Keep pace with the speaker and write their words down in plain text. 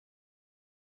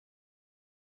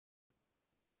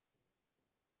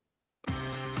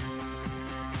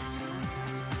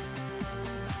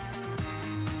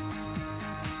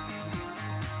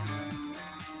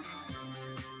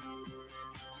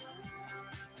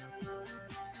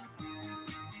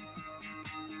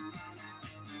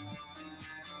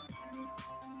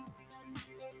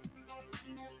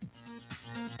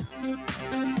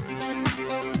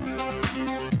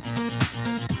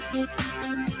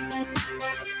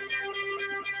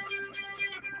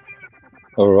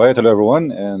All right, hello everyone,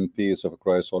 and peace of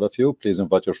Christ, all of you. Please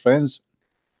invite your friends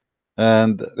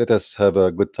and let us have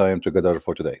a good time together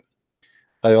for today.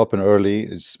 I open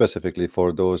early, specifically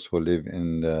for those who live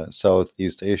in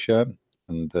Southeast Asia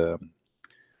and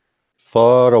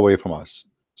far away from us,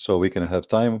 so we can have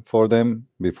time for them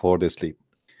before they sleep.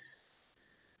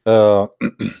 Uh,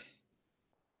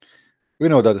 we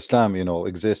know that Islam,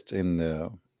 exists in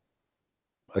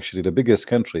actually the biggest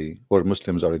country where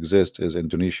Muslims are exist is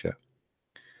Indonesia.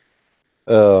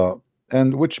 Uh,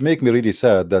 and which make me really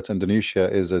sad that Indonesia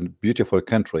is a beautiful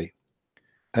country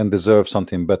and deserves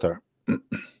something better. The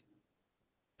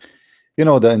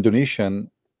Indonesian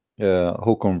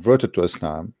who converted to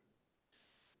Islam,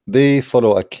 they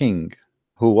follow a king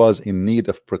who was in need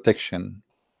of protection,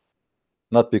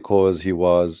 not because he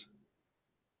was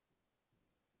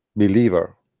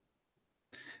believer.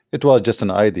 It was just an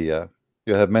idea.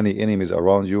 You have many enemies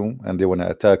around you and they want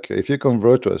to attack you. If you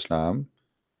convert to Islam,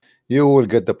 you will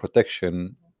get the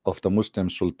protection of the Muslim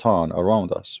Sultan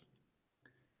around us.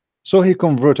 So he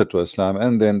converted to Islam,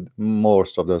 and then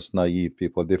most of those naive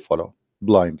people, they follow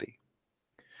blindly.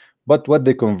 But what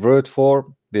they convert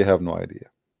for, they have no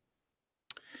idea.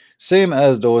 Same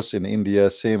as those in India,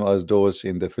 same as those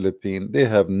in the Philippines, they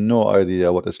have no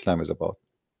idea what Islam is about.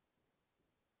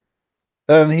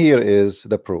 And here is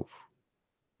the proof.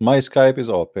 My Skype is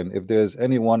open. If there's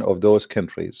any one of those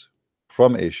countries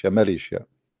from Asia, Malaysia,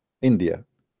 India,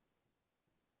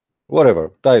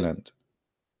 whatever, Thailand,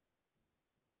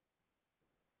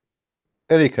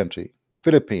 any country,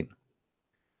 Philippines,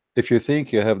 if you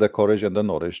think you have the courage and the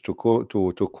knowledge to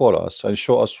call us and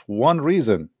show us one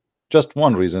reason, just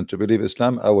one reason to believe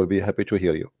Islam, I will be happy to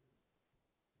hear you.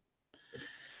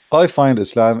 I find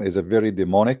Islam is a very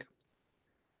demonic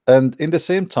and in the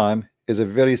same time is a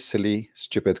very silly,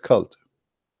 stupid cult.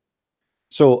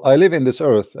 So I live in this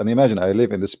earth, and imagine I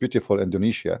live in this beautiful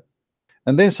Indonesia,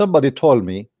 and then somebody told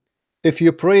me, if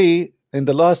you pray in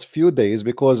the last few days,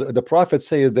 because the Prophet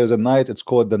says there's a night, it's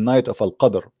called the night of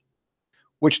Al-Qadr,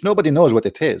 which nobody knows what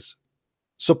it is.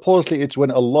 Supposedly it's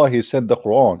when Allah he sent the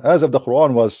Quran, as if the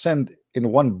Quran was sent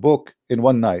in one book in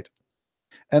one night.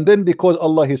 And then because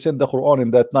Allah he sent the Quran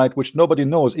in that night, which nobody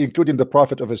knows, including the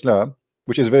Prophet of Islam,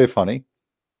 which is very funny,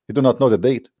 you do not know the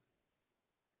date.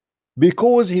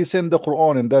 Because he sent the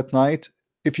Quran in that night,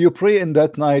 if you pray in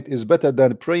that night is better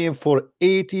than praying for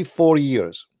 84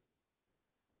 years.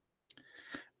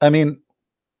 I mean,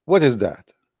 what is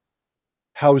that?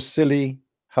 How silly,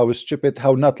 how stupid,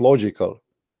 how not logical.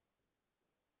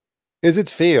 Is it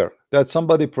fair that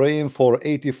somebody praying for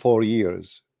 84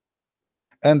 years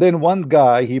and then one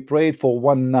guy he prayed for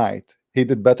one night, he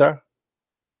did better?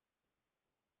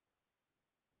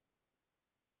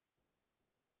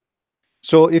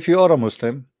 So if you are a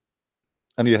Muslim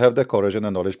and you have the courage and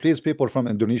the knowledge, please, people from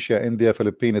Indonesia, India,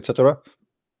 Philippines, etc.,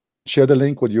 share the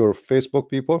link with your Facebook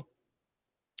people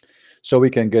so we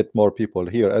can get more people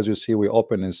here. As you see, we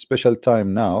open in special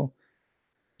time now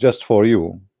just for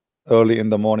you, early in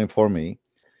the morning for me,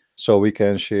 so we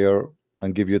can share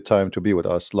and give you time to be with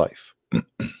us live.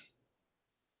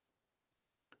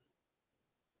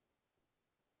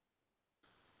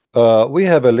 We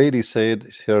have a lady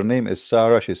said, her name is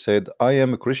Sarah. She said, I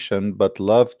am a Christian but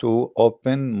love to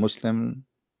open Muslim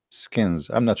skins.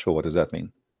 I'm not sure what does that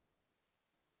mean.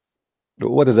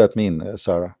 What does that mean,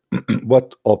 Sarah?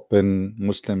 What open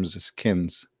Muslims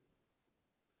skins?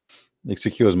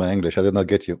 Excuse my English, I did not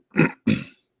get you.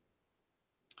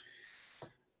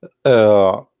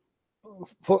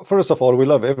 First of all, we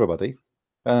love everybody,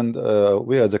 and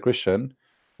we as a Christian,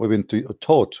 we've been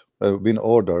taught, been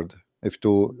ordered, if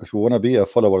we want to be a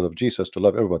follower of Jesus, to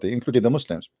love everybody, including the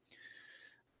Muslims.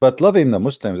 But loving the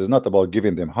Muslims is not about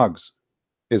giving them hugs,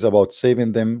 it's about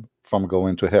saving them from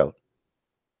going to hell.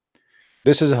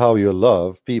 This is how you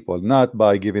love people, not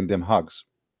by giving them hugs.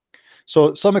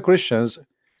 So some Christians,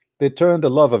 they turn the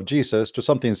love of Jesus to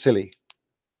something silly.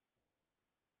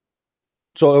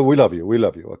 So we love you,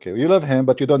 okay, you love him,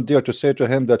 but you don't dare to say to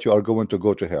him that you are going to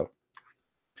go to hell.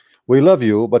 We love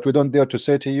you, but we don't dare to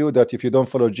say to you that if you don't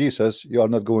follow Jesus, you are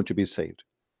not going to be saved.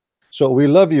 So we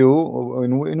love you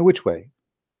in which way?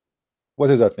 What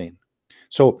does that mean?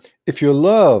 So if you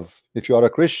are a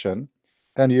Christian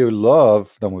and you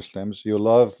love the Muslims, you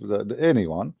love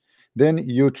anyone, then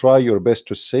you try your best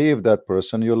to save that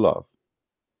person you love.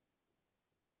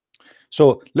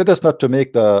 So let us not to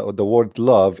make the word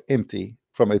love empty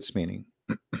from its meaning.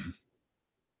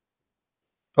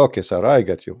 Okay, Sarah, I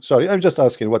get you. Sorry, I'm just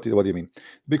asking what do you mean?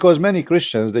 Because many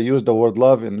Christians, they use the word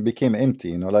love and became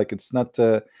empty, like it's not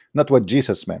what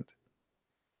Jesus meant.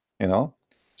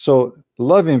 So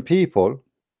loving people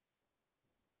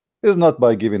is not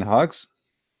by giving hugs.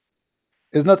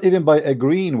 is not even by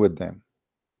agreeing with them.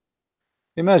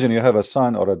 Imagine you have a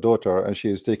son or a daughter and she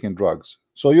is taking drugs.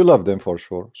 So you love them for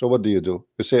sure. So what do? You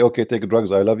say, okay, take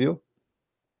drugs, I love you?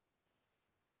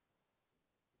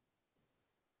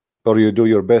 Or you do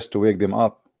your best to wake them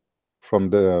up from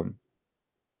the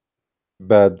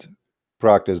bad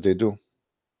practice they do?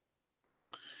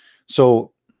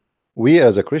 So we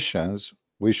as a Christians,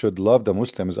 we should love the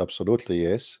Muslims, absolutely,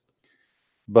 yes,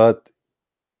 but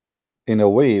in a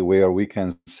way where we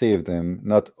can save them,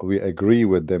 not we agree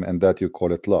with them and that you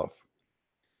call it love.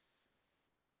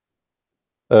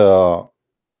 Uh,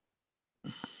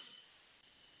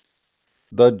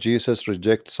 does Jesus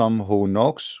reject some who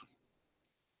knocks?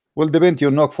 Well, depend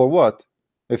you knock for what.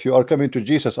 If you are coming to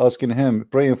Jesus asking him,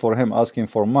 praying for him, asking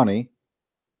for money,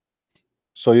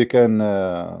 so you can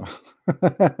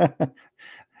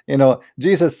you know,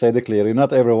 Jesus said it clearly,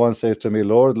 not everyone says to me,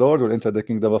 Lord, Lord, will enter the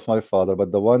kingdom of my Father,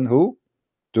 but the one who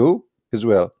do his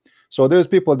will. So there's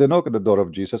people, they knock at the door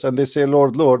of Jesus and they say,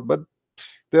 Lord, Lord, but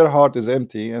their heart is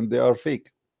empty and they are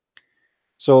fake.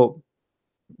 So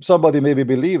somebody maybe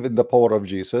believe in the power of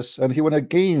Jesus and he wanna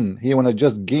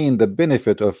just gain the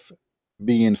benefit of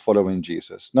being following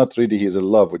Jesus, not really he's in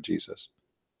love with Jesus.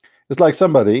 It's like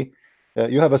somebody,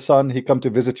 you have a son, he come to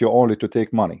visit you only to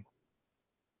take money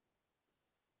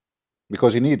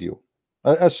because he need you,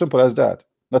 as simple as that,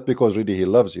 not because really he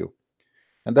loves you,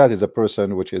 and that is a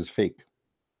person which is fake.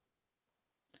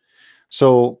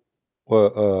 So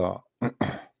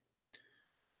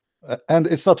and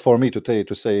it's not for me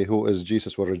to say who is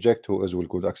Jesus will reject, who is will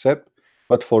could accept,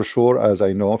 but for sure, as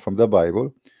I know from the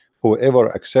Bible, whoever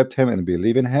accept him and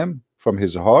believe in him from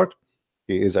his heart,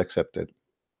 he is accepted.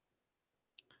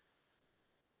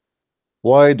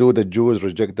 Why do the Jews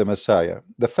reject the Messiah?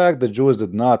 The fact the Jews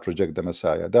did not reject the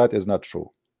Messiah, that is not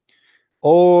true.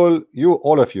 All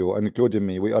of you, including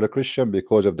me, we are a Christian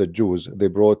because of the Jews. They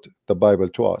brought the Bible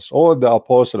to us. All the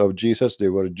apostles of Jesus, they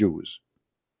were Jews.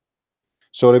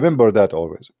 So remember that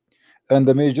always. And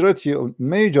the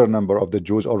major number of the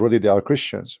Jews already they are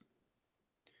Christians.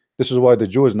 This is why the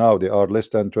Jews now they are less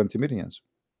than 20 millions.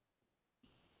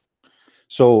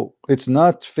 So it's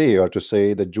not fair to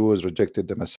say the Jews rejected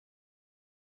the Messiah.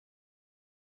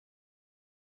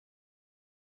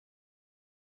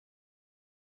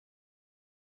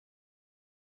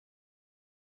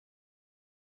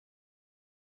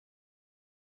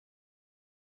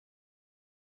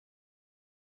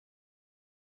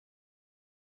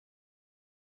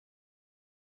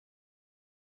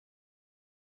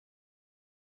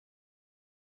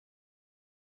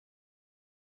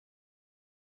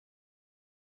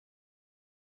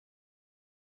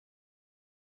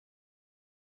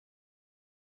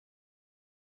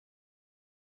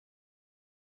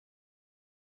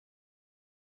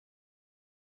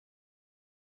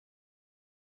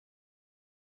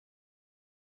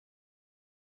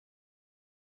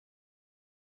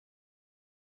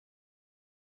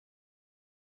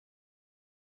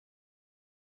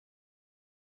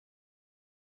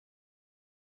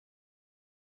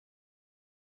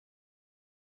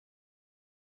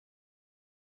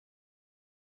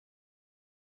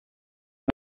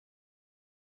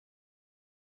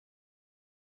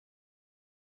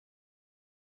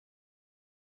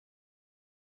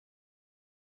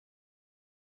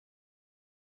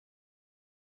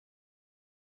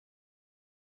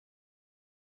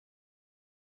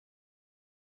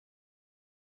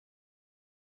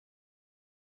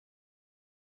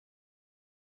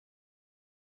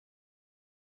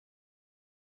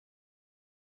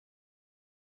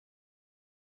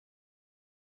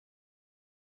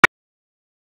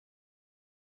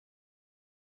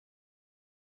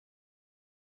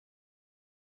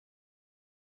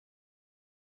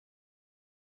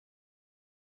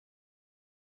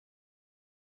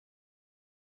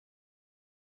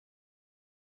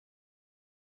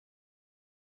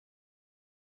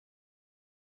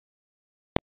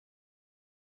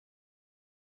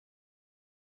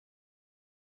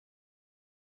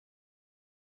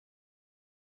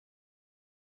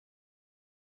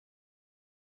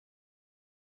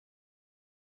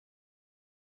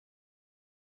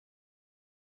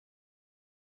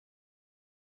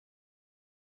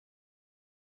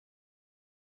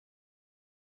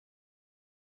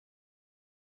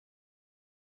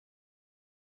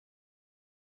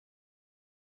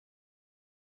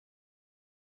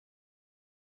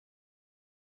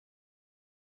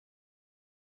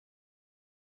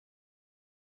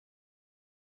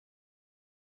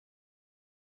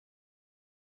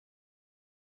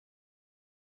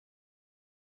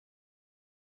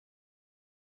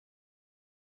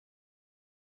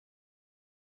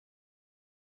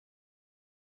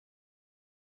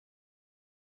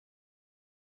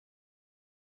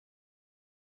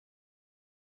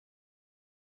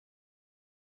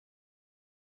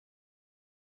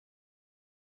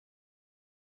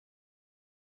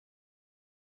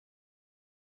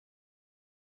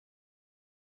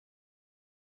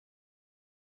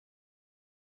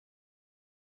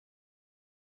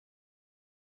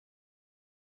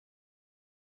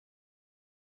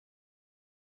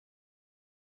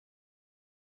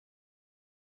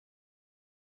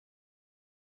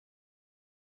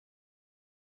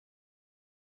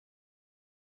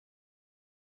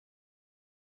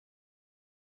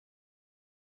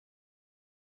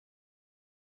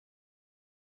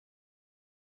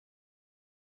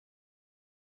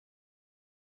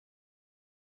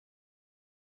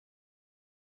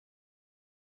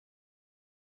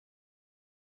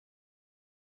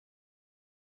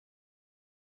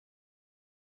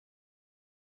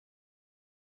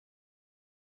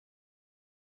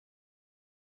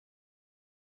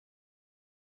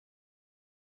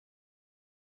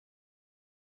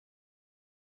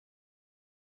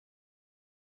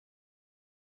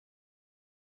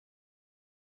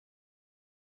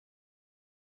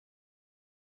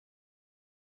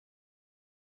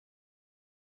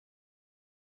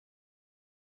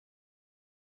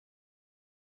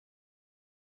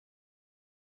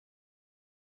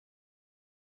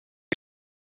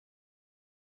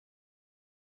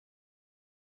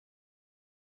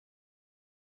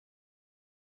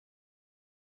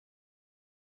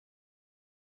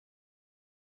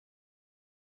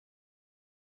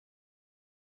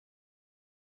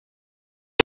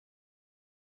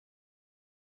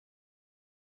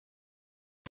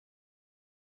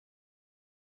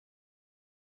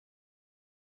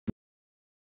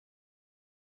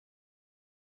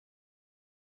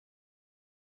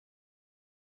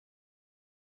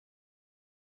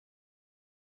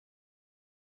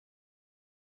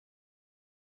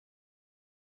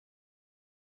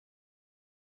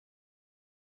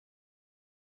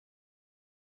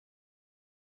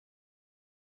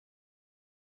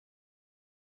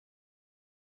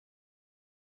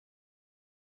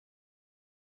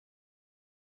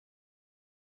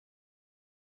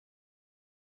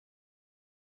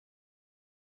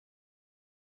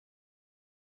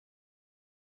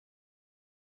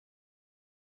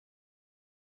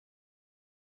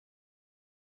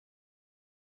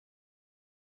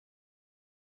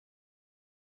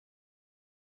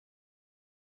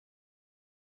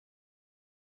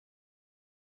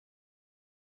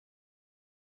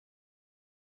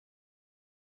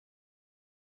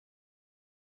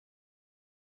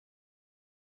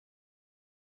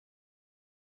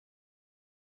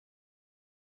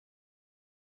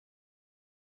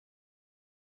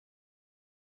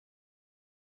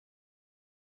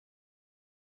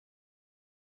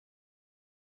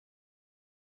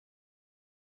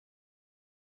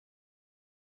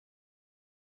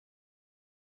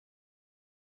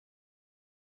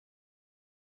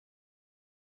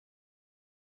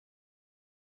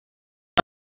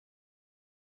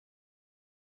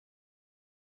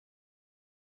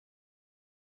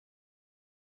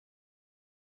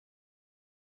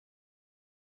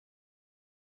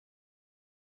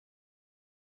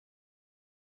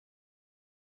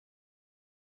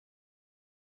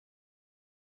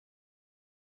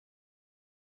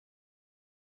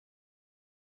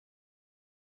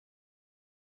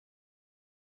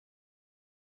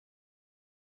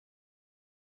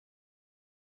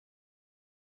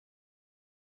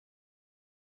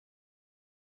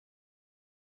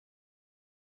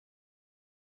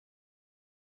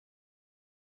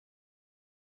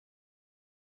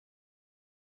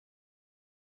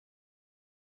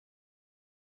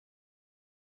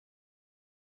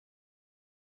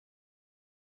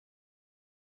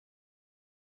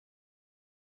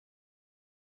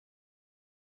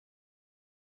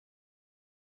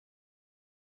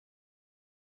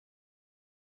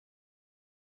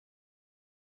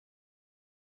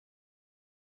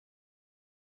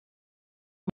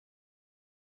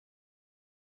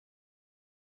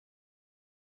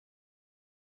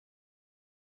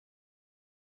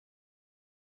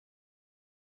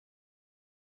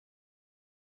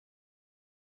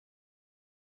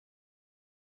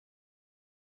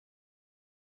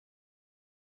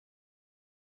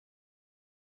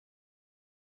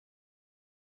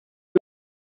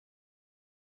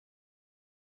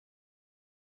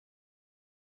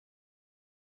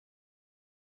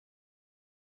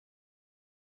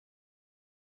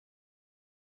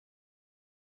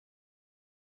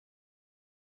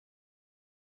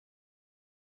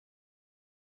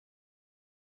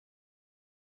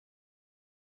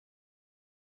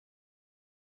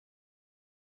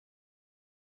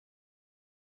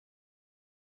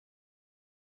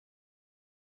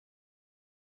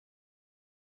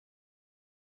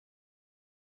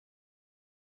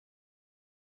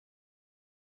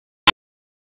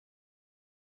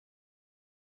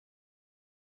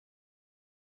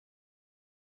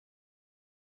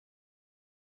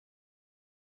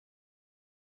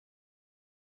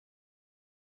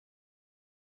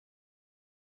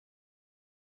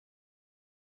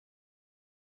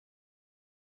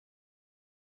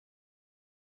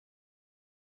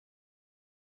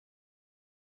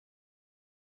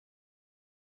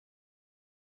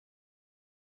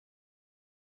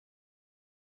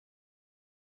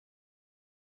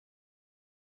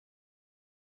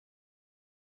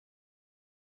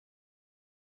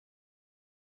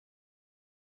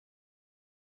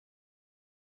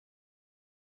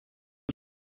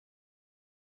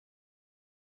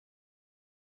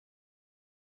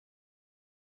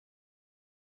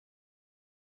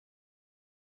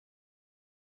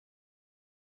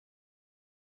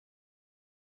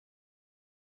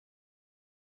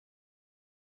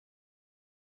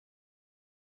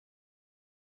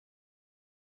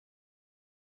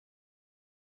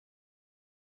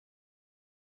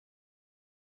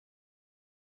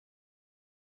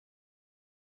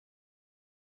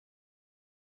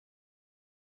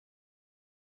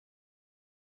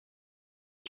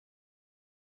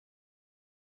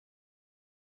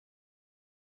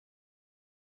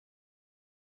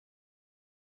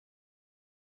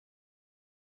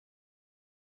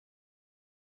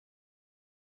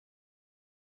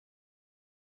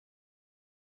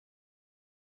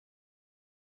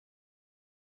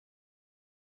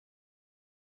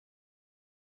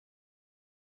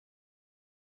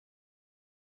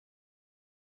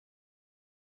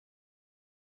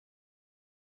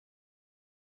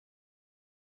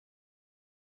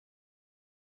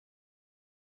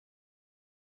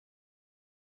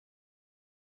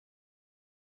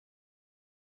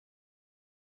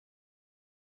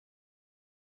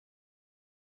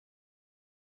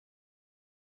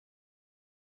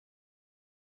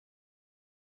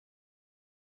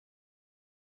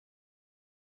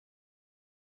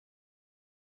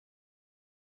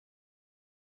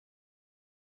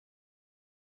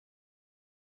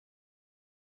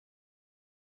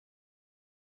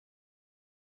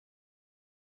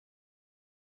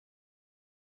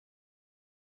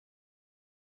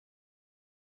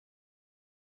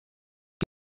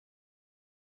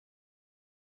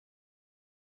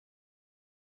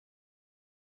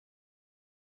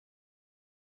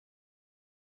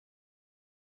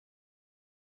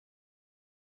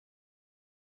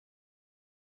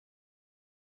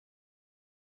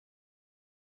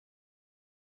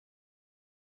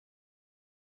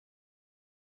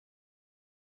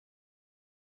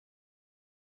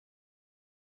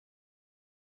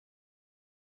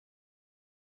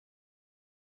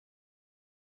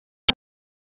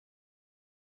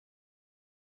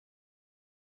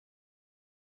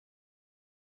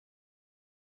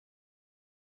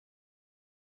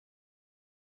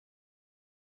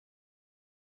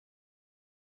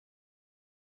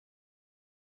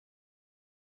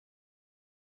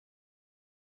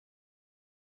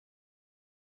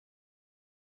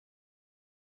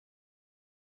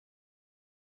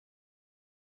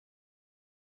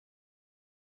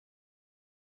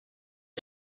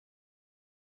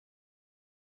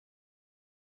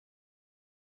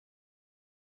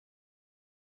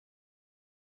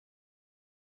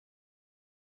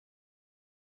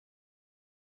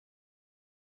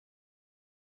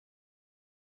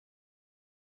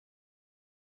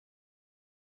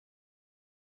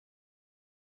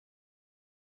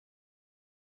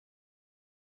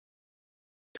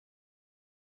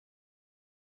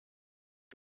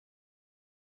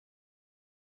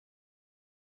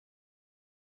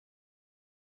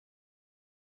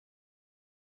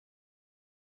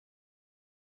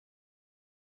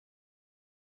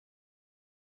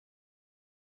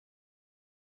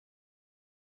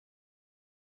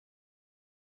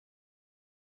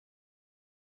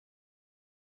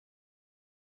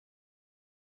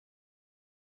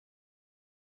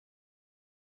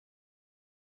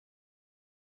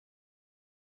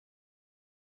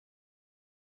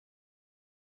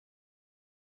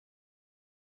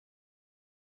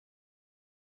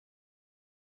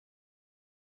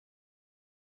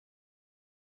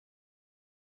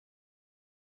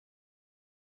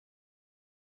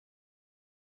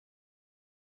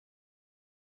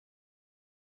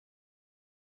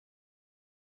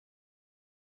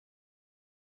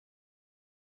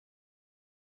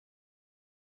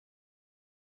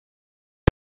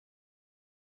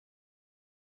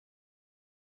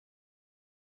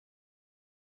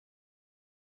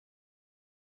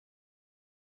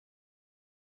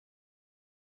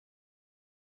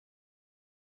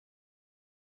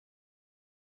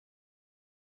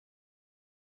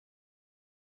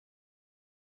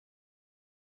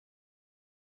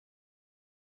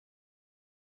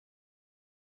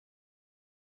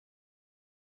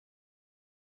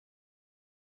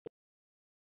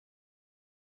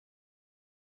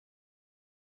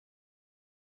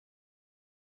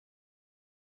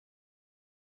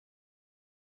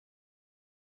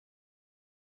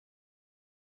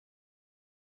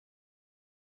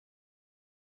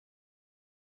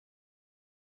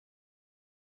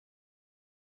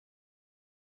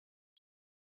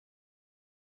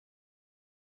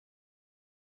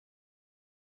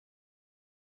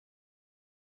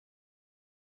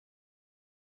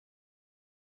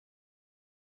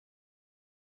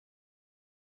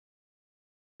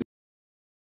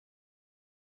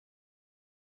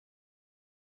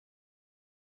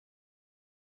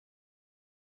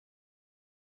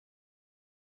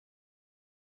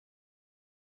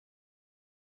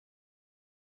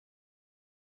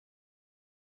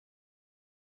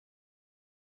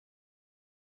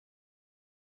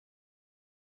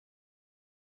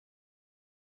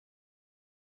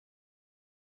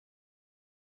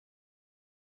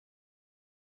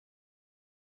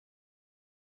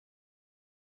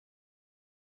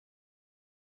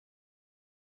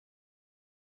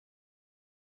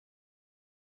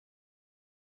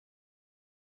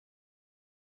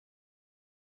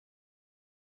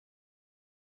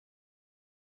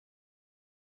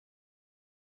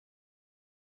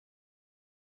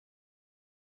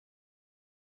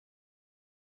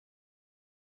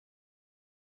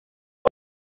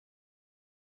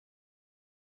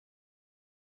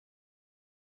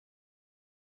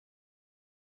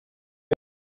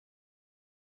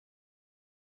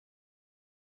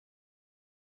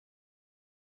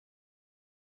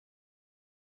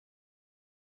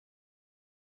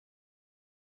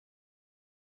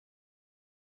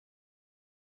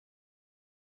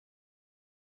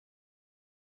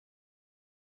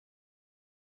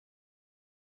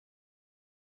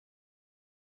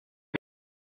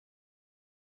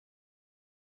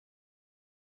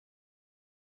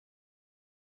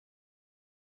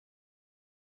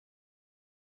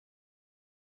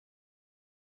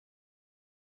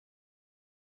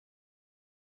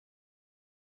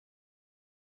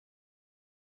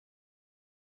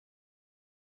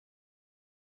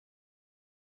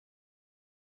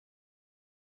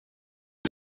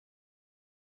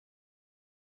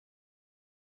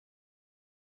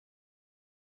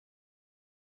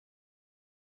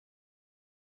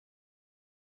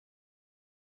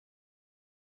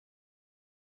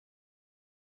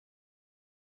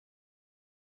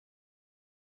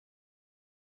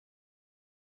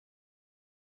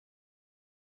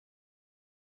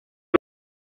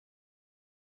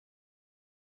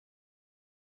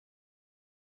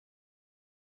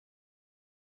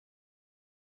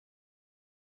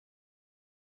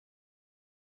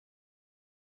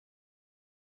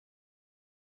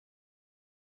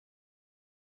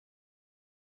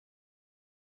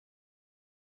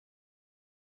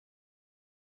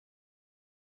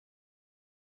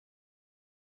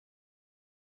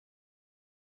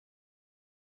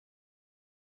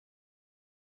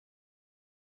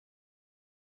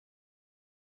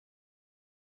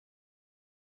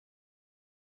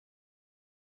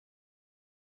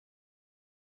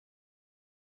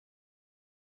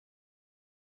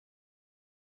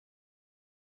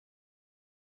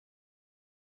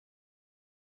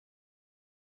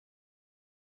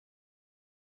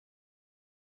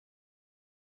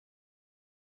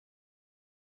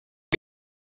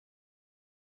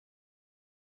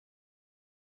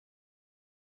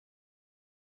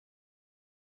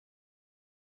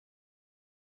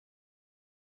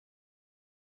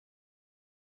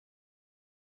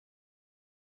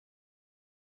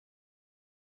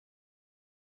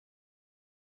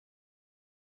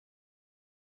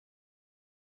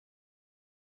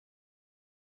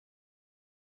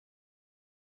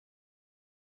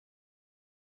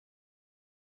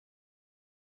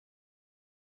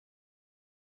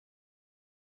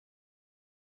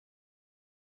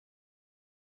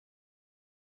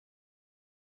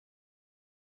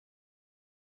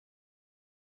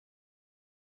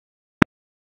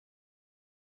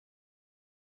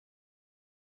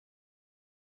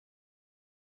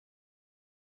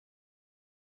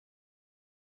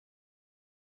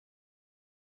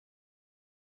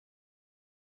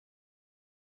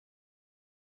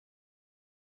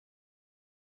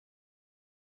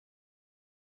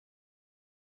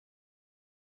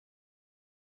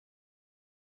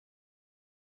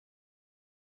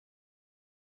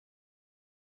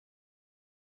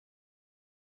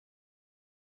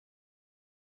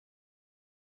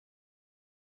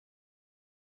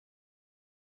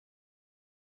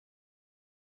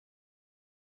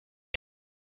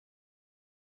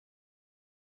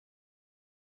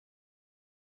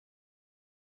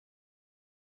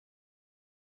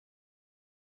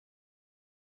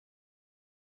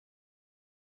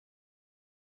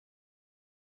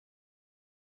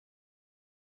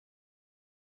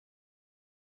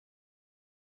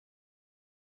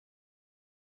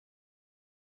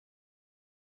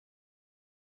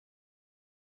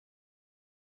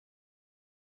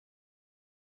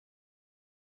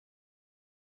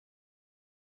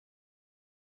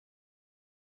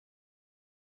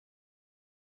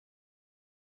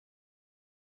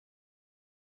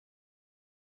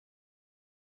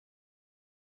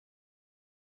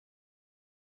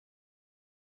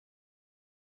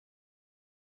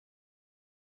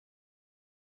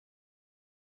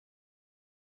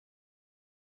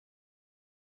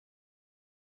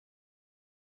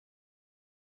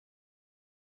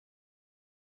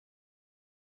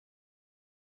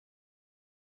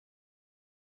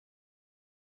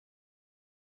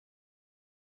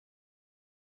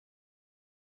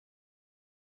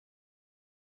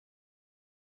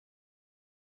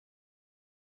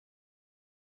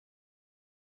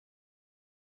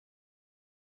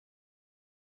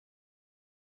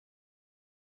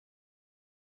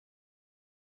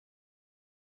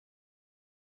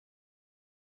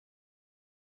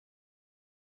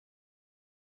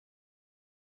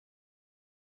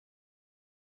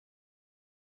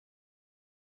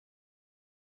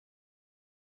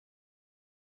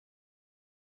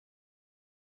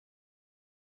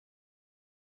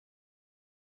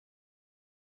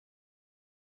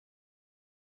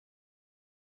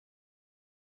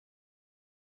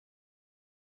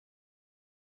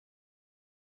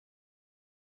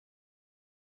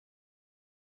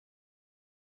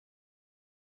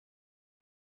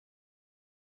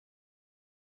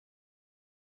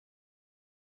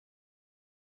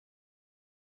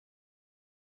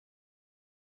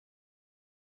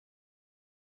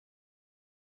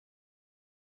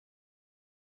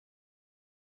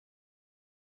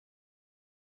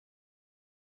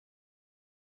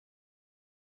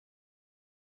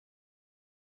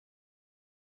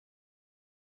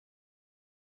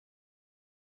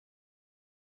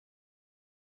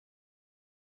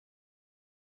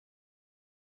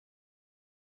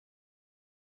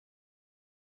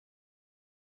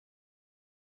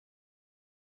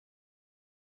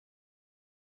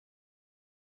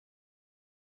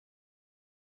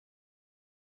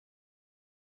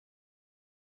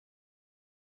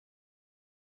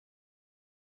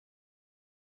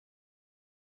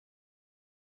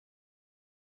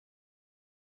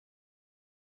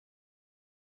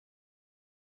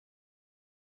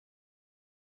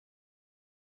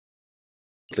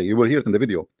 You will hear it in the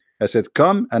video. I said,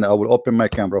 come and I will open my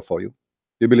camera for you.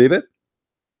 You believe it?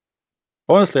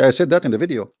 Honestly, I said that in the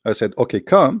video. I said, okay,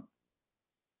 come,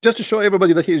 just to show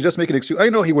everybody that he is just making an excuse. I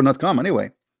know he will not come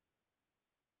anyway.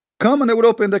 Come and I will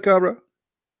open the camera.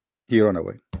 He ran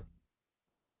away.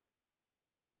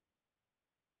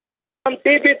 On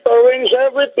TV to arrange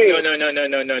everything. No. No.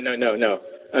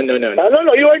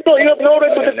 No. You have no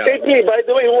right to dictate me. By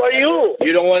the way, who are you?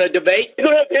 You don't want to debate? You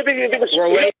don't have everything. We're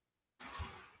waiting.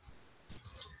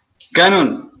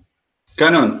 Canon,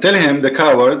 tell him, the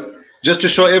coward, just to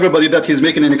show everybody that he's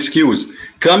making an excuse.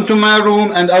 Come to my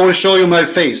room and I will show you my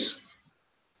face.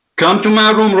 Come to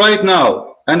my room right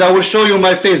now and I will show you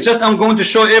my face. Just I'm going to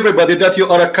show everybody that you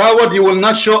are a coward. You will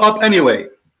not show up anyway.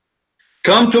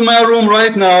 Come to my room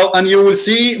right now and you will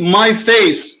see my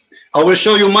face. I will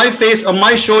show you my face and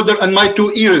my shoulder and my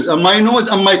 2 ears and my nose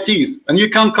and my teeth. And you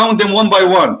can count them one by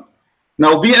one.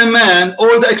 Now be a man.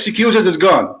 All the excuses is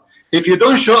gone. If you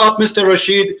don't show up, Mr.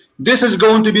 Rashid, this is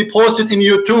going to be posted in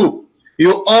YouTube.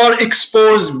 You are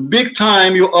exposed big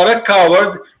time. You are a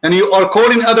coward and you are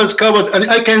calling others cowards. And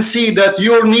I can see that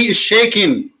your knee is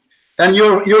shaking and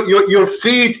your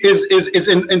feet is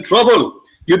in trouble.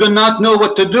 You do not know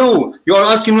what to do. You are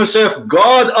asking yourself,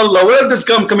 God, Allah, where this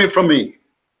gum coming from me?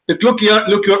 Look,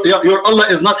 your Allah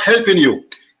is not helping you.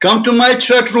 Come to my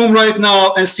chat room right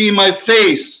now and see my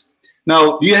face.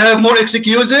 Now, do you have more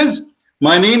excuses?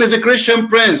 My name is a Christian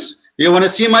Prince. You want to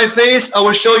see my face? I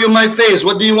will show you my face.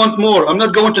 What do you want more? I'm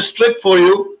not going to strip for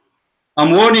you.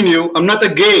 I'm warning you, I'm not a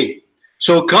gay.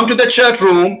 So come to the chat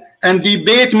room and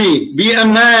debate me. Be a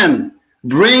man.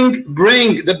 Bring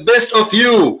the best of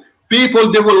you.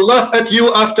 People, they will laugh at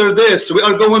you after this. We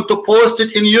are going to post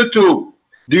it in YouTube.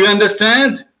 Do you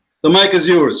understand? The mic is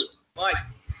yours. Mike.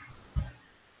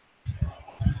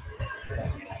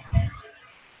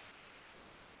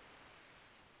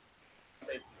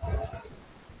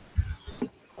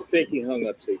 I think he hung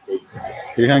up, CP.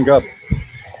 He hung up.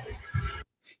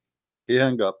 He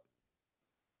hung up.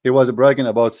 He was bragging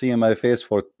about seeing my face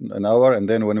for an hour, and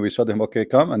then when we showed him, okay,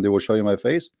 come, and they will show you my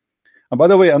face. And by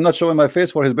the way, I'm not showing my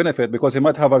face for his benefit because he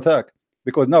might have attack.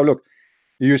 Because now look,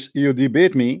 you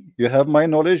debate me, you have my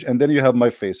knowledge, and then you have my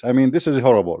face. I mean, this is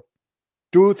horrible.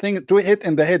 Two hit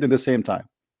in the head at the same time.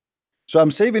 So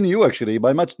I'm saving you actually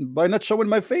by not showing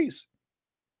my face.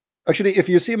 Actually, if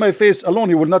you see my face alone,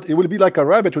 you will be like a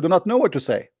rabbit who do not know what to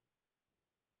say.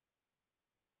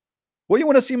 Well, you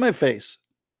want to see my face?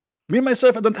 Me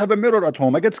myself, I don't have a mirror at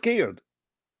home. I get scared.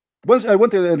 Once I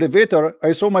went to the elevator,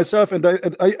 I saw myself and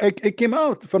I came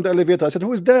out from the elevator. I said,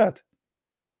 who is that?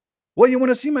 Why you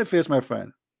want to see my face, my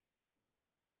friend?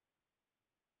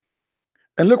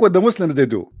 And look what the Muslims they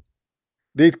do.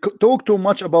 They talk too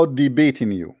much about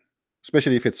debating you,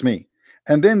 especially if it's me.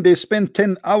 And then they spend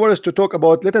 10 hours to talk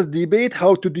about, let us debate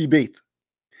how to debate.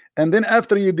 And then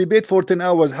after you debate for 10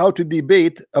 hours how to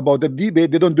debate about the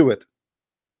debate, they don't do it.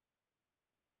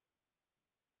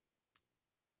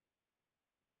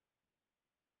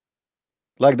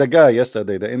 Like the guy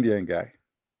yesterday, the Indian guy.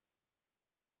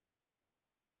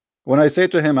 When I say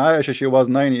to him, Aisha, she was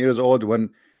 9 years old when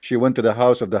she went to the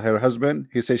house of her husband,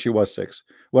 he says she was 6.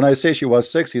 When I say she was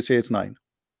 6, he says it's 9.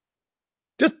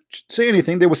 Just say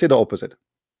anything, they will say the opposite.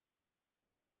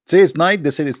 Say it's night,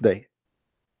 they say it's day.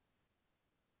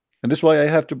 And this is why I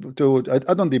have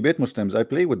I don't debate Muslims, I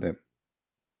play with them.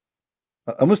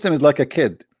 A Muslim is like a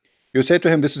kid. You say to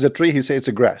him, this is a tree, he says it's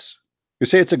a grass. You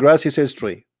say it's a grass, he says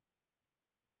tree.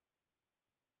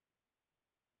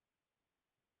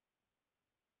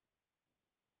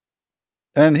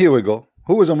 And here we go.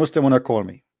 Who is a Muslim when I call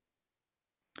me?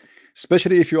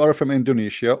 Especially if you are from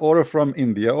Indonesia or from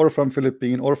India or from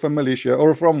Philippines or from Malaysia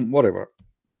or from whatever.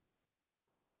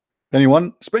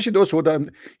 Anyone? Especially those who don't,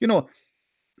 you know,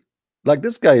 like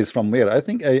this guy is from where? I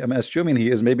think I am assuming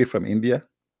he is maybe from India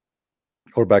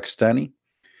or Pakistani.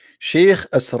 Sheikh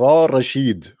Asrar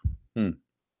Rashid.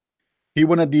 He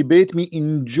wanna debate me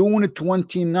in June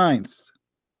 29th.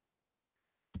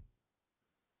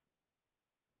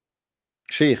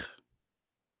 Sheikh.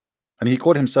 And he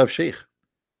called himself Sheikh.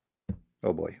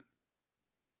 Oh boy.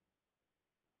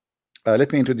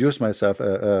 Let me introduce myself,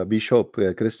 Bishop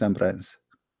Christian Prince.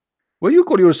 Well, you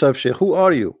call yourself Sheikh. Who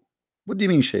are you? What do you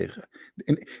mean Sheikh?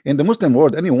 In the Muslim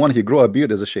world, anyone who grow a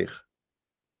beard is a Sheikh.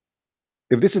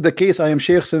 If this is the case, I am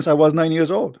Sheikh since I was 9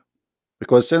 years old.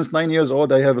 Because since 9 years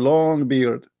old, I have a long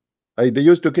beard. They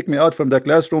used to kick me out from the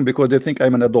classroom because they think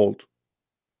I'm an adult.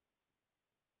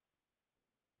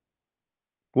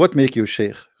 What make you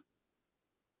Sheikh?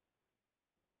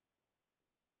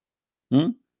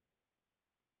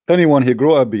 Anyone he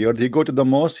grow a beard, he go to the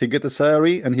mosque, he get a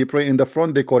sari, and he pray in the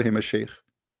front, they call him a Sheikh.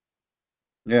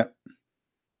 Yeah.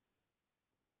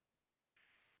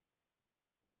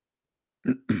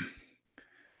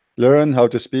 Learn how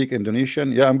to speak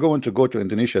Indonesian. Yeah, I'm going to go to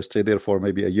Indonesia, stay there for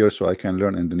maybe a year so I can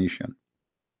learn Indonesian.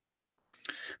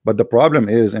 But the problem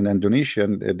is in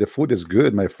Indonesian, the food is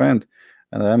good, my friend,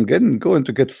 and I'm going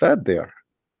to get fat there.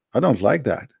 I don't like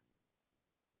that.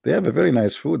 They have a very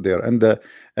nice food there, and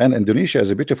Indonesia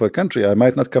is a beautiful country. I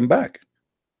might not come back.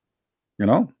 You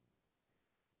know.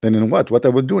 Then in what? What I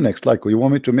would do next? Like, you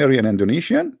want me to marry an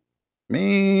Indonesian?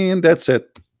 Man, that's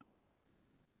it.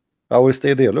 I will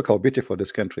stay there. Look how beautiful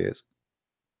this country is.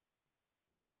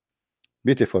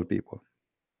 Beautiful people.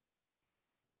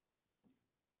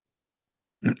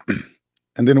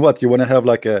 And then what? You want to have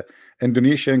like a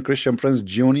Indonesian Christian Prince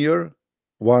Junior?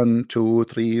 1, 2,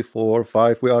 3, 4,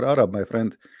 5. We are Arab, my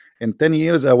friend. In 10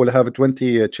 years, I will have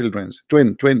 20 children's.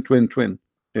 Twin.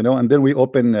 You know, and then we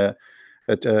open at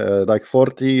like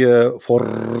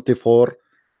 44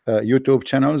 YouTube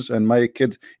channels. And my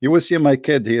kid, you will see my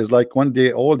kid. He is like 1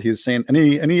 day old. He's saying,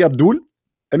 any Abdul?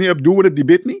 Any Abdul would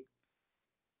debate me?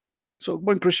 So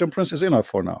one Christian Prince is enough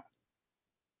for now.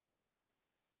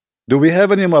 Do we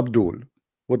have any Abdul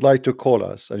would like to call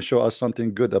us and show us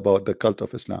something good about the cult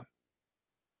of Islam?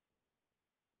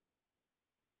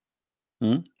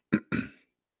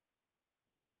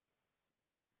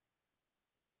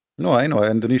 No, I know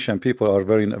Indonesian people are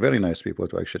very nice people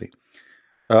too, actually.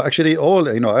 Actually, all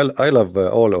I love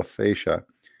all of Asia,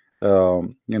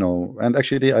 you know, and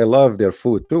actually I love their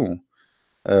food too.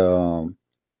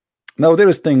 Now there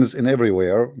is things in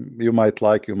everywhere you might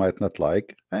like, you might not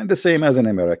like, and the same as in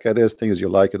America. There's things you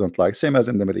like, you don't like. Same as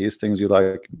in the Middle East, things you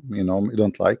like, you know, you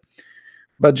don't like.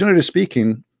 But generally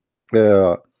speaking,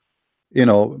 you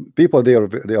know, people they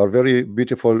are very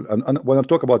beautiful. And when I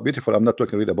talk about beautiful, I'm not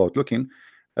talking really about looking,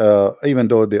 even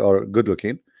though they are good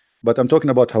looking. But I'm talking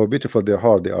about how beautiful their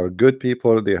heart. They are good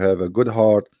people. They have a good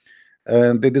heart,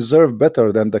 and they deserve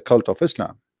better than the cult of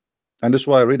Islam. And that's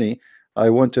why really I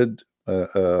wanted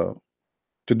to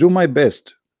do my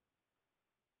best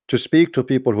to speak to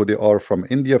people who they are from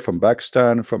India, from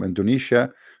Pakistan, from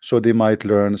Indonesia, so they might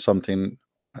learn something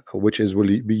which is will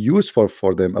be useful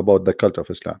for them about the cult of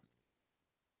Islam.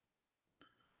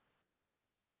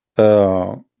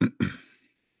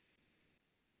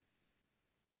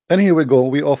 And here we go.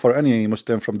 We offer any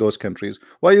Muslim from those countries.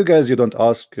 Why you guys you don't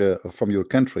ask from your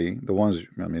country, the ones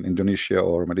I mean Indonesia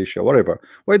or Malaysia, whatever?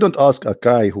 Why don't ask a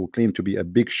guy who claimed to be a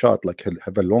big shot, like he'll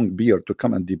have a long beard, to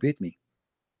come and debate me?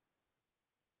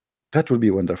 That would be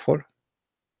wonderful.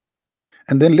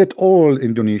 And then let all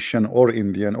Indonesian or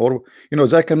Indian or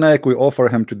Zakir Naik, we offer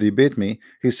him to debate me.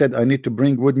 He said I need to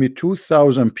bring with me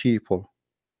 2,000 people.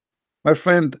 My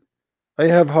friend, I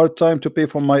have hard time to pay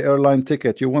for my airline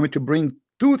ticket. You want me to bring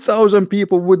 2,000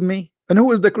 people with me? And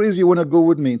who is the crazy want to go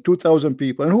with me? 2,000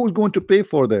 people. And who is going to pay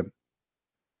for them?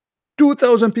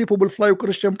 2,000 people will fly with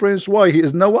Christian Prince. Why? He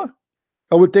is Noah?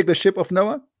 I will take the ship of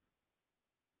Noah?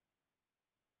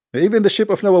 Even the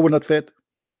ship of Noah will not fit.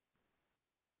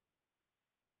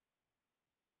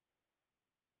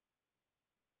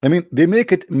 I mean, they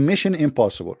make it mission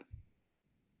impossible.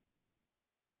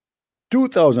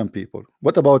 2,000 people.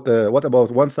 What about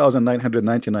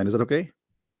 1,999? Is that okay?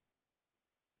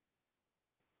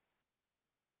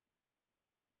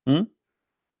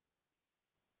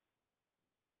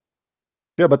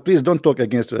 Yeah, but please don't talk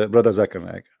against brother Zakir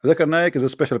Naik. Zakir Naik is a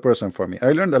special person for me.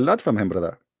 I learned a lot from him,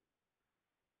 brother.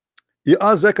 You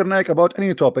ask Zakir Naik about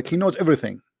any topic, he knows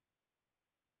everything.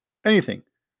 Anything.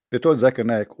 They told Zakir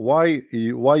Naik why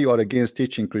you are against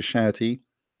teaching Christianity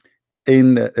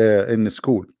in the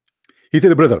school. He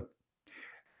said, brother,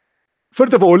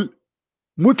 first of all,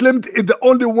 Muslims is the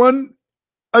only one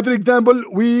other example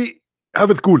we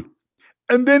have at school.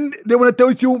 And then they want to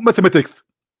teach you mathematics.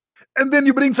 And then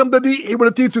you bring somebody, he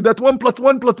will teach you that 1 +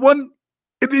 1 + 1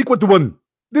 is equal to 1.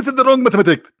 This is the wrong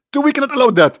mathematics. So we cannot allow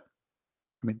that.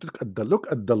 I mean, look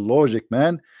at the logic,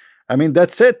 man. I mean,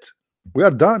 that's it. We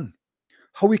are done.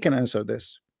 How we can answer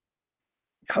this?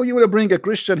 How you will bring a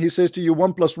Christian? He says to you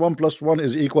 1 + 1 + 1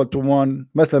 is equal to 1.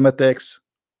 Mathematics.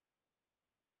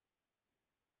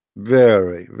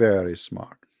 Very, very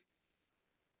smart.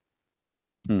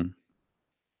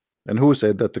 And who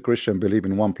said that the Christian believe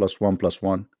in 1 + 1 +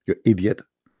 1? You idiot.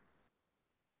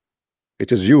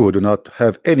 It is you who do not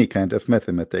have any kind of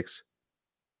mathematics.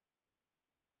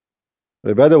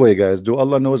 By the way, guys, do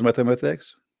Allah knows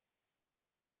mathematics?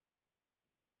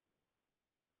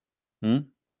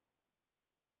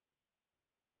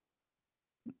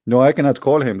 No, I cannot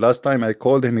call him. Last time I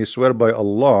called him, he swear by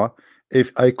Allah,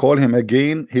 if I call him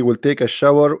again, he will take a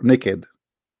shower naked.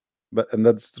 And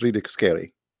that's really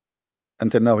scary.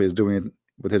 Until now, he's doing it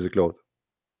with his clothes.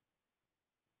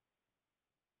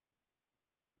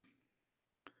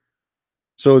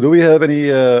 So do we have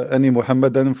any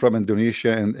Muhammadan from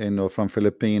Indonesia and from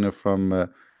Philippines or from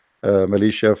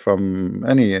Malaysia, from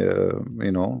any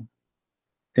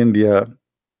India,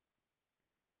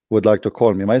 would like to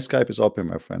call me? My Skype is open,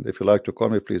 my friend. If you like to call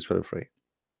me, please feel free.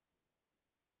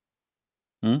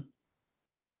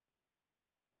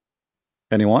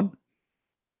 Anyone?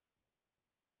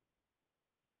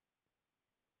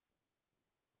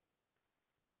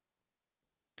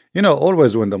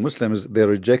 Always when the Muslims they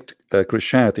reject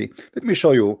Christianity, let me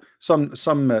show you some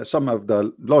of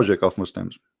the logic of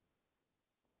Muslims.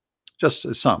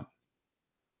 Just some.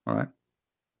 All right.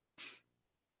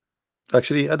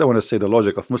 Actually, I don't want to say the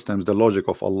logic of Muslims, the logic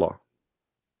of Allah.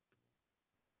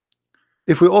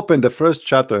 If we open the first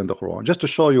chapter in the Quran, just to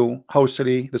show you how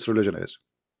silly this religion is.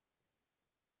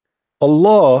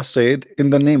 Allah said,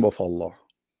 in the name of Allah.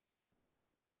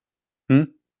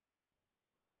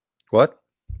 What?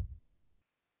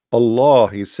 Allah,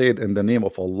 he said, in the name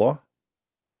of Allah.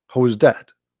 Who is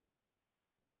that?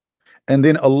 And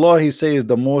then Allah, he says,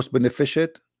 the most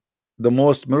beneficent, the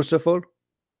most merciful.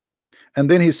 And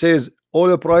then he says, all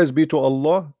the praise be to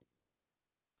Allah.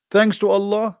 Thanks to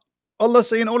Allah. Allah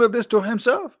saying all of this to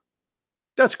himself.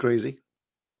 That's crazy.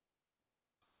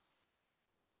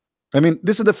 I mean,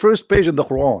 this is the first page in the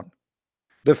Quran.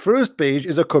 The first page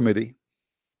is a comedy.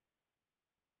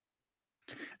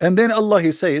 And then Allah,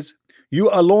 he says, you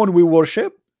alone we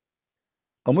worship.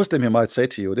 A Muslim, he might say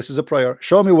to you, this is a prayer.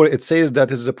 Show me where it says that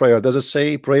this is a prayer. Does it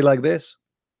say pray like this?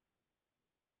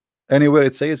 Anywhere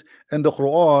it says in the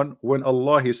Quran, when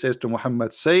Allah, he says to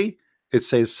Muhammad, say, it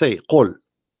says say, qul.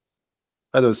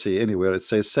 I don't see anywhere it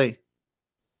says say.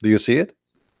 Do you see it?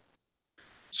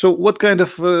 So what kind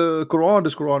of Quran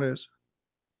this Quran is?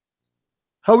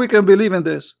 How we can believe in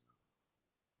this?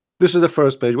 This is the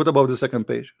first page. What about the second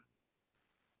page?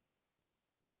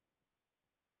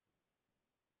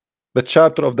 The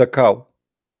chapter of the cow.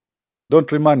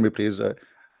 Don't remind me, please.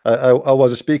 I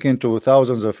was speaking to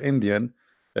thousands of Indian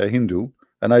Hindu,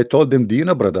 and I told them, do you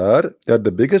know, brother, that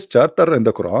the biggest chapter in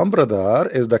the Quran, brother,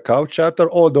 is the cow chapter?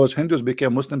 All those Hindus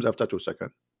became Muslims after 2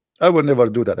 seconds. I will never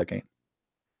do that again.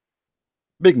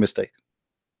 Big mistake.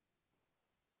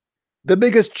 The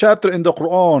biggest chapter in the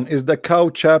Quran is the cow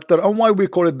chapter. And why we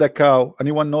call it the cow?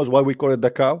 Anyone knows why we call it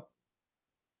the cow?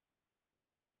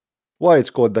 Why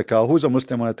it's called the cow? Who's a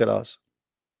Muslim want to tell us?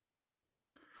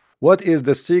 What is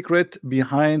the secret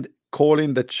behind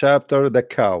calling the chapter the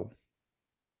cow?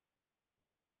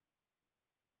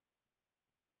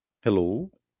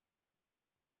 Hello?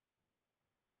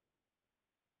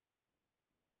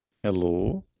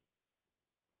 Hello?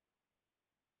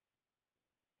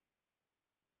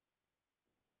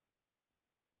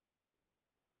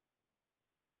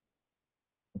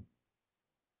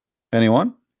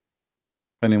 Anyone?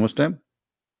 Any Muslim?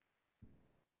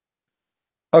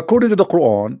 According to the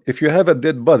Quran, if you have a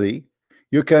dead body,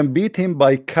 you can beat him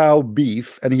by cow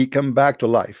beef and he come back to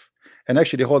life. And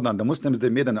actually, hold on, the Muslims, they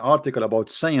made an article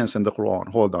about science in the Quran.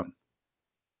 Hold on.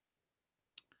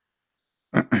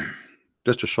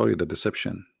 Just to show you the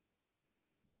deception.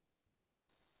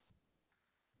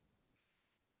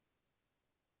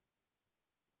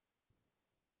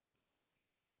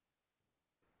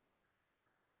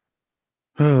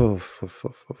 Oh,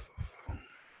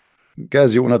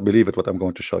 guys, you will not believe it what I'm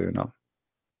going to show you now.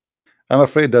 I'm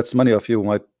afraid that many of you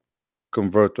might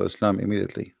convert to Islam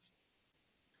immediately.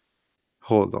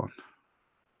 Hold on.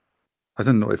 I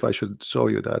don't know if I should show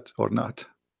you that or not.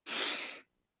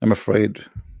 I'm afraid.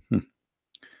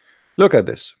 Look at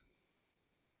this.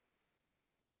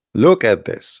 Look at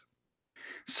this.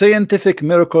 Scientific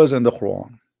miracles in the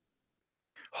Quran.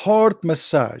 Heart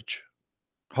massage.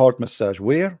 Heart massage.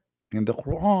 Where? In the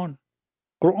Quran.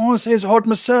 Quran says heart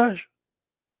massage.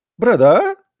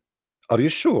 Brother, are you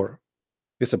sure?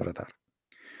 Yes, brother.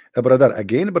 Brother,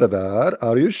 again, brother,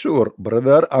 are you sure?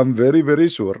 Brother, I'm very, very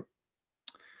sure.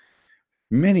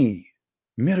 Many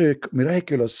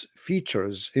miraculous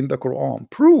features in the Quran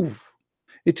prove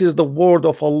it is the word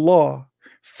of Allah.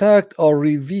 Facts are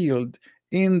revealed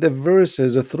in the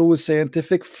verses through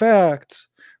scientific facts,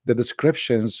 the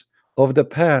descriptions of the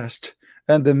past,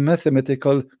 and the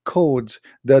mathematical codes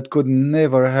that could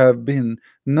never have been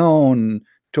known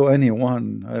to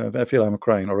anyone. I feel I'm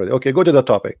crying already. Okay, go to the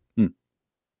topic.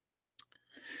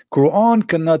 Quran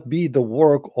cannot be the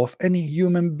work of any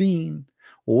human being.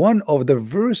 One of the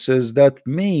verses that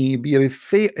may be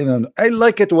referred, I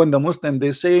like it when the Muslim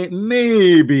they say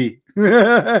maybe.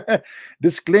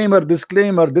 Disclaimer,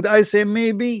 disclaimer. Did I say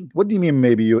maybe? What do you mean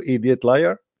maybe, you idiot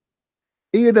liar?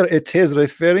 Either it is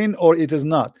referring or it is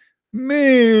not.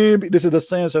 Maybe this is the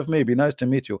science of maybe. Nice to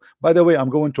meet you. By the way, I'm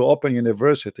going to open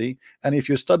university, and if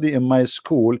you study in my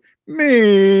school,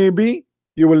 maybe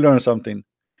you will learn something.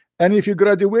 And if you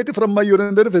graduate from my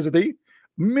university,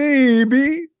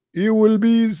 maybe you will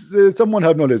be someone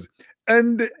have knowledge.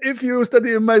 And if you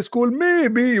study in my school,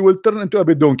 maybe you will turn into a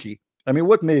bit donkey. I mean,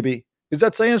 what maybe? Is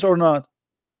that science or not?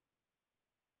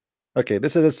 Okay,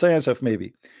 this is the science of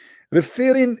maybe.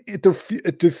 Referring to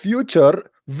future,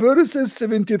 verses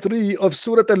 73 of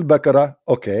Surah Al-Baqarah.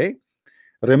 Okay,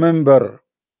 remember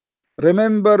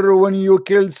when you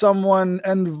killed someone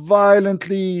and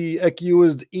violently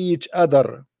accused each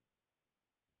other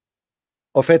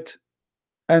of it,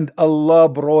 and Allah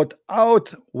brought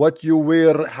out what you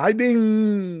were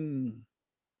hiding.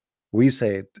 We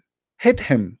said, hit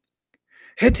him.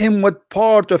 Hit him with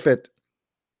part of it.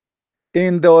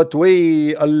 In that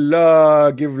way,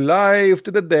 Allah give life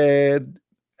to the dead,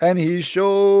 and He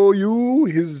show you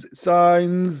His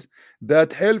signs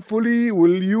that helpfully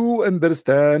will you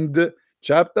understand.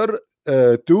 Chapter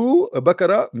 2,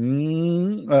 Baqarah,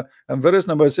 and verse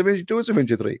number 72,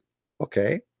 73.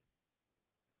 Okay.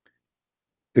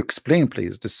 Explain,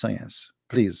 please, the science.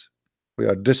 Please. We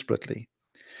are desperately.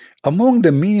 Among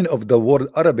the meaning of the word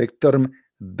Arabic term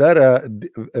dara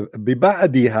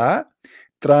ببعدها,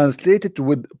 translated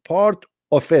with part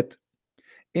of it.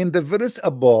 In the verse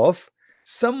above,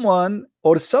 someone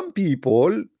or some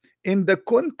people, in the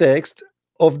context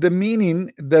of the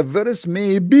meaning, the verse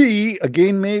may be,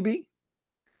 again maybe,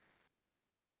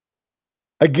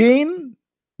 again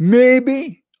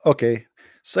maybe, okay,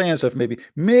 science of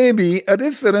maybe a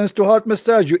reference to heart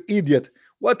massage. You idiot.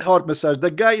 What heart massage? The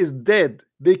guy is dead.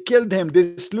 They killed him.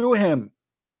 They slew him.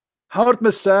 Heart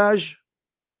massage.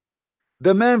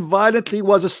 The man violently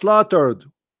was slaughtered.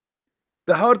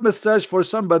 The heart massage for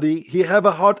somebody, he have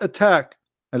a heart attack.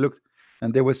 And look,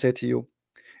 and they will say to you,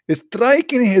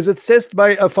 striking his chest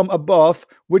by from above,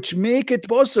 which make it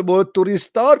possible to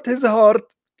restart his heart.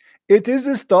 It is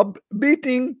stop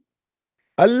beating.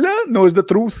 Allah knows the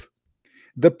truth.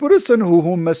 The person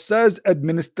who massage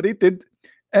administrated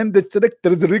and the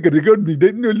directors regarding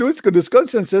the lose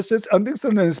consequences and the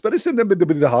inspiration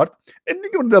with the heart and the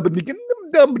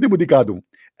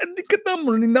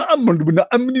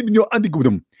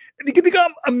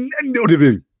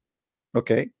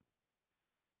okay,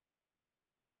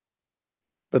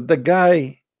 but the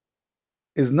guy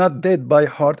is not dead by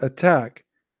heart attack.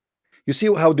 You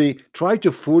see how they try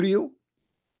to fool you?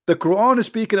 The Quran is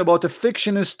speaking about a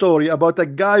fictional story about a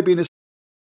guy being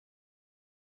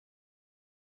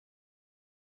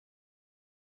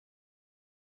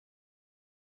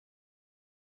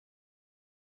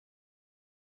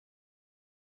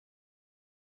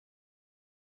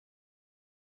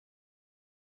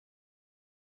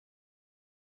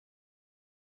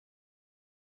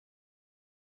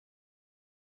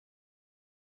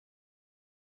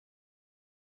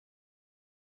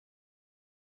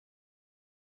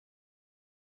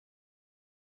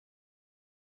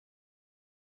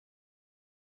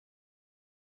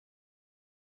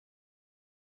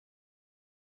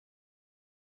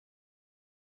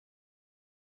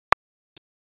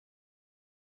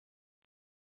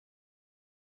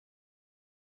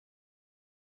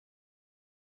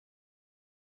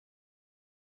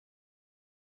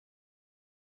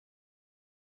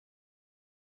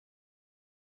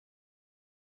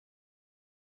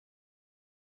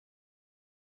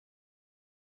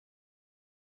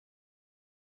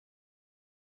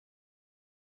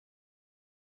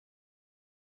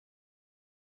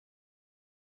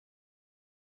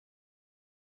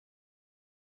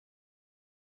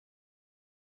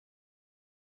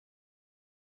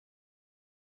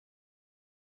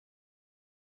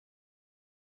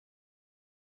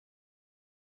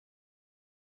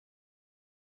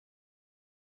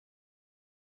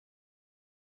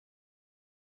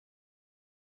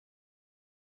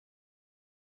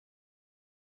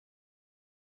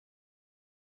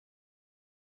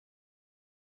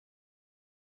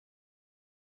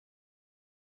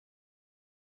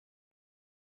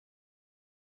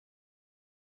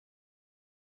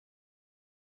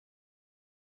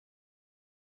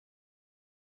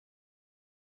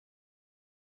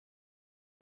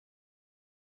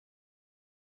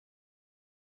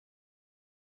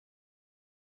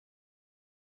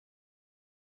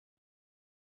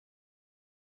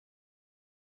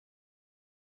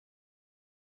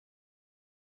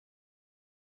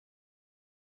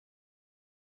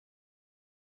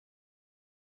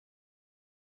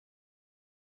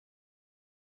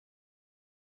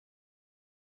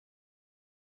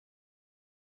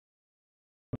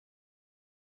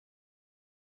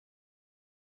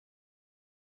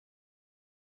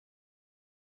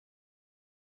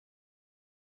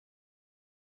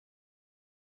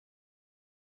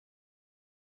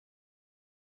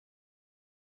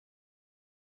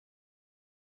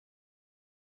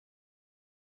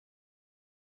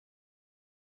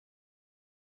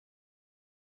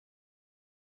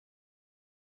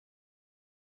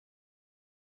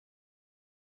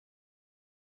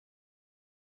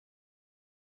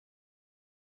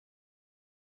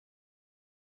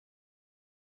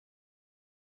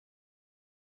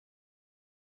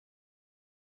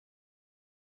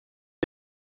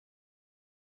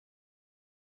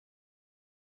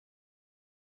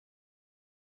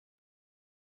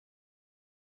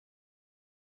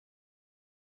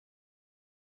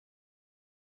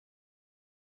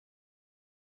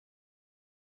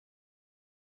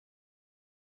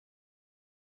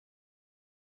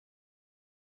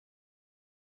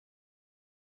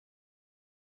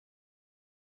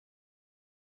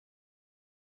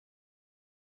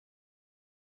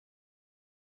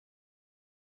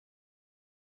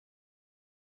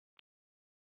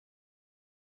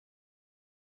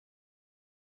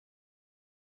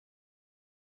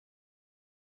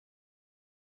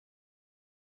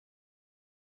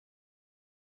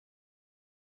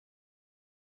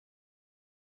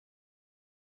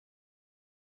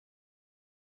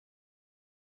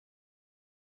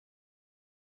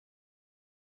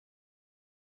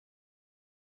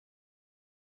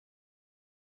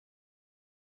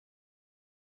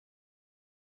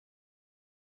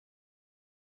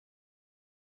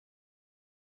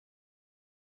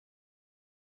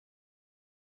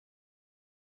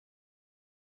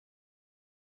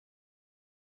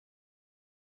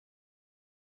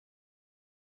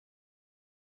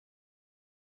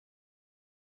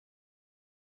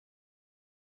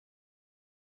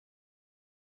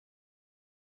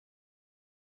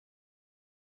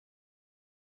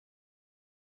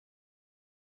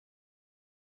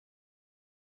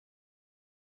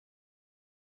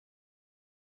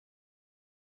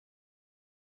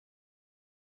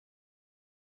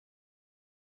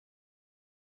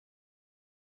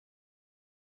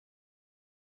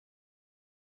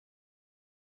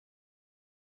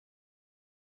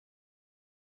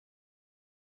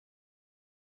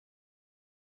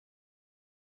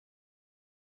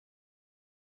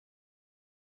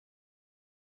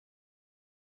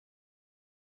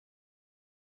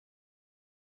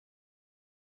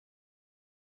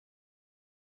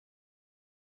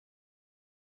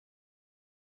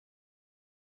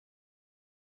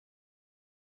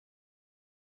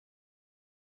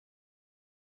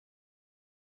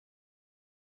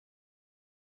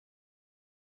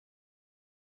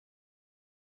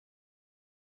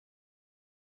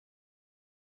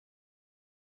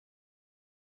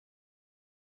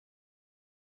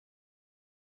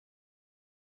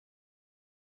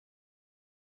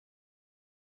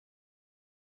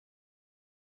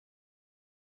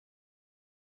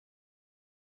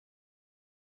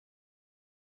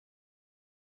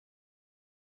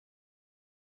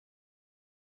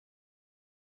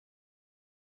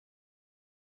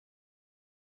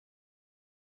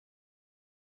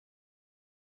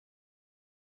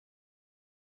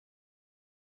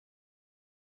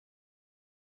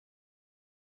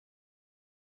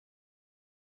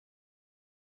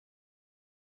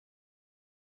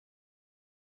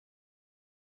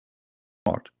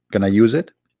Can I use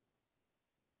it?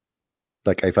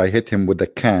 Like if I hit him with the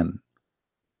can.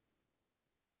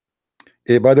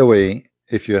 By the way,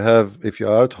 if you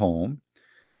are at home,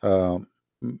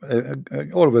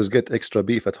 always get extra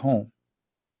beef at home.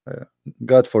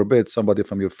 God forbid somebody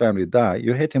from your family die.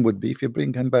 You hit him with beef, you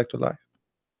bring him back to life.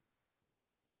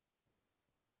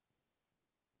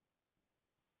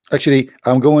 Actually,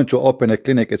 I'm going to open a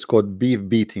clinic. It's called beef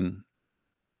beating.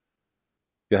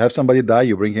 You have somebody die,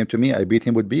 you bring him to me, I beat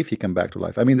him with beef, he come back to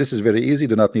life. I mean, this is very easy,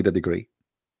 do not need a degree.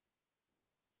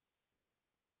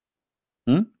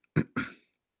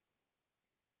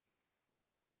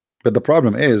 But the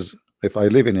problem is, if I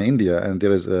live in India and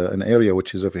there is an area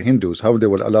which is of Hindus, how they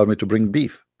will allow me to bring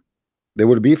beef? They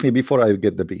will beef me before I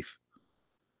get the beef.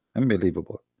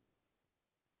 Unbelievable.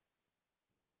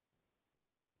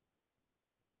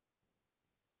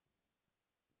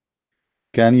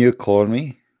 Can you call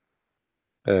me,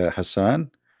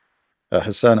 Hassan?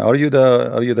 Hassan, are you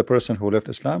the person who left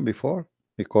Islam before?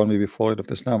 You called me before you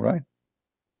left Islam, right?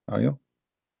 Are you?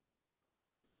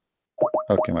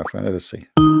 Okay, my friend. Let's see.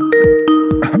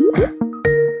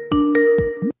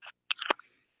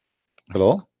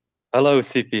 Hello. Hello,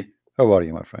 CP. How are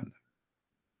you, my friend?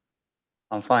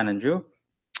 I'm fine, and you?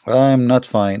 I'm not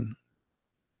fine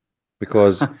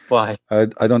because Why?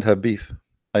 I don't have beef.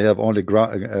 I have only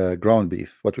ground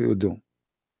beef. What we would do?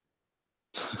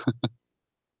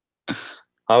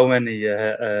 How many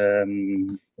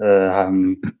hairs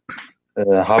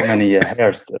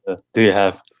do you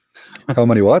have? How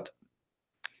many what?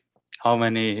 How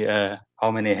many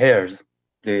hairs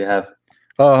do you have?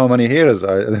 Oh, how many hairs?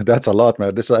 That's a lot,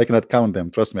 man. I cannot count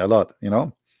them. Trust me, a lot. You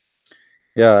know.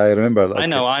 Yeah, I remember. Like,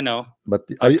 I know. But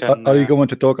are you going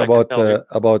to talk about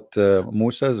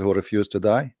Musas who refused to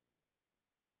die?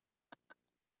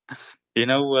 You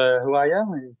know who I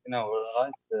am? You know,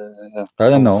 right? I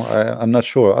don't know. I'm not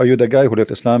sure. Are you the guy who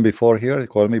left Islam before here? You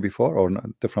called me before, or a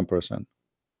different person?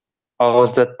 Oh,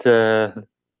 was that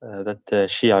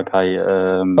Shia guy?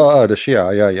 The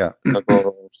Shia. Yeah.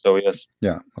 So yes.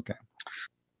 Yeah. Okay.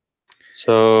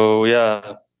 So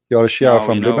yeah. You're a Shia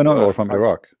from Lebanon or from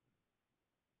Iraq?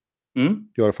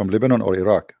 You're from Lebanon or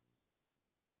Iraq?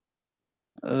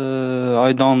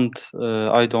 I don't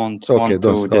want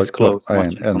to disclose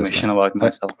much information about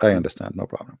myself. I understand. No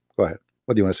problem. Go ahead.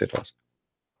 What do you want to say to us?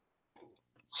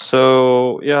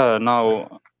 So yeah,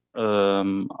 now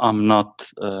I'm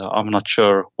not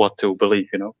sure what to believe.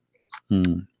 You know,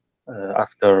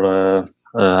 after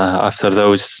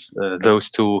those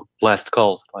two last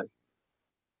calls, like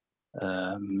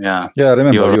yeah. Yeah,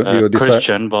 remember you're you decide,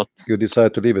 Christian, but you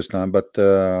decide to leave Islam, but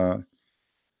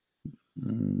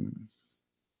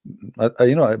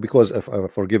you know, because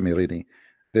forgive me, really,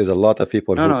 there's a lot of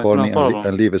people who call me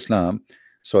and leave Islam,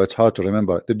 so it's hard to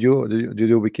remember. Did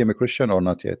you become a Christian or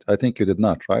not yet? I think you did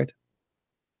not, right?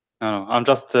 No, I'm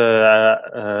just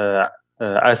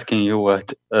asking you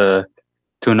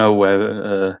to know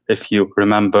if you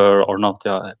remember or not.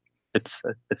 Yeah, it's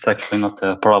actually not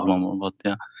a problem, but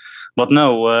yeah. But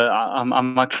no,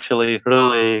 I'm actually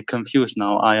really confused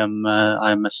now.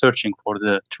 I'm searching for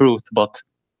the truth, but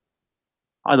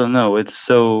I don't know. It's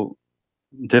so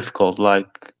difficult.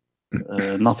 Like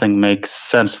nothing makes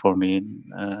sense for me.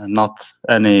 Not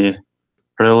any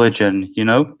religion, you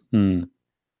know.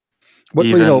 But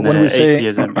you know, when we say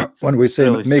atheism, when we say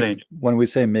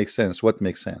really make sense, what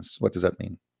makes sense? What does that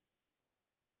mean?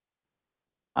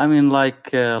 I mean,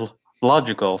 like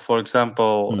logical. For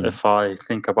example, if I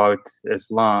think about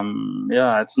Islam,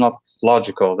 yeah, it's not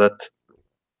logical that.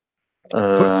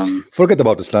 Forget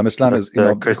about Islam. Islam is, you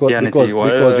know, Christianity.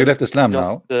 because you left Islam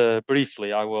just, now.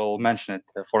 Briefly, I will mention it.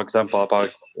 For example,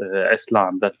 about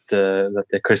Islam, that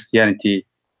the Christianity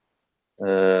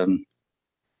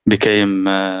became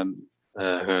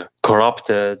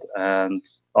corrupted, and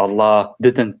Allah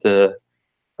didn't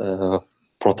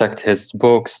protect His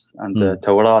books and the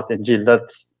Torah, Injil.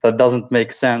 That doesn't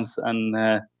make sense.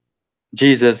 And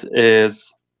Jesus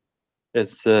is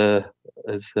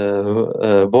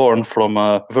born from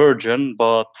a virgin,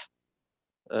 but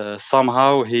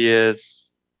somehow he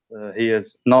is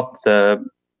not the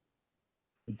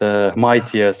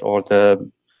mightiest or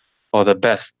the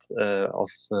best of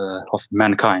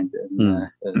mankind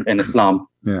in Islam.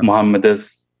 Yeah. Muhammad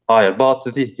is higher, but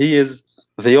he is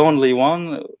the only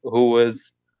one who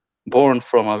is born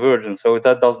from a virgin, so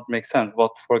that doesn't make sense. But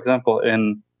for example,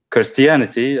 in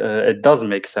Christianity, it does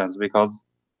make sense, because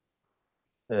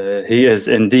he is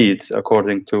indeed,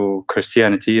 according to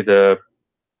Christianity, the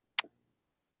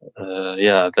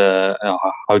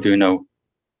how do you know,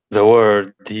 the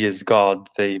word, he is God,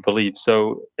 they believe.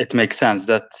 So it makes sense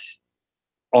that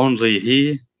only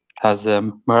he has a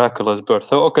miraculous birth.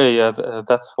 So okay,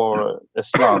 that's for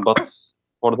Islam, but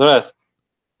for the rest,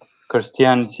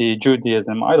 Christianity,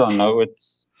 Judaism, I don't know.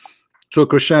 It's So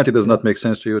Christianity does not make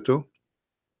sense to you too?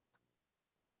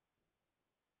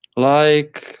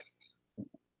 like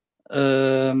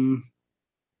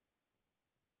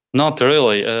not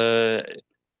really.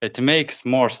 It makes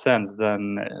more sense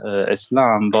than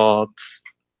Islam, but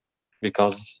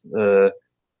because they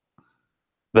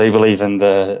believe in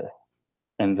the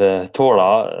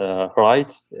Torah,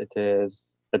 right? It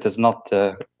is not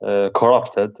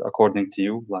corrupted according to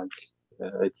you. Like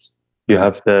it's you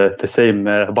have the same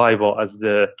Bible as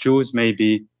the Jews,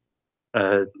 maybe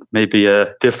a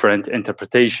different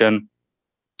interpretation,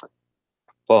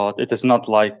 but it is not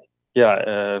like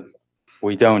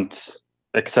we don't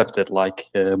accept it like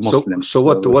Muslims. So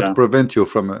what yeah. prevent you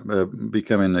from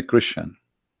becoming a Christian?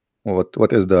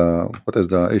 What is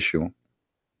the issue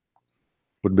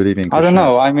with believing in I don't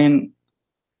know. Christianity?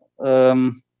 I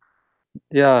mean,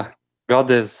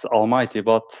 God is almighty,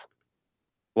 but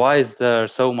why is there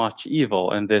so much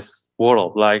evil in this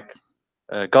world? Like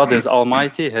God is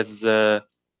almighty, his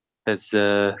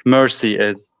mercy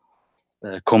is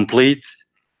complete,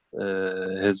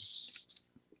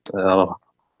 his rahmah.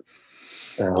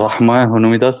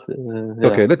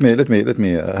 Okay, let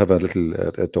me have a little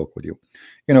talk with you.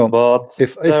 You know, But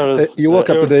if there's you woke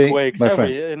up today, earthquakes my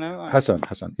friend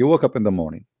Hassan, you woke up in the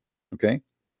morning, okay?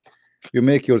 You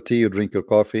make your tea, you drink your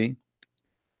coffee,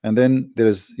 and then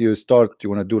you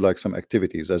want to do like some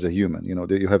activities as a human. You know,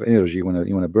 you have energy, you want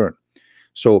to burn.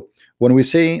 So when we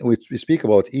speak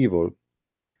about evil,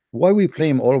 why we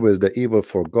blame always the evil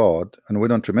for God, and we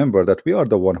don't remember that we are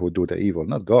the one who do the evil,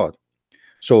 not God.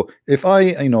 So if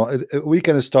we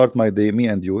can start my day, me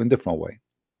and you, in different way.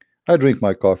 I drink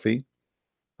my coffee,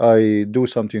 I do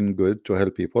something good to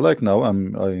help people. Like now,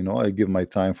 I give my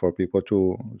time for people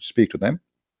to speak to them,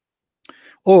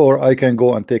 or I can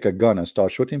go and take a gun and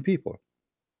start shooting people.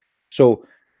 So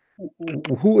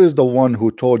who is the one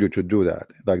who told you to do that?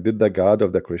 Like, did the God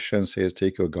of the Christians says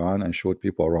take your gun and shoot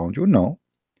people around you? No.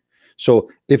 So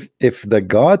if the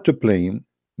God to blame,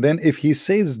 then if he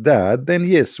says that, then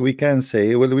yes, we can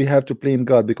say, well, we have to blame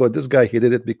God because this guy, he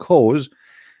did it because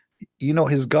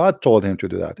his God told him to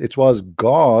do that. It was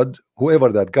God, whoever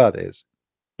that God is,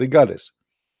 regardless.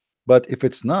 But if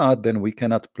it's not, then we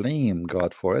cannot blame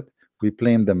God for it. We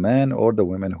blame the man or the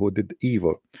woman who did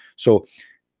evil. So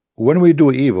when we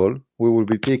do evil, we will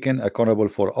be taken accountable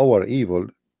for our evil.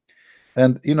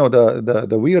 And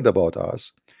the weird about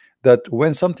us, that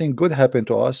when something good happened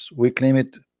to us, we claim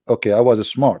it. Okay, I was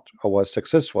smart, I was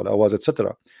successful, I was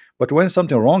etc. But when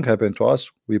something wrong happened to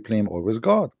us, we blame always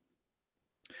God.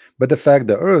 But the fact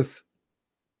the earth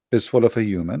is full of a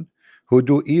human who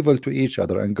do evil to each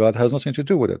other, and God has nothing to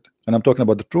do with it. And I'm talking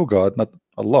about the true God, not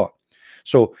Allah.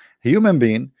 So human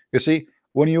being, you see,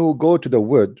 when you go to the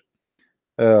wood,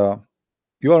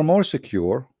 you are more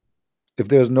secure if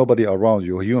there's nobody around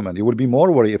you, a human. You will be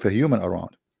more worried if a human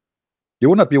around. You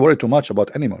will not be worried too much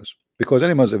about animals, because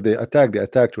animals, if they attack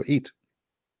to eat.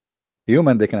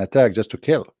 Human, they can attack just to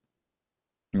kill,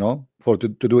 to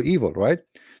do evil, right?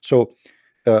 So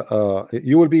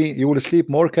you will sleep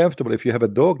more comfortable if you have a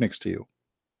dog next to you,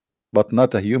 but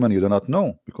not a human you do not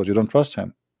know, because you don't trust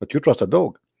him, but you trust a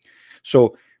dog.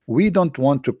 So we don't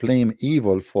want to blame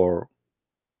evil for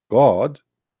God,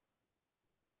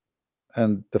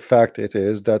 and the fact it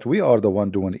is that we are the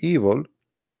one doing evil,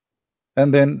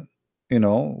 and then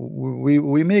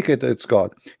we make it's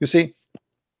God. You see,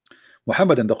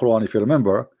 Muhammad in the Quran, if you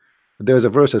remember, there's a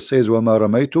verse that says وَمَا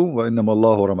رَمَيْتُ وَإِنَّمَا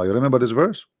اللَّهُ رَمَى. You remember this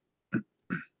verse?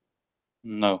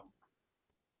 No.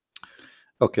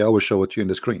 Okay, I will show it to you in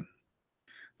the screen.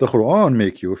 The Quran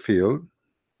make you feel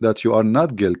that you are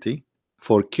not guilty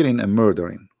for killing and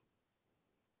murdering,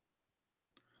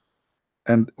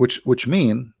 and which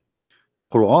mean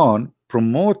Quran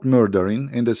promote murdering,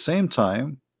 in the same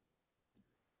time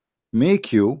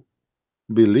make you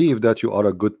believe that you are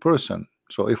a good person.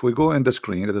 So if we go in the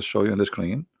screen, let us show you on the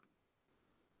screen.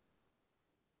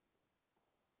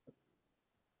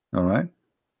 All right.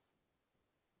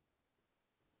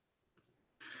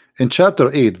 In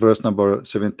chapter 8, verse number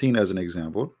 17, as an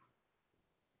example,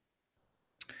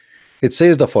 it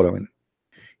says the following: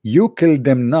 you killed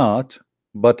them not,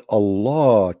 but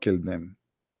Allah killed them.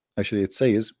 Actually, it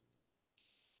says,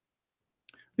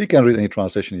 you can read any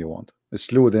translation you want.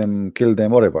 Slew them, kill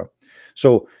them, whatever.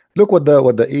 So look what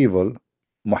the evil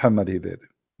Muhammad he did.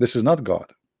 This is not God.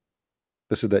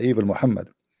 This is the evil Muhammad.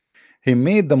 He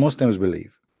made the Muslims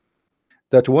believe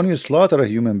that when you slaughter a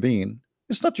human being,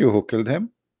 it's not you who killed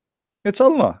him, it's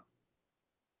Allah.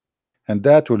 And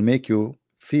that will make you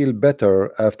feel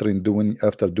better after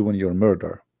doing your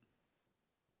murder,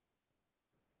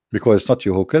 because it's not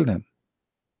you who killed him.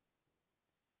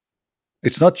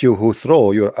 It's not you who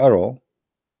throw your arrow,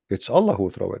 it's Allah who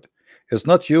throw it. It's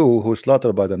not you who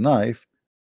slaughtered by the knife,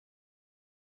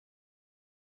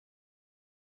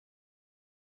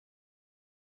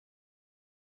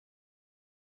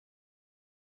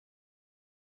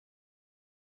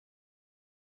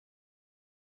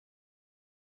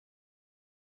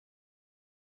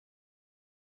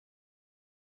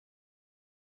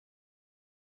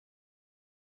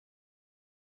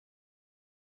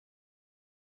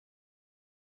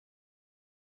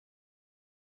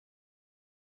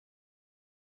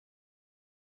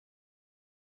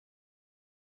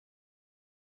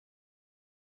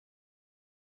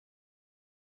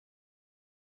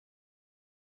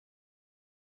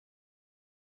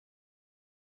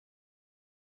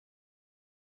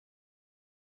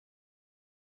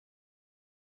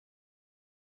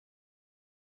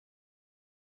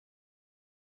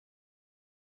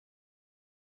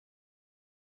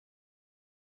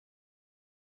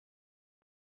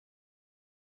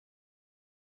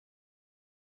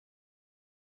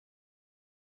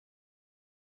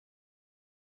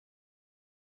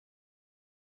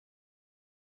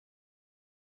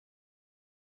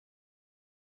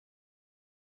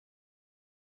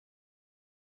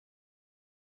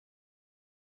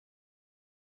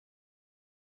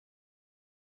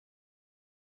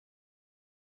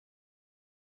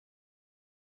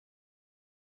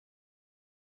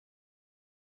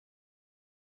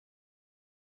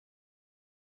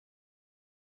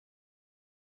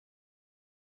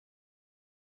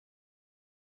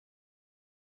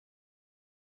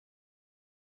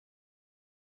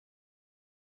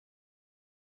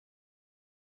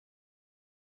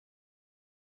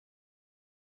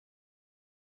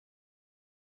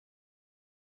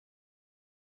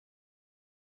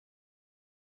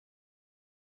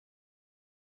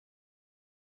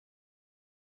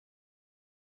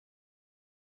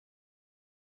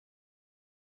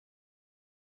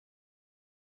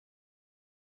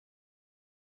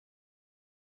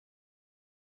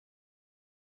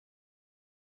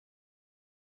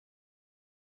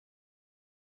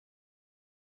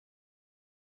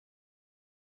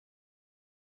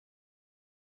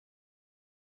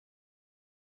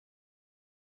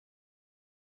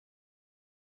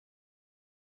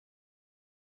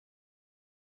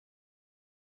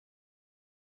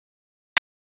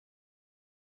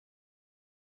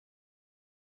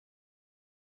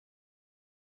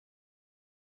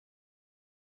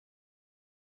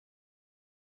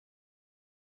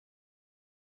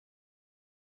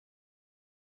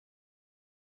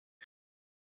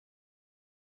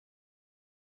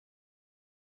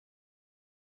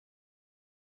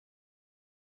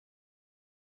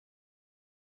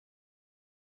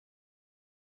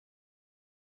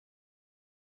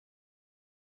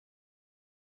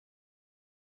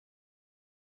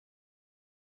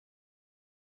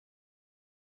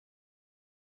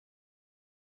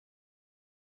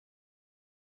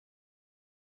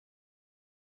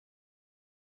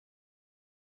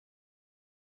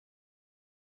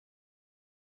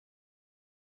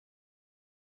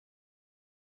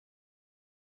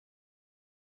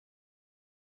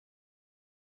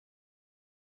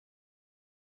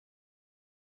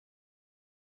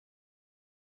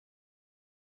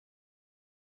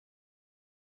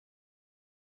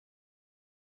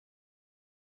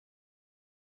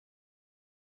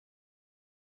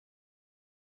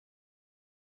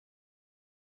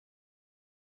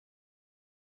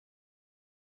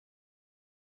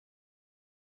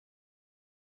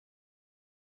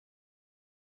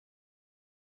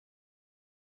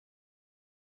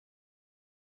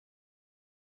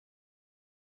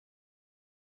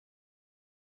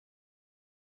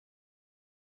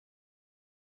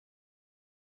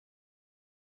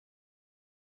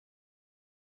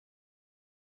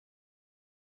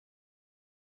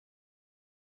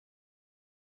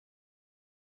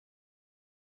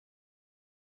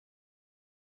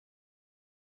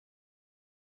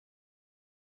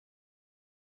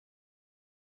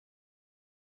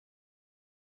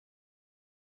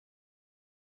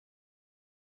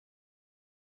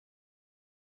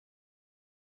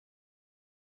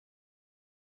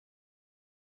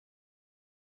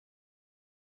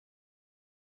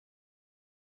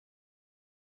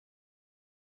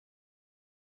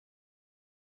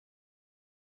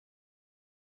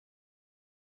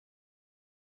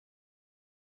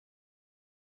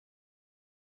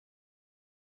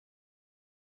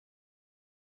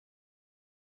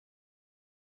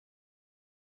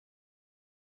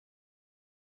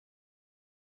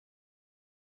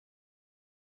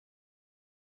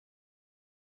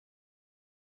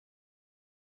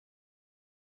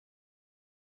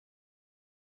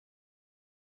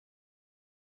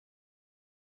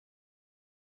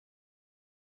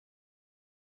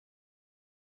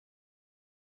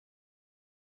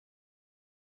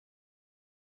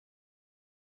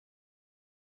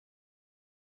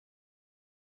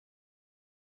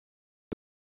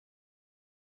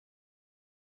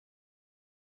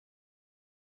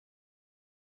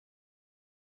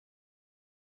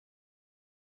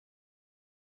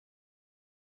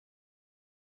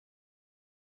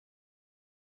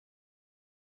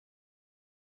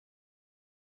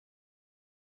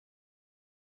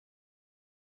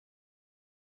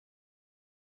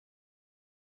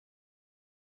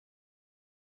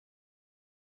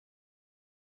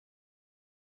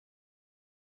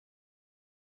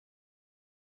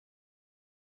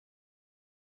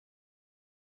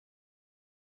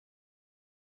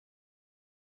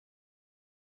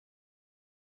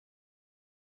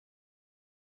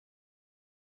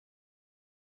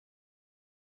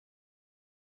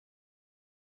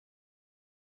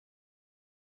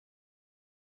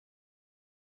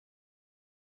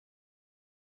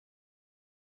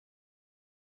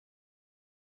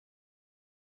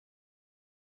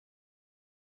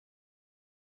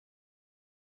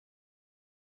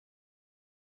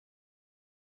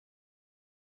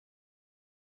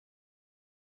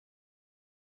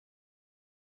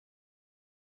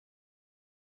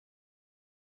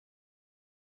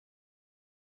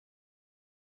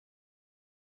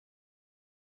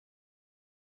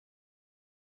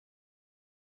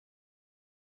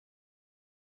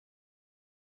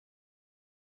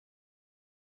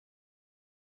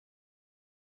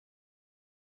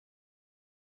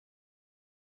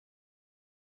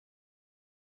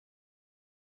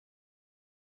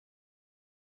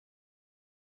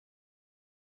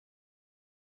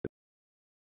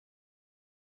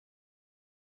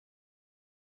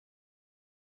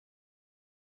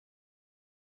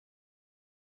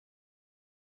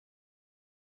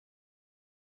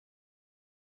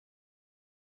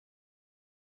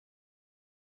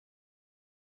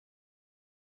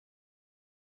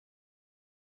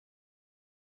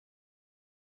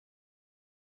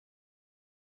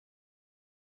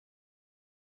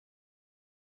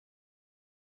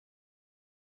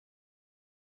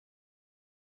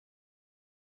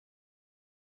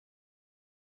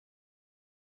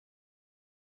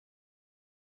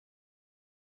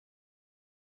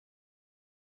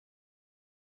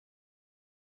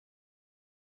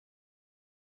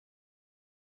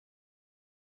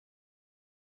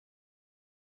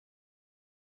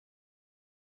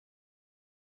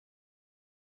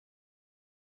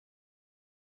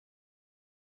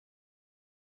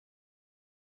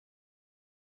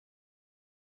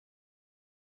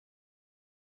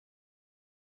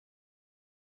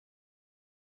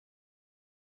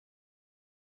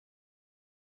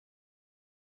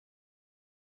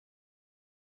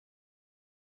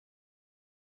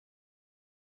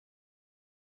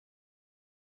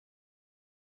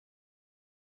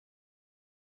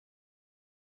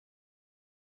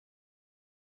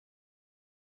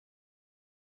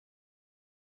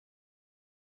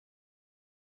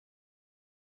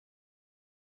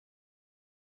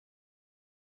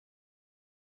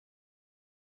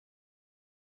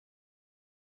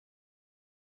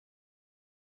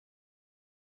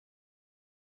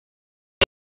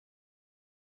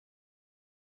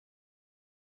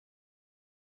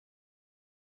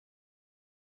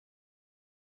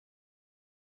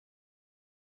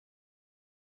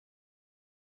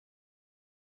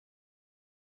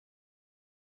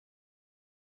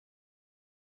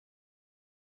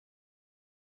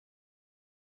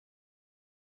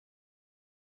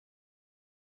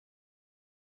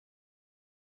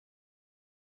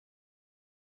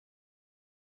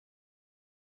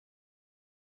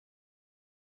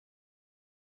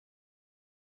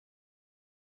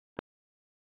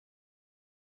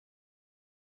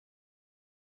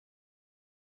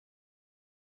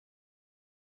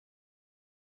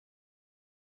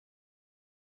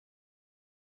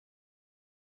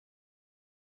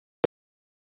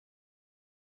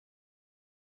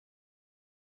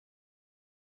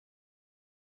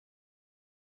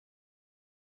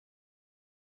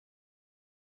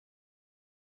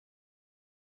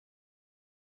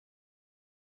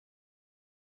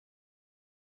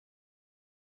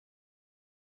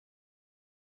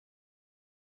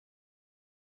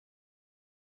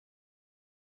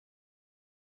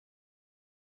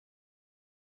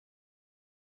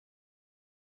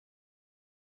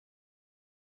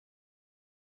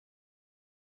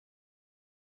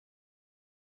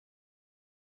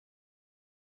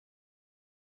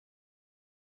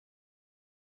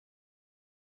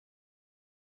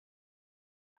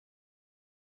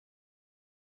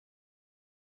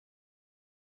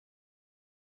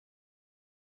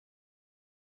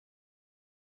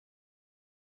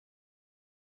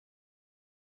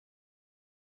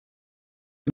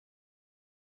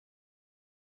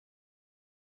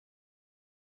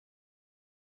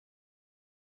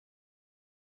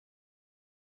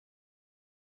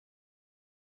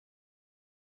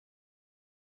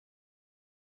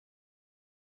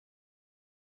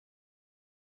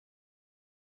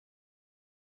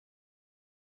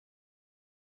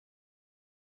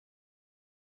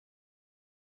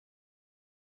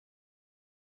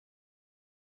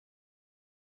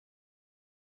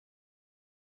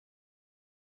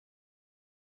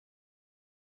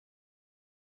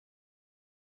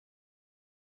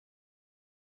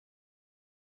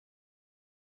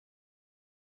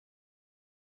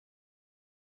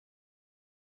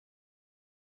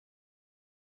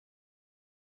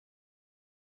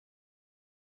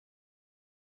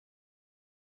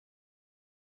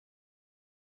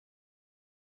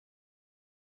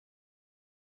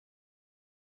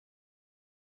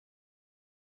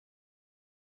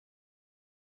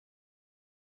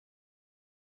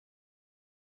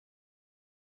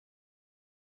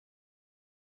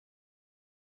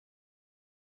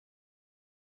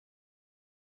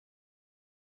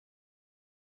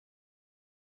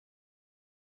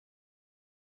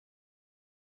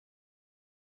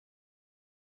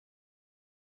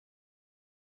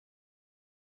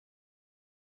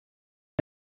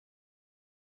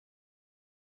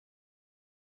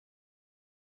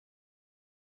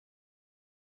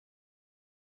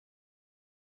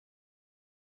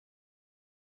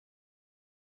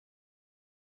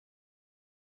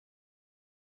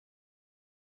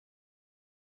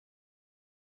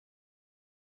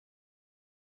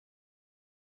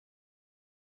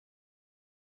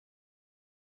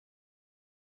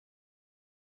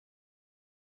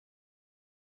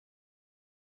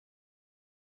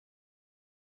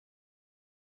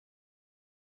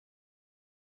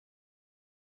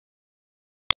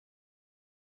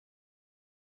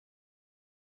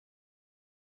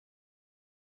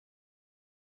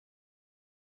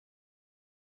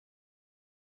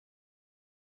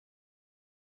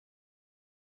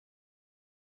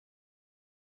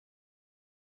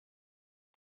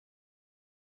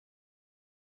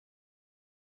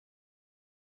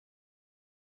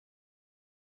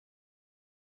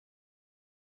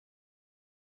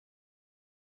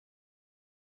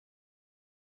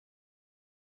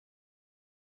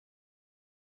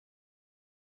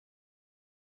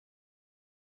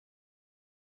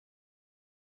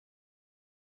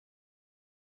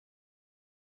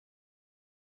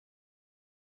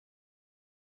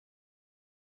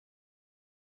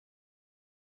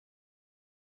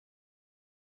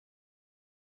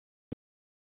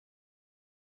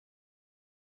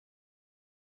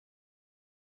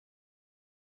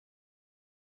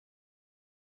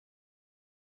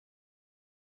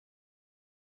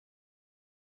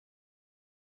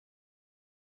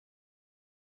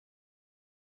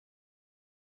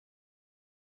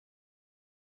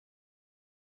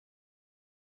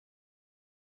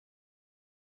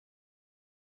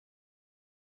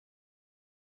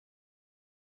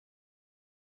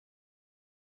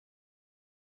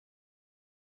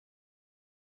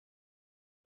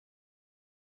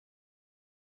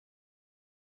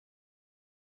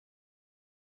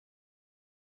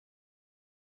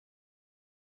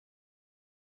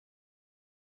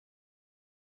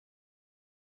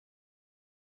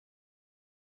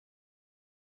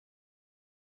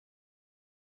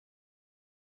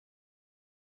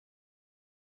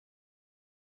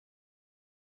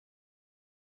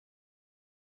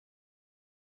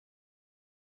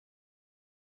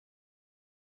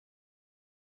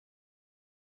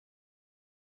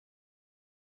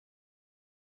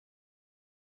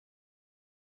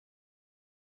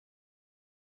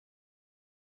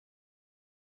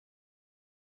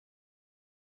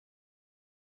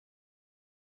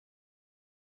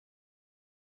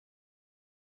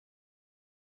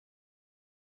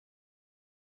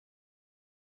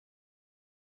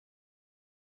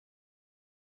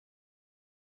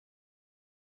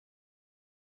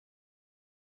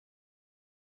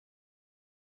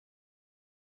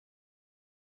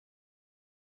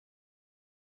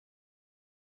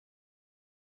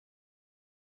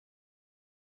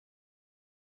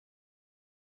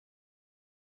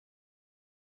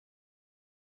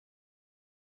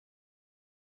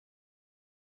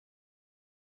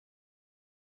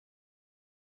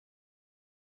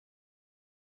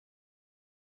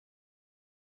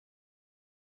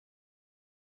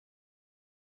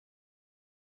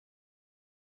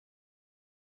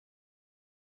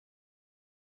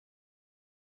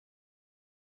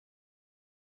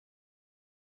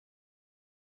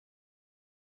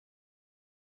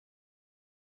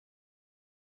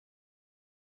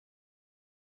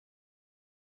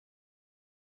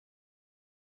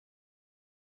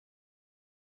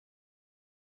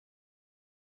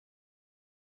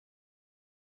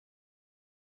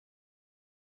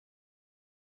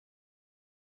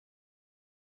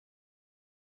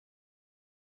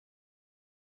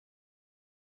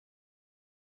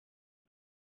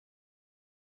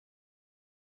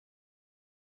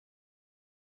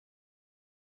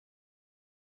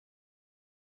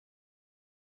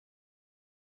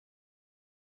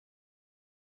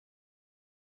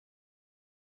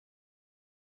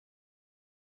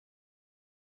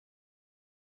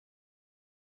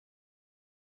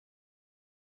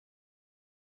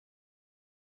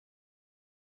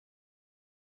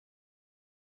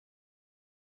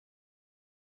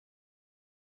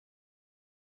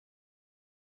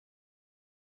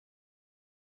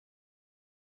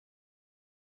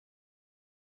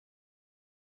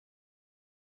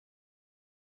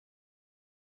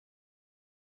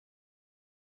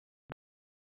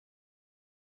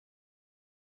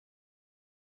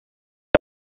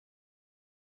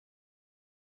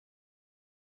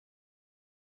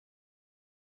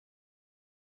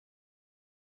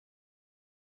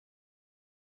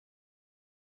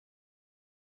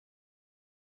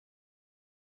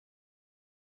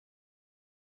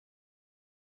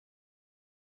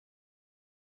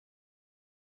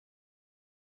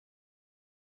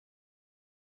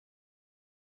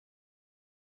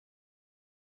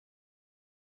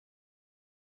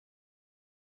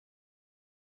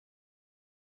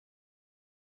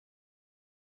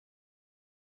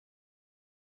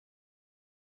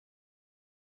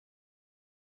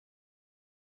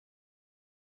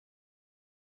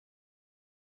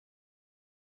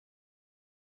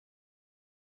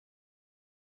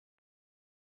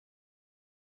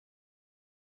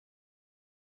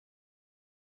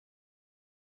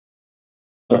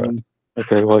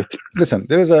 Okay, wait. Listen,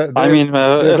 there is a. I mean,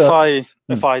 there's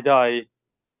if I die,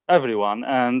 everyone,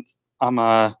 and I'm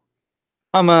a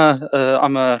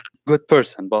good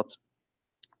person, but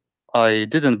I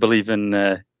didn't believe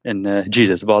in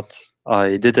Jesus, but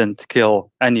I didn't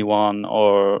kill anyone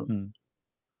or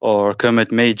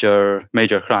commit major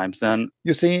crimes. Then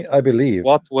you see, I believe.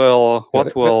 what will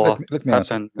let me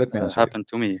answer. Let me answer you. happen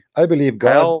to me? I believe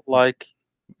God, Hell, like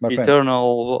my friend,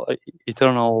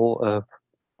 eternal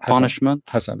punishment.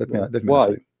 Hassan, let me Why?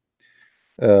 answer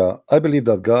you. I believe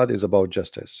that God is about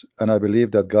justice, and I believe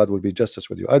that God will be justice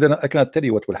with you. I cannot tell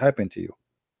you what will happen to you,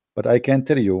 but I can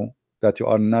tell you that you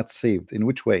are not saved. In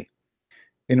which way?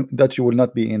 In that you will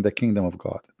not be in the kingdom of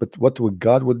God. But what will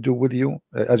God will do with you?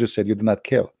 As you said, you did not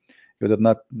kill, you did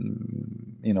not,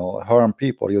 harm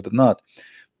people, you did not.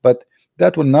 But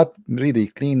that will not really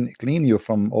clean you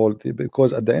from all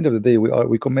because at the end of the day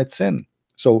we commit sin.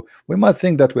 So we might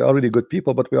think that we are really good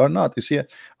people, but we are not. You see,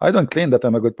 I don't claim that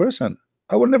I'm a good person.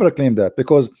 I will never claim that,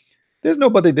 because there's no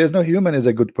human is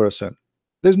a good person.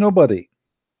 There's nobody.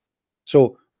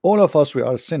 So all of us, we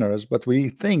are sinners, but we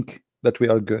think that we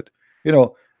are good.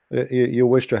 You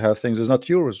wish to have things is not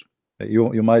yours.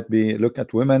 You might be looking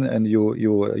at women and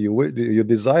you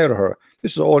desire her.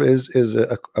 This is all is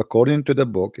according to the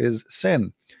book is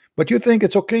sin, but you think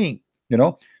it's okay.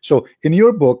 So in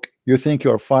your book you think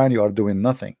you're fine, you are doing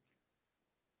nothing,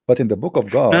 but in the book of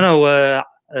God,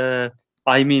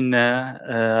 I mean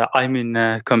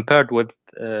compared with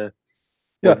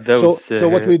those so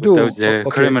what we do, those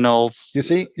criminals, you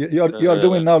see, you are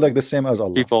doing now like the same as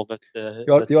Allah. people that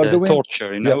you are doing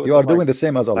torture, you are doing the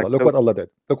same as Allah. Look what Allah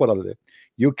did.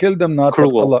 You killed them not, but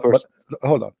Allah, but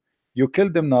hold on, you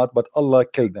killed them not, but Allah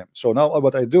killed them. So now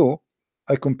what I do,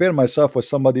 I compare myself with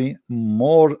somebody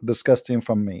more disgusting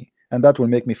from me, and that will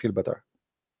make me feel better.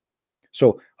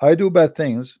 So I do bad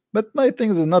things, but my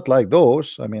things is not like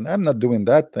those. I mean, I'm not doing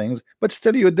that things, but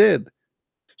still you did.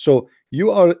 So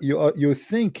you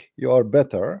think you are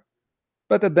better,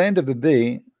 but at the end of the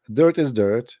day, dirt is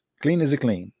dirt, clean is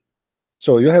clean.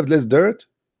 So you have less dirt,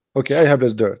 okay, I have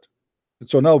less dirt.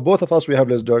 So now both of us, we have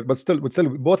less dirt, but still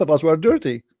both of us were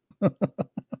dirty.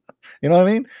 You know what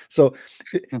I mean? So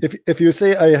if you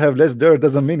say I have less dirt,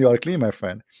 doesn't mean you are clean, my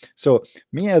friend. So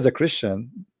me as a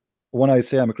Christian, when I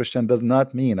say I'm a Christian, does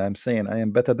not mean I'm saying I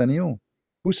am better than you.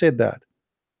 Who said that?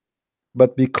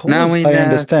 But because I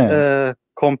understand,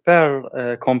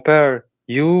 compare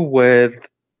you with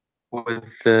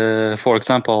for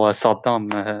example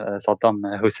Saddam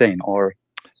Hussein, or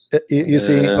you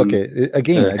see, okay,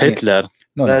 again Hitler.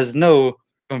 No, there's no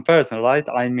comparison, right?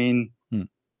 I mean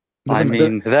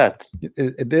that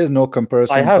there's no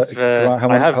comparison. I have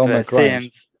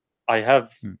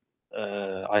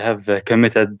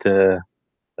committed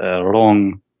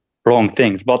wrong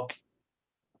things, but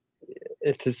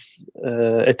it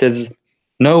is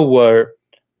nowhere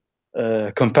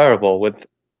comparable with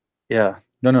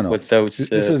with those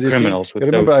this is, criminals. You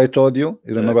remember I told you?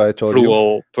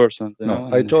 Cruel person.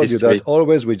 I told you that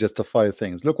always we justify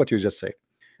things. Look what you just said.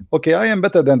 Okay, I am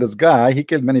better than this guy. He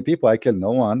killed many people. I killed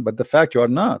no one. But the fact you are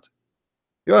not.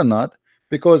 You are not,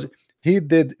 because he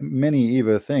did many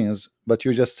evil things. But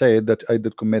you just said that I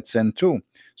did commit sin too.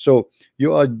 So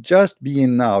you are just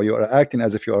being now. You are acting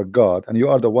as if you are God, and you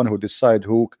are the one who decide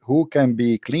who can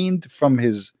be cleaned from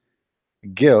his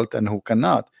guilt and who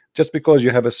cannot. Just because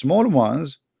you have a small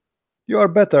ones, you are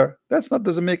better.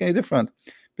 Doesn't make any difference,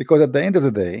 because at the end of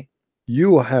the day,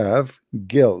 you have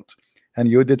guilt and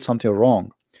you did something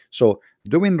wrong. So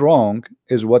doing wrong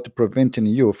is what preventing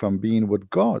you from being with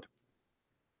God.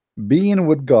 Being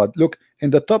with God. Look, in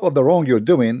the top of the wrong you're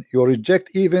doing, you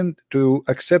reject even to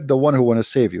accept the one who want to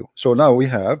save you. So now we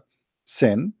have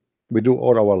sin. We do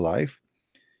all our life.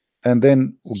 And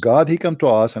then God, he come to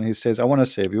us and he says, I want to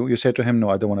save you. You say to him, no,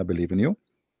 I don't want to believe in you.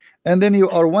 And then you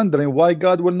are wondering why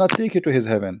God will not take you to his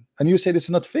heaven. And you say, this is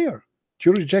not fair.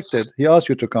 You rejected. He asked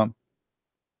you to come.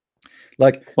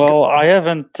 Like, well, I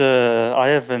haven't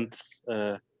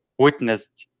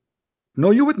witnessed.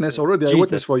 No, you witness already. Jesus. I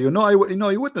witness for you. No,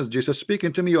 you witness Jesus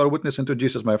speaking to me. You are witnessing to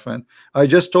Jesus, my friend. I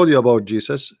just told you about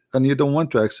Jesus, and you don't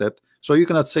want to accept. So you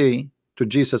cannot say to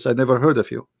Jesus, I never heard of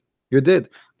you. You did.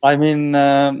 I mean,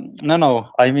 no.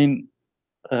 I mean,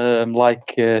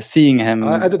 like seeing him.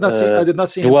 I did not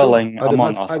see him dwelling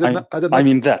among us. I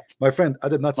mean that, my friend. I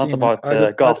did not see him. Not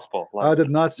about gospel. I did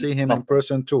not see him in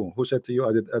person too. Who said to you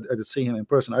I did see him in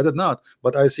person? I did not,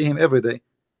 but I see him every day,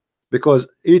 because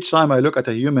each time I look at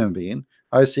a human being,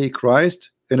 I see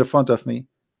Christ in front of me.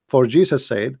 For Jesus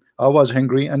said, I was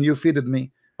hungry and you feeded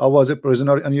me. I was a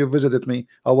prisoner and you visited me.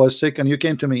 I was sick and you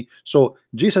came to me. So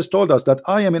Jesus told us that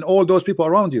I am in all those people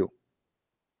around you.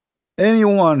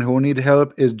 Anyone who need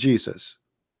help is Jesus.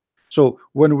 So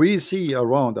when we see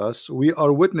around us, we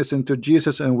are witnessing to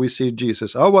Jesus, and we see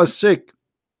Jesus. I was sick,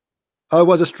 I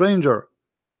was a stranger,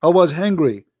 I was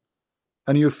hungry,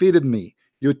 and you feeded me,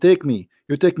 you take me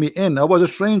in. I was a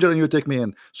stranger and you take me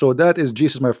in. So that is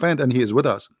Jesus, my friend, and he is with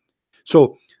us.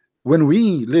 So when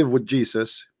we live with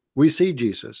Jesus, we see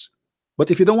Jesus. But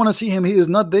if you don't want to see him, he is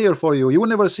not there for you. You will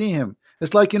never see him.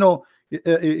 It's like, you know,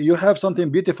 you have something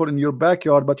beautiful in your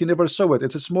backyard, but you never saw it.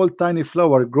 It's a small tiny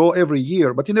flower, grow every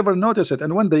year, but you never notice it,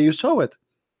 and one day you saw it.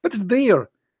 But it's there.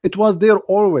 It was there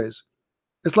always.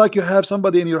 It's like you have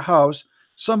somebody in your house,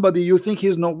 somebody you think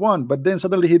he's not one, but then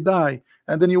suddenly he die,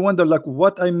 and then you wonder, like,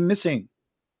 what I'm missing?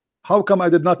 How come I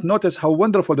did not notice how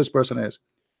wonderful this person is?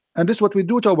 And this is what we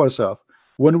do to ourselves.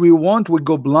 When we want, we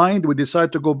go blind. We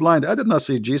decide to go blind. I did not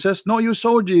see Jesus. No, you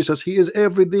saw Jesus. He is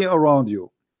every day around you.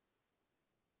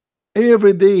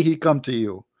 Every day he come to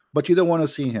you, but you don't want to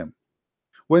see him.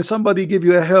 When somebody give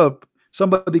you a help,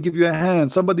 somebody give you a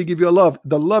hand, somebody give you a love,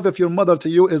 the love of your mother to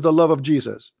you is the love of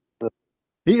Jesus.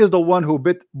 He is the one who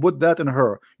put that in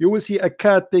her. You will see a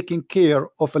cat taking care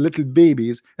of a little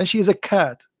babies, and she is a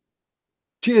cat.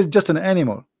 She is just an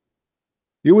animal.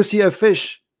 You will see a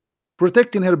fish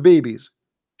protecting her babies.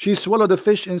 She swallowed the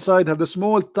fish inside her, the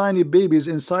small tiny babies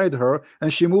inside her,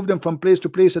 and she moved them from place to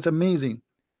place. It's amazing.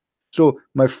 So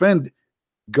my friend,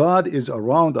 God is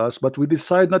around us, but we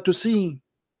decide not to see.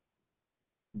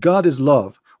 God is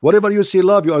love. Whatever you see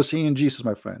love, you are seeing Jesus,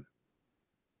 my friend.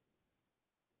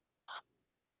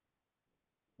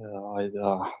 I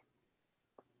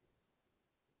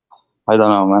don't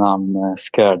know, man. I'm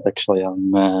scared. Actually,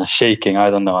 I'm shaking. I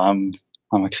don't know. I'm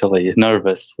actually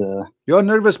nervous. You are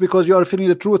nervous because you are feeling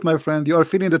the truth, my friend. You are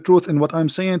feeling the truth in what I'm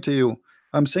saying to you.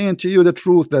 I'm saying to you the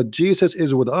truth that Jesus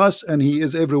is with us and he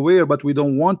is everywhere, but we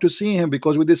don't want to see him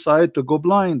because we decide to go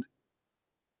blind.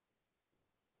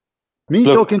 Me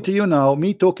talking to you now,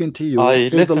 me talking to you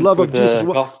is the love of Jesus.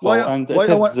 Why I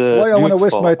want to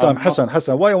waste my time,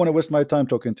 Hassan, why I want to waste my time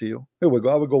talking to you? Here we go.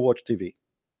 I will go watch TV.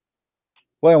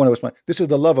 Why I want to waste my, this is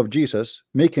the love of Jesus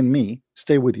making me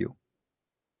stay with you,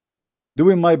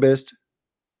 doing my best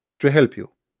to help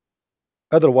you.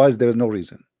 Otherwise there is no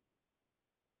reason.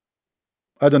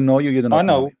 I don't know you, you don't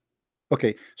know me.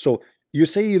 Okay, so you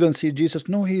say you don't see Jesus.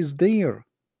 No, he's there,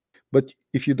 but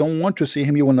if you don't want to see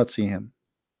him, you will not see him.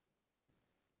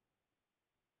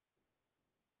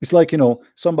 It's like, you know,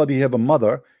 somebody have a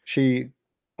mother, she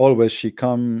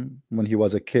come when he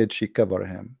was a kid, she cover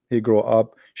him, he grow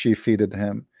up, she feeded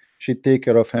him, she take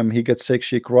care of him, he gets sick,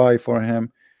 she cry for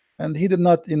him, and he did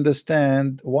not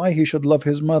understand why he should love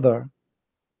his mother.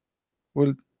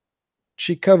 Well,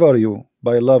 she cover you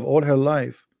by love all her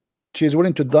life. She is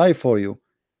willing to die for you,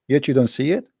 yet you don't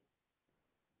see it.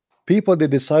 People, they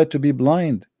decide to be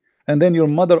blind, and then your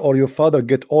mother or your father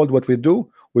get old. What we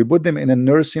do, we put them in a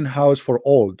nursing house for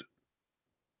old.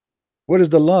 Where is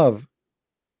the love?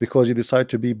 Because you decide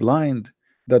to be blind.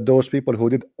 That those people who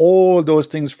did all those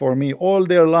things for me all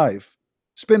their life,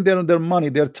 spend their money,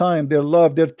 their time, their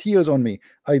love, their tears on me,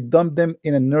 I dump them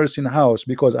in a nursing house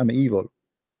because I'm evil,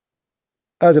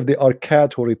 as if they are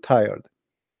cat who retired.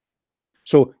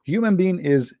 So human being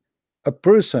is a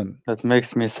person that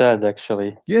makes me sad,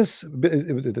 actually. Yes,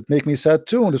 it make me sad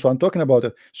too. That's what I'm talking about.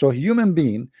 So human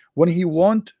being, when he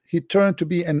want, he turned to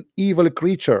be an evil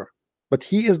creature, but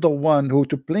he is the one who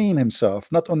to blame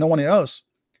himself, not on no one else.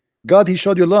 God, he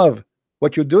showed you love.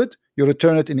 What you do it, you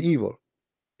return it in evil,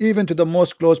 even to the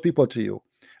most close people to you.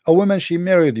 A woman, she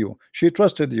married you, she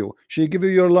trusted you, she gave you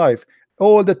your life,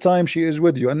 all the time she is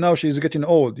with you, and now she's getting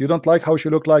old. You don't like how she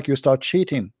look like, you start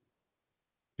cheating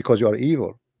because you are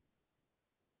evil.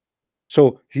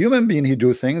 So human being, he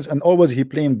do things and always he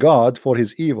blame God for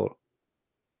his evil.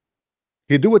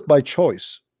 He do it by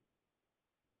choice.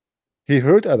 He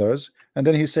hurt others and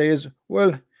then he says,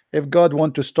 well, if God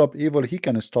want to stop evil, he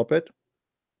can stop it.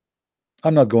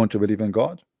 I'm not going to believe in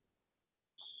God.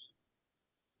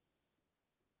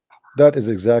 That is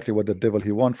exactly what the devil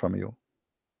he want from you.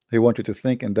 He want you to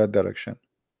think in that direction.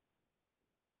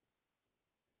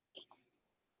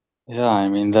 Yeah, I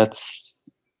mean that's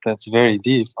very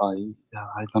deep.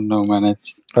 I don't know, man.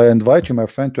 I invite you, my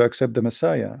friend, to accept the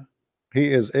Messiah.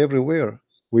 He is everywhere.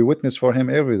 We witness for him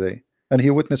every day, and he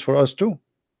witnessed for us too.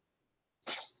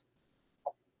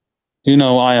 You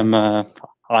know, I am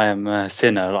a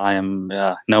sinner. I am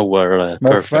nowhere my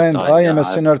perfect. friend. I am a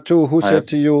sinner too. Who said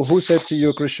to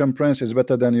you Christian Prince is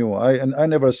better than you? I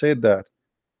never said that.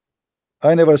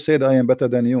 I never said I am better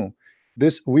than you.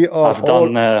 We are I've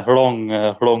done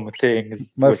wrong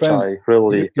things, my which friend, I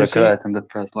really regret in the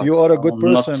past life. You are a good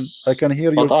person. I can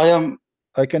hear you. But I am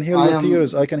I can hear your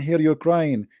tears. I can hear you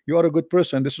crying. You are a good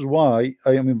person. This is why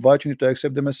I am inviting you to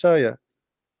accept the Messiah.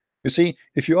 You see,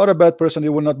 if you are a bad person,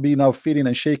 you will not be now feeling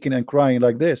and shaking and crying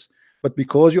like this. But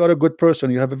because you are a good person,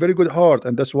 you have a very good heart,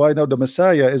 and that's why now the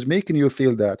Messiah is making you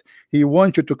feel that. He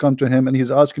wants you to come to him, and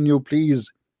he's asking you,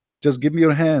 please, just give me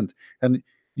your hand. And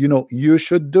you know, you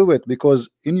should do it, because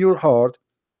in your heart,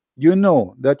 you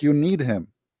know that you need him.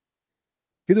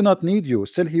 He do not need you.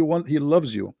 Still, he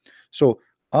loves you. So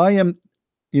I am,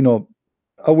 you know,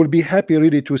 I will be happy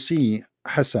really to see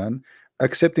Hassan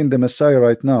accepting the Messiah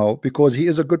right now, because he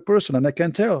is a good person, and I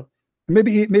can tell.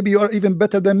 Maybe you are even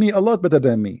better than me, a lot better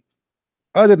than me.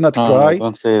 I did not No, cry.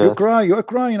 don't say You that. cry. You are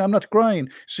crying. I'm not crying.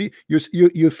 See,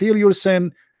 you feel your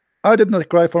sin. I did not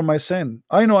cry for my sin.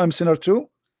 I know I'm sinner too,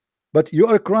 but you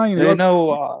are crying. You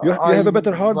know, You have a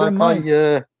better heart than mine.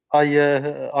 I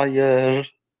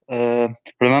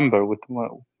remember with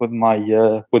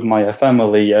my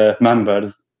family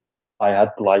members, I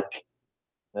had like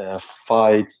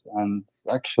fights and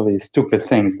actually stupid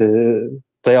things.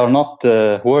 They are not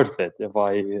worth it if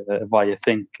I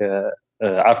think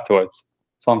afterwards.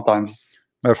 Sometimes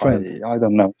My friend, I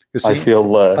don't know. you see, I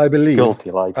feel I believe,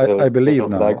 guilty. Like I believe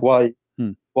guilty, now. like why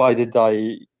did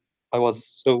I was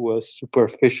so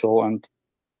superficial and.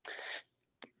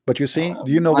 But you see,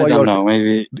 do you know I why don't know.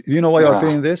 Maybe do you know why you're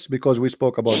feeling this? Because we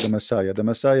spoke about the Messiah. The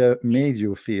Messiah made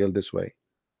you feel this way,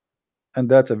 and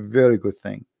that's a very good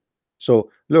thing. So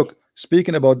look,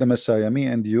 speaking about the Messiah, me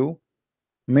and you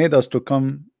made us to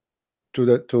come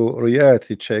to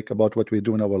reality check about what we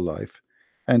do in our life,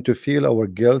 and to feel our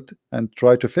guilt and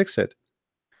try to fix it.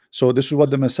 So this is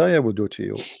what the Messiah will do to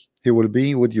you. He will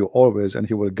be with you always, and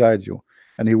he will guide you,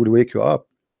 and he will wake you up.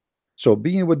 So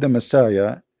being with the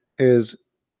Messiah is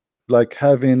like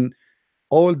having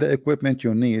all the equipment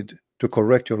you need to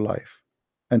correct your life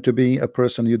and to be a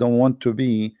person you don't want to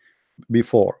be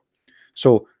before.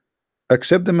 So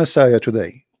accept the Messiah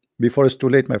today before it's too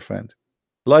late, my friend.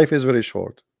 Life is very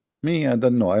short. Me, I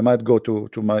don't know. I might go to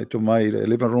my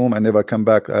living room and never come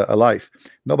back alive.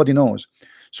 Nobody knows.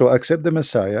 So accept the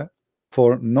Messiah,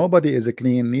 for nobody is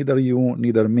clean, neither you,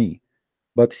 neither me.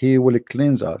 But he will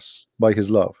cleanse us by his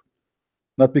love,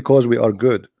 not because we are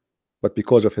good, but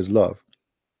because of his love.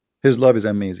 His love is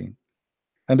amazing.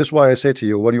 And that's why I say to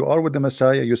you, when you are with the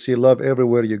Messiah, you see love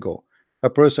everywhere you go. A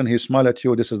person, he smile at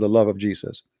you, this is the love of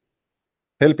Jesus.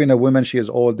 Helping a woman, she is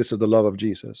old, this is the love of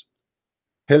Jesus.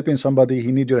 Helping somebody,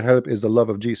 he need your help, is the love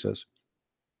of Jesus.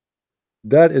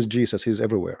 That is Jesus. He's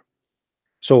everywhere.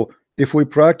 So if we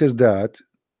practice that,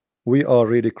 we are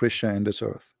really Christian in this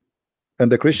earth.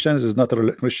 And the Christians is not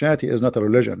a Christianity is not a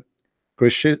religion.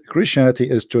 Christianity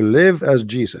is to live as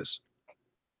Jesus,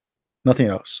 nothing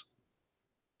else.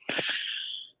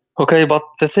 Okay, but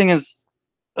the thing is,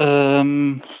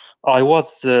 I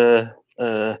was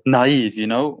naive, you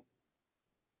know.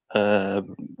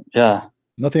 Yeah.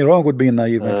 Nothing wrong with being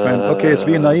naive, my friend. Okay, it's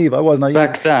being naive. I was naive.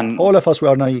 Back then, all of us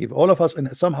were naive. All of us,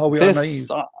 and somehow we are naive.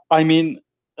 I mean,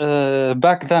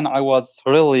 back then I was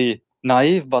really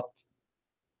naive, but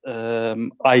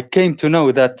I came to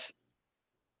know that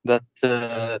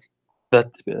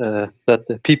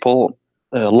people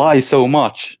lie so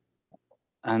much,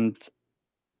 and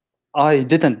I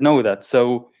didn't know that.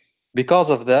 So because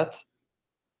of that,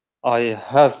 I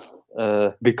have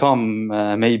become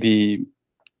maybe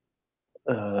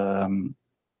how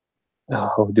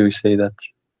do you say that?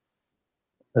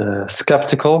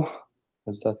 Skeptical.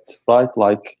 Is that right?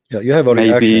 Like, yeah, you have a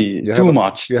maybe reaction. Too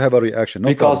much. You have a reaction. No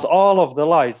because problem. all of the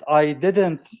lies, I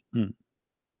didn't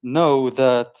know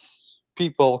that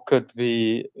people could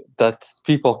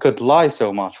lie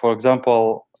so much. For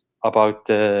example, about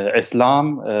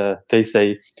Islam, they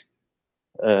say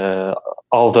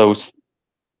all those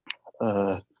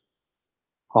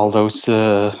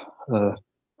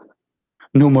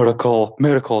numerical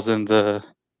miracles in the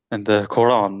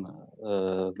Quran.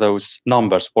 Those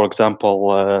numbers, for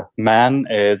example, man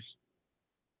is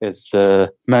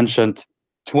mentioned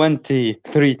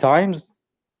 23 times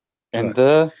in Right.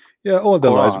 the all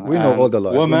the lies. Quran, We know all the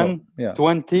lies. Women, yeah,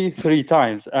 23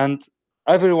 times, and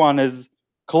everyone is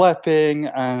clapping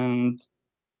and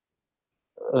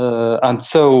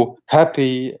so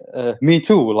happy. Me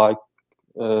too. Like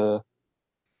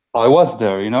I was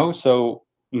there, you know. So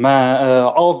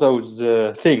all those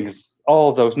things,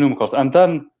 all those numerals, and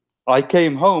then I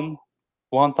came home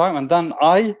one time, and then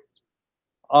I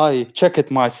check it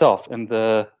myself in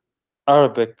the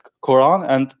Arabic Quran,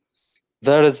 and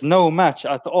there is no match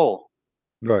at all.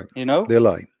 right. You know, they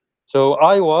lie. So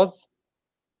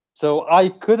I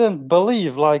couldn't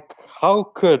believe, like, how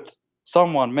could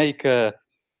someone make a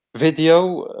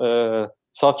video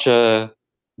such a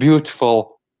beautiful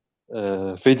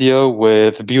video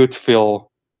with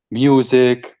beautiful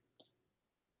music,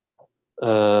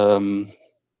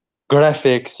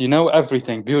 graphics, you know,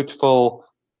 everything, beautiful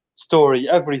story,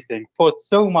 everything. Put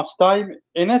so much time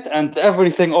in it, and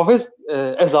everything of it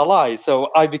is a lie. So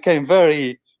I became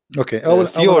very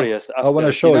furious I wanna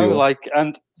after, show you know, you. like,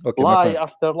 and Okay, my lie friend.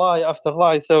 after lie after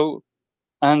lie. So,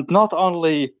 and not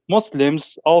only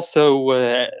Muslims,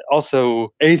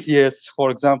 also atheists. For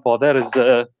example,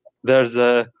 there's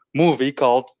a movie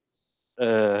called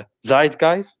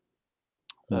Zeitgeist,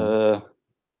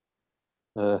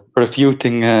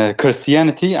 refuting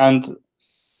Christianity, and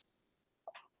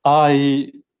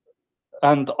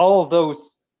all those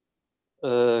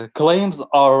claims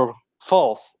are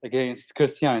false against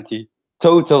Christianity,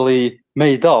 totally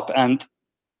made up, and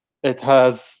it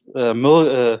has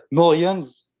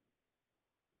millions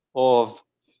of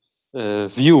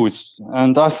views.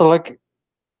 And I feel like,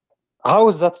 how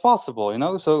is that possible? You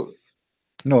know, so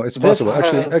No, it's this possible.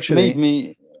 has made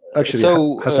me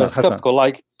so Hassan, skeptical.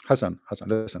 Like, Hassan,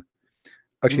 listen. you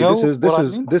Actually, know what I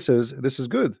mean? this is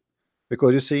good,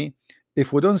 because you see,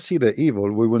 if we don't see the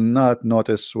evil, we will not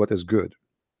notice what is good.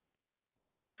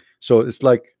 So it's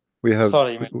like we have.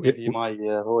 Sorry, maybe my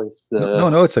voice.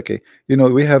 No, it's okay. You know,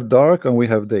 we have dark and we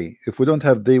have day. If we don't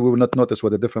have day, we will not notice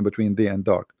what the difference between day and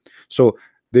dark. So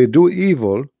they do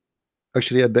evil.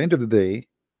 Actually, at the end of the day,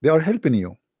 they are helping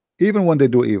you, even when they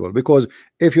do evil. Because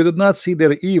if you did not see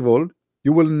their evil,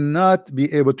 you will not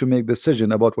be able to make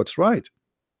decision about what's right.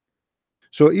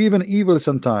 So even evil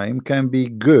sometimes can be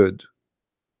good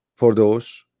for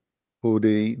those who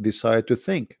they decide to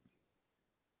think.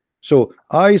 So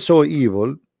I saw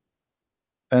evil,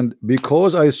 and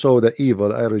because I saw the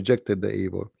evil, I rejected the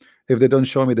evil. If they don't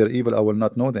show me their evil, I will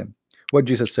not know them. What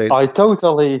Jesus said. I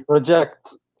totally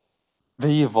reject the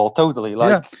evil. Totally.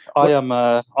 Like, I am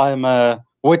a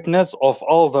witness of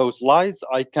all those lies.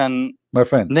 I can, my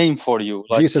friend, name for you,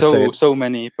 like, Jesus said, so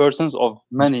many persons of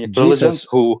many Jesus, religions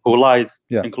who lies,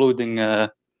 yeah, including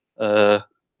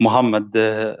Muhammad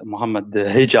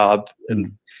hijab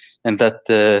and that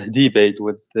debate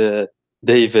with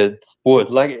David Wood.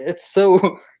 Like, it's so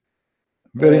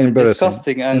very embarrassing,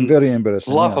 disgusting and very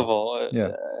embarrassing, laughable.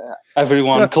 Yeah.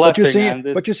 Everyone clapping, and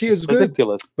but you see, it's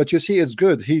ridiculous. Good. But you see, it's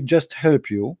good. He just helped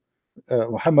you,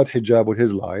 Muhammad hijab, with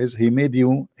his lies. He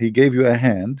gave you a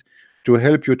hand to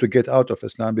help you to get out of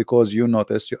Islam, because you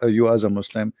notice, you as a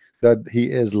Muslim, that he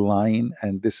is lying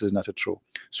and this is not true.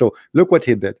 So look what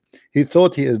he did. He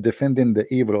thought he is defending the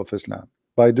evil of Islam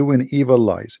by doing evil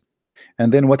lies.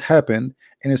 And then what happened?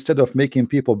 And instead of making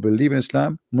people believe in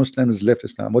Islam, Muslims left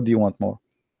Islam. What do you want more?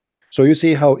 So you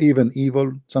see how even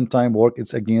evil sometimes work,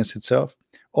 it's against itself.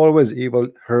 Always evil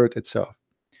hurt itself.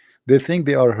 They think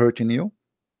they are hurting you,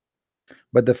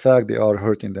 but the fact they are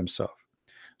hurting themselves.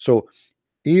 So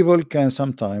evil can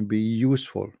sometimes be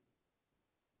useful.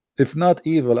 If not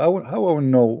evil, how I will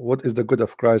know what is the good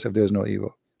of Christ if there is no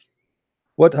evil?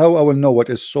 How I will know what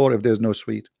is sore if there is no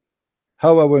sweet?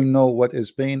 How I will know what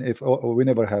is pain if we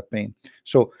never have pain?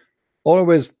 So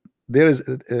always there is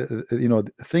you know,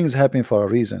 things happen for a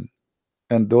reason,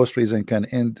 and those reasons can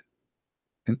end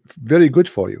in very good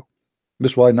for you.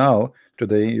 That's why now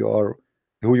today you are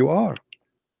who you are.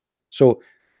 So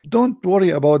don't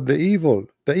worry about the evil.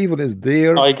 The evil is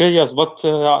there. I agree, yes, but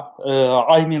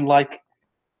I mean, like,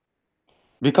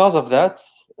 because of that,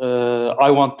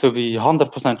 I want to be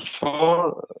 100%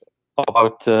 sure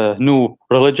about new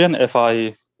religion if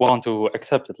I want to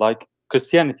accept it. Like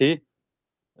Christianity,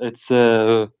 it's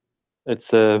a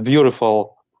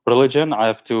beautiful religion, I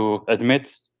have to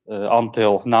admit,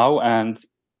 until now, and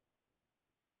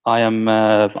I am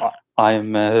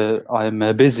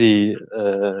busy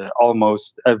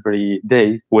almost every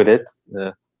day with it,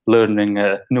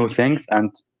 learning new things,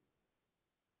 and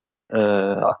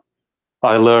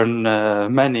I learn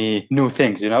many new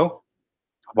things, you know,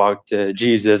 about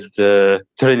Jesus, the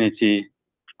Trinity.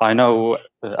 I know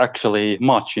actually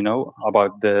much, you know,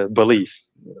 about the belief.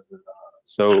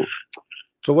 So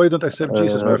why you don't accept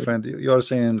Jesus, my friend? You are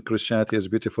saying Christianity is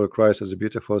beautiful, Christ is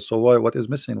beautiful. So why? What is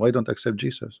missing? Why don't accept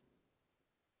Jesus?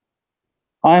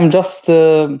 I'm just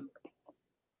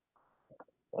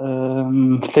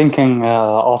thinking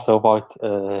also about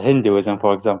Hinduism,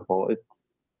 for example.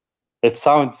 It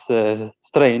sounds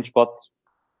strange, but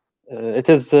it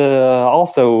is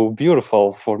also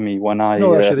beautiful for me when I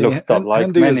looked up.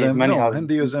 Like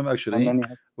Hinduism actually,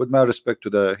 with my respect to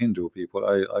the Hindu people,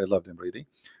 I love them really,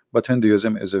 but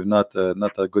Hinduism is not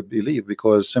a good belief,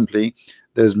 because simply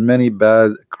there's many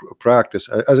bad practice.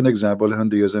 As an example,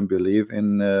 Hinduism believe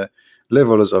in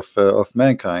levels of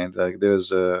mankind. Like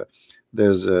there's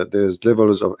there's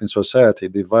levels of in society,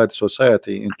 divide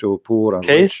society into poor and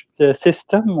rich. Caste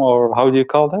system, or how do you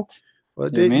call that? Well,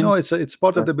 You mean? no, it's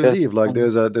part of the Caste belief. Like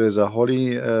and- there's a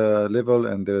holy level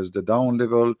and there's the down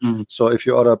level. Mhm. So if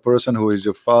you are a person who is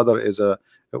your father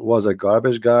was a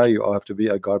garbage guy, you have to be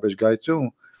a garbage guy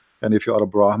too. And if you are a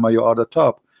Brahma, you are the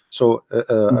top. So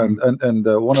and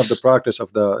one of the practice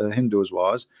of the Hindus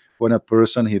was when a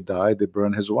person he died, they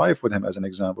burn his wife with him, as an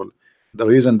example. The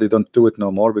reason they don't do it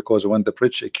no more, because when the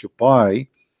British occupy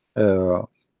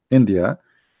India,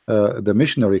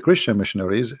 the Christian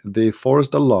missionaries, they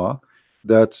forced a law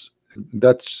that's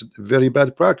very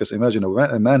bad practice. Imagine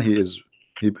a man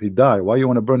he died. Why you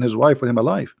want to burn his wife with him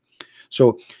alive?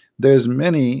 So there's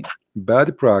many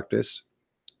bad practice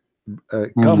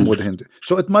come with Hindu.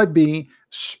 So it might be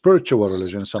spiritual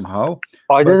religion somehow.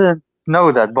 I didn't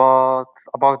know that, but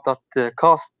about that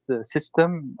caste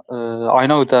system, I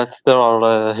know that there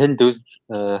are Hindus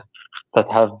that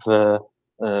have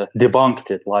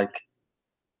debunked it, like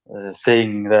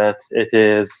saying that it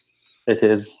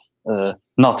is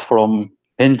not from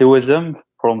Hinduism,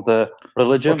 from the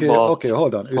religion, Okay, but okay,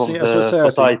 hold on. You from see, a the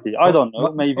society. I don't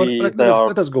know. Maybe they are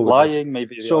let us go with lying. this.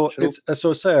 Maybe they So are true. it's a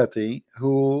society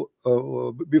who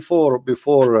before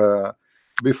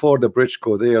the British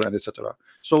go there and etc.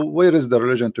 So where is the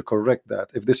religion to correct that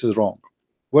if this is wrong?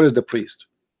 Where is the priest?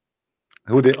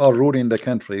 Who they are ruling the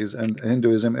countries, and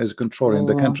Hinduism is controlling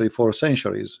the country for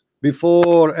centuries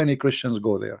before any Christians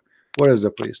go there. Where is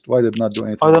the priest? Why did not do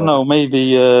anything? I don't about know. it?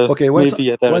 Maybe Okay,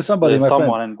 maybe there's somebody, my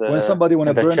someone friend, in the, when somebody want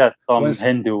to in the burn, chat, some when,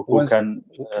 Hindu who when, can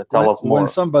tell us more. when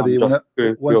somebody I'm just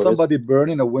when curious. somebody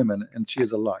burning a woman and she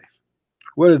is alive,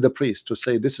 where is the priest to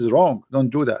say this is wrong? Don't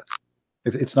do that.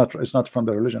 If it's not from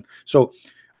the religion. So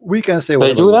we can say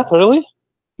They do that, really?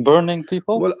 Burning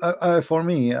people? Well, for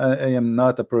me, I am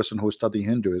not a person who study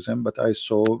Hinduism, but I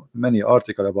saw many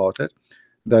articles about it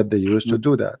that they used to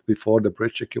do that before the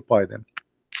British occupied them.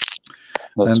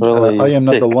 That's And really I am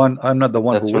not sick. the one. I'm not the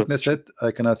one That's who really witnessed it.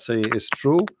 I cannot say it's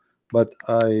true, but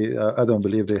I don't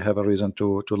believe they have a reason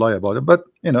to lie about it. But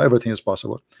you know, everything is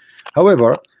possible.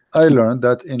 However, I learned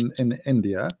that in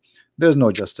India there's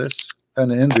no justice,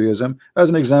 and in Hinduism, as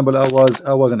an example,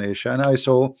 I was in Asia and I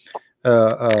saw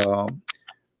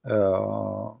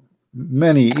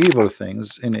many evil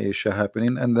things in Asia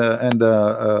happening, and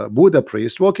the Buddha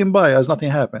priest walking by as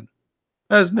nothing happened.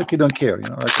 As look, you don't care, you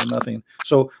know, like nothing.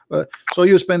 So so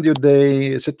you spend your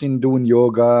day sitting doing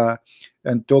yoga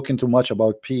and talking too much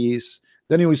about peace.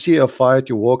 Then you see a fight,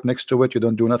 you walk next to it, you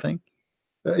don't do nothing.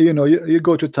 You know, you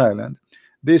go to Thailand,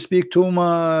 they speak too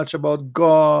much about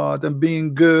God and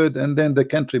being good, and then the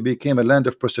country became a land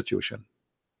of prostitution.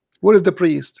 Where is the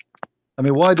priest? I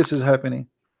mean, why this is happening?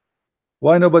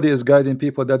 Why nobody is guiding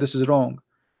people that this is wrong?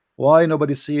 Why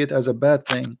nobody see it as a bad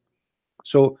thing?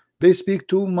 So they speak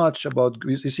too much about,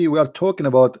 you see, we are talking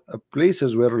about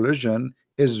places where religion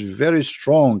is very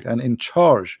strong and in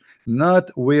charge,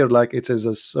 not where like it is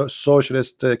a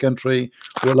socialist country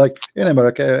where, like in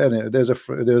America, there's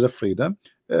a freedom.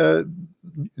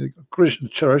 Christian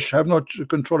church have no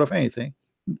control of anything.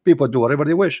 People do whatever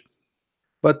they wish.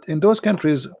 But in those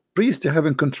countries, priests have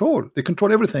in control. They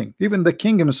control everything. Even the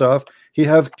king himself, he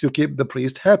have to keep the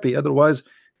priest happy. Otherwise,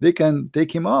 they can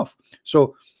take him off.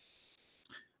 So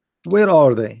where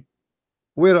are they?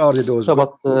 Where are they? Those? No,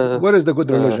 but where is the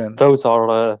good religion? Those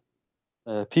are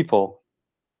people.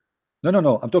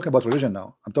 No. I'm talking about religion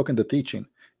now. I'm talking the teaching.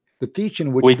 The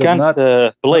teaching which we does can't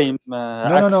not blame no.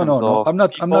 I'm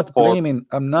not blaming.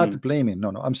 I'm not Mm. blaming.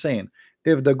 No. I'm saying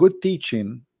if the good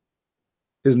teaching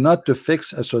is not to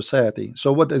fix a society,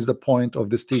 so what is the point of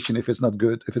this teaching if it's not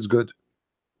good? If it's good,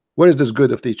 where is this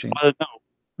good of teaching? I don't know.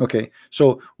 Okay,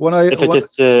 so if it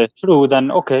is true,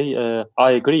 then okay,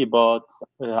 I agree. But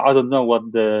I don't know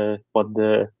what the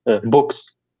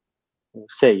books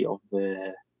say of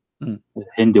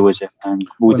Hinduism and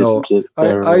Buddhism.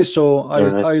 I saw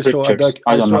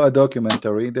a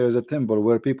documentary. There's a temple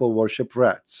where people worship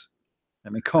rats. I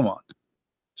mean, come on.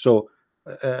 So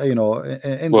you know,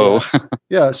 in India,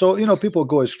 yeah. So you know, people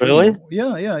go extreme. Really?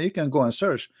 Yeah. You can go and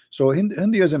search. So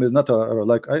Hinduism is not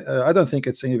like I don't think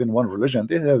it's even one religion.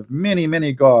 They have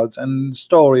many gods and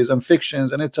stories and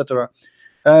fictions and etc.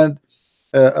 And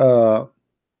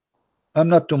I'm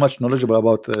not too much knowledgeable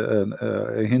about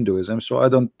Hinduism, so I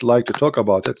don't like to talk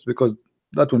about it because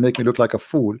that will make me look like a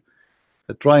fool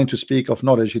trying to speak of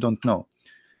knowledge you don't know.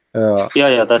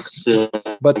 Yeah, that's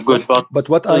but good. But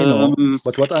what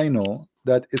I know,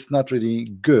 that it's not really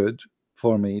good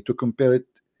for me to compare it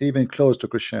even close to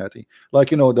Christianity.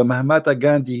 Like, you know, the Mahatma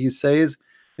Gandhi, he says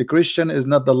the Christian is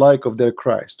not the like of their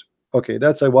Christ. Okay,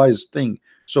 that's a wise thing.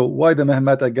 So why the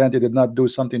Mahatma Gandhi did not do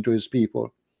something to his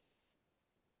people?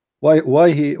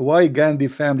 Why Gandhi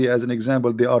family, as an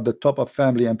example, they are the top of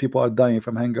family and people are dying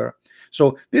from hunger?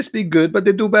 So they speak good, but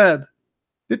they do bad.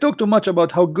 They talk too much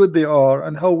about how good they are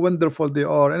and how wonderful they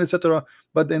are, and etc.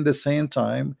 But in the same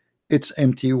time, it's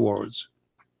empty words.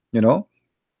 You know,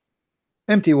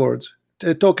 empty words.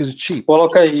 Talk is cheap. Well,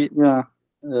 okay, yeah.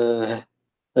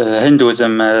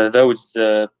 Hinduism, those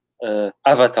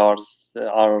avatars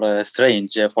are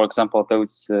strange. For example,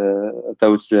 those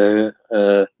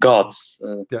gods.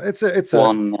 Yeah,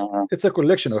 it's a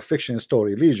collection of fiction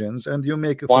story legends, and you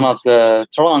make one has a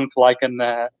trunk like an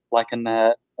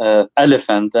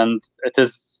elephant, and it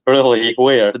is really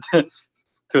weird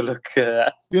to look.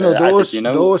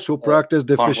 Those who practice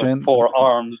division, 4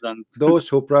 arms, and those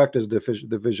who practice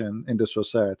division in the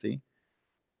society.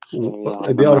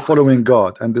 They are following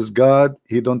God, and this God,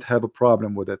 he don't have a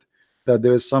problem with it, that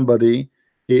there is somebody,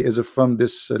 he is from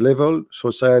this level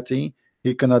society,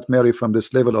 he cannot marry from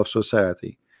this level of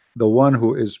society. The one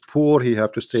who is poor, he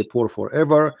have to stay poor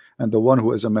forever, and the one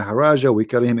who is a Maharaja, we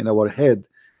carry him in our head,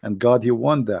 and God, he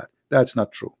want that. That's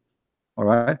not true. All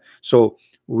right, so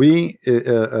we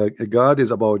God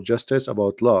is about justice,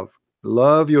 about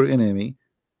love your enemy,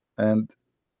 and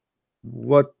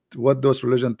what those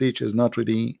religion teach is not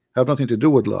really have nothing to do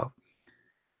with love.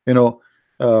 You know,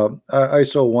 I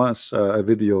saw once a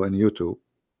video on YouTube,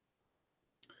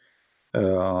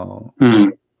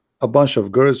 a bunch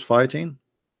of girls fighting,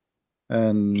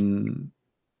 and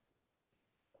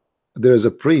there is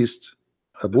a priest,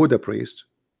 a Buddha priest,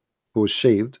 who is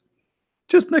shaved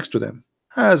just next to them,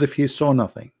 as if he saw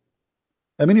nothing.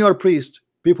 I mean, you are a priest,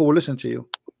 people will listen to you.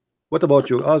 What about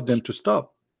you? Ask them to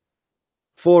stop.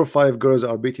 4 or 5 girls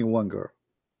are beating one girl.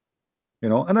 You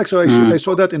know, and actually I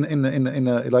saw that in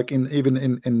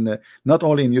not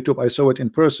only in YouTube, I saw it in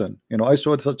person. You know, I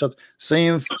saw it such a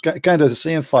kind of the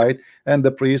same fight, and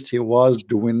the priest, he was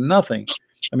doing nothing.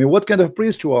 I mean, what kind of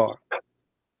priest you are?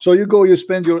 So you go, you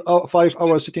spend your 5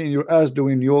 hours sitting in your ass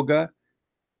doing yoga,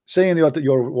 saying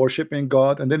you're worshiping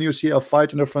God, and then you see a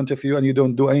fight in the front of you and you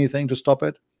don't do anything to stop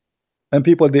it. And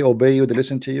people, they obey you, they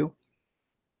listen to you.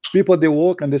 People, they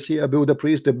walk and they see a Buddha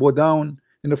priest, they bow down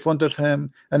in the front of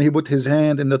him, and he put his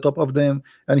hand in the top of them,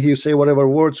 and he say whatever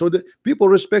word. So the people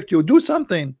respect you. Do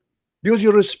something. Use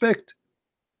your respect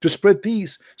to spread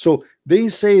peace. So they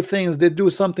say things, they do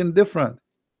something different.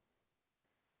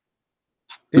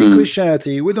 In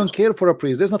Christianity, we don't care for a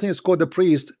priest. There's nothing that's called the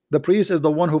priest. The priest is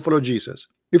the one who follows Jesus.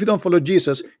 If you don't follow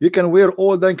Jesus, you can wear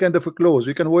all that kind of clothes.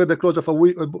 You can wear the clothes of a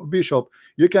bishop.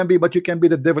 You can be, but you can be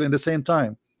the devil in the same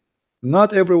time.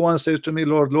 Not everyone says to me,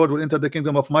 Lord, Lord, will enter the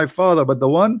kingdom of my Father, but the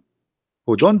one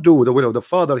who don't do the will of the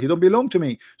Father, he don't belong to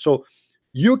me. So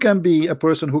you can be a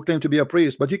person who claim to be a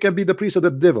priest, but you can be the priest of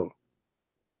the devil.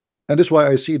 And that's why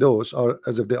I see those are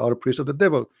as if they are a priest of the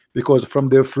devil, because from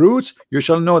their fruits you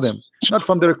shall know them, not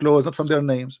from their clothes, not from their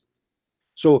names.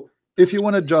 So if you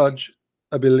want to judge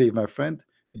a belief, my friend,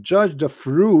 judge the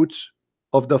fruits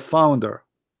of the founder,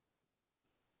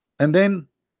 and then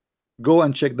go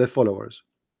and check the followers.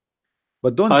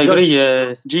 But don't I judge.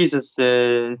 agree. Jesus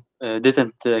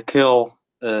didn't kill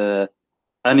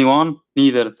anyone,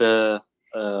 neither the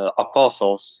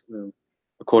apostles,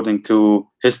 according to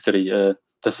history.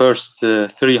 The first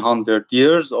 300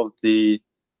 years of the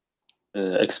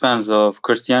expanse of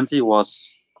Christianity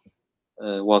was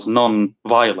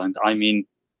non-violent. I mean,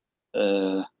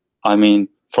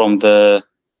 from the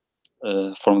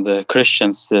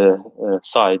Christians'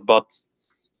 side, but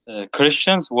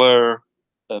Christians were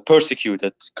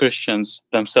persecuted, Christians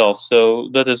themselves. So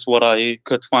that is what I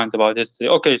could find about history.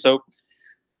 Okay, so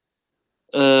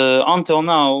until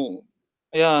now,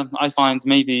 yeah, I find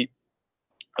maybe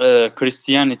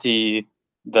Christianity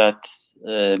that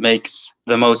makes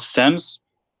the most sense.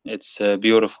 It's a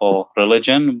beautiful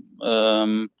religion,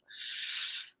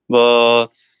 but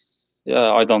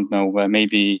yeah, I don't know.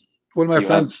 Maybe well, my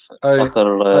friend,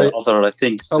 other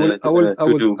things to do.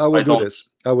 I will do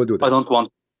this. I don't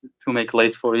want to make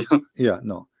late for you. Yeah,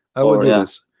 no, I will do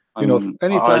this. You know,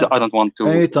 anytime I don't want to.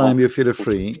 Anytime you feel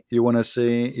free, you want to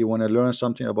say, you want to learn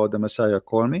something about the Messiah,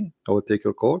 call me. I will take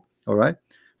your call. All right,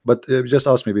 but just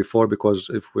ask me before, because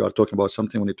if we are talking about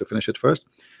something, we need to finish it first,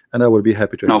 and I will be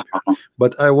happy to help you.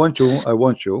 But I want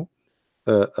you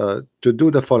to do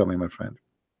the following, my friend.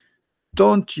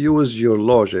 Don't use your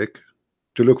logic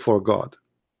to look for God.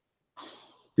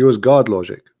 Use God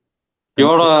logic.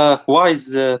 You're a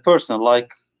wise person. Like,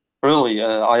 really,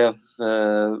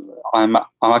 I'm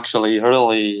actually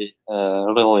really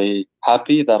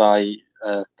happy that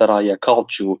I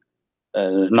called you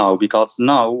now, because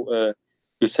now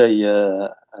you say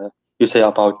you say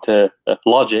about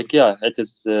logic, yeah, it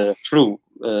is true.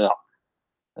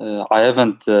 I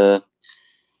haven't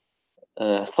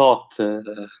thought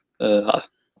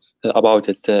about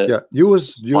it Yeah,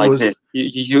 like this.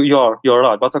 You're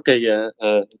right, but okay,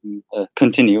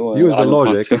 continue. use the I don't want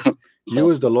logic. to-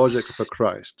 Use the logic of a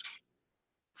Christ.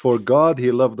 For God,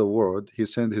 He loved the world, He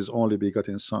sent His only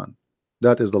begotten Son.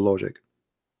 That is the logic.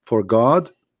 For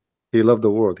God, He loved the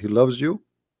world. He loves you,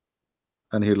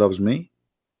 and He loves me.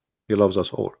 He loves us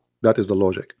all. That is the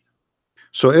logic.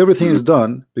 So everything is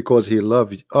done because He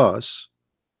loved us,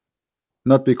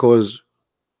 not because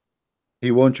He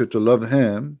wants you to love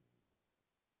Him.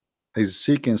 He's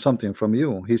seeking something from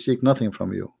you. He seeks nothing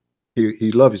from you.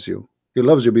 He loves you. He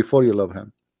loves you before you love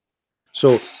Him.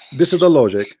 So this is the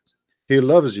logic. He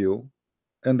loves you,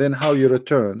 and then how you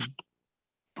return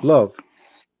love.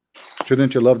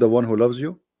 Shouldn't you love the one who loves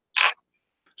you?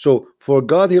 So for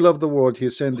God, He loved the world, He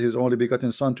sent His only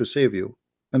begotten Son to save you.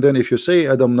 And then if you say,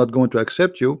 I'm not going to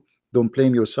accept you, don't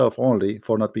blame yourself only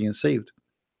for not being saved.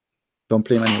 Don't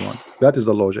blame anyone. That is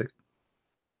the logic.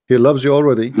 He loves you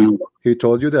already. He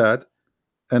told you that,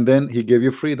 and then He gave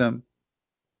you freedom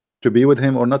to be with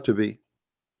Him or not to be.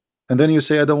 And then you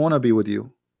say, I don't want to be with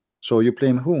you. So you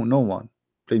blame who? No one.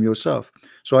 Blame yourself.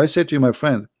 So I say to you, my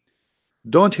friend,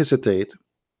 don't hesitate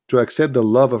to accept the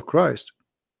love of Christ,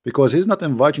 because He's not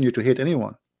inviting you to hate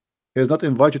anyone. He is not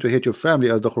inviting you to hate your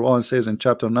family, as the Quran says in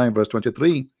chapter 9 verse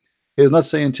 23. He is not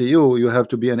saying to you, you have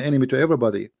to be an enemy to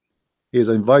everybody. He is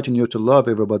inviting you to love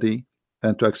everybody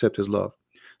and to accept His love.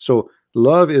 So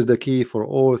love is the key for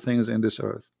all things in this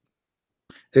earth.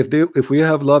 If we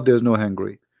have love, there's no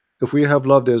hungry. If we have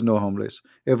love, there's no homeless.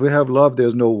 If we have love,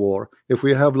 there's no war. If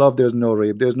we have love, there's no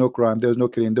rape, there's no crime, there's no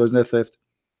killing, there's no theft.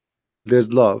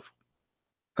 There's love.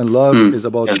 And love is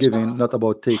about giving, not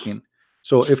about taking.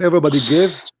 So if everybody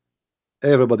give,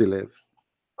 everybody live.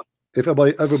 If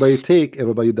everybody take,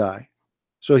 everybody die.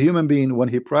 So human being, when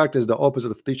he practice the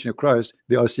opposite of teaching of Christ,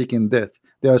 they are seeking death.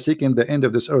 They are seeking the end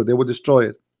of this earth. They will destroy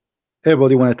it.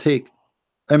 Everybody want to take.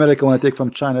 America want to take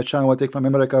from China. China want to take from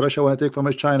America. Russia want to take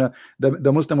from China.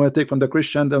 The Muslim want to take from the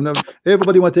Christian.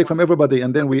 Everybody want to take from everybody,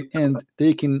 and then we end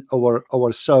taking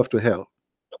ourselves to hell.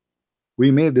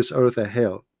 We made this earth a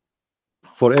hell,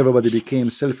 for everybody became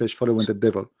selfish, following the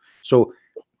devil. So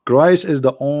Christ is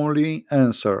the only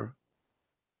answer,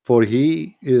 for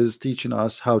He is teaching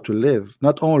us how to live,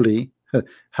 not only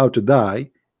how to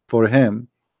die for Him,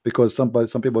 because some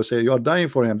people say you are dying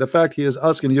for Him. The fact He is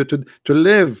asking you to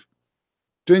live,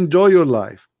 to enjoy your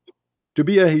life, to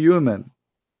be a human,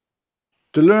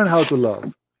 to learn how to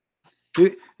love.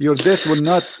 Your death will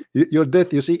not, your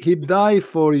death, you see, He died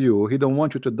for you. He don't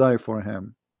want you to die for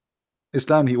Him.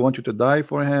 Islam, He wants you to die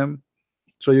for Him,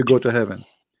 so you go to heaven.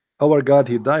 Our God,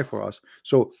 He died for us.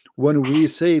 So when we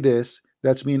say this,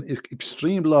 that's mean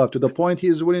extreme love, to the point He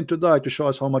is willing to die to show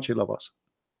us how much He loves us.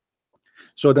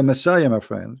 So the Messiah, my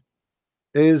friend,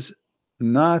 is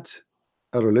not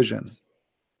a religion,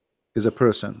 is a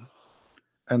person,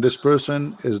 and this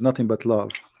person is nothing but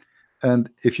love. And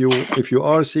if you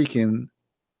are seeking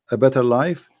a better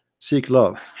life, seek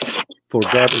love, for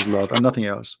God is love and nothing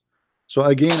else. So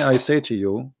again, I say to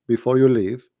you before you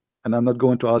leave, and I'm not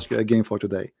going to ask you again for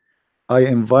today, I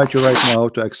invite you right now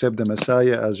to accept the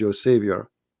Messiah as your Savior.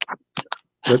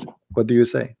 What do you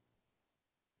say?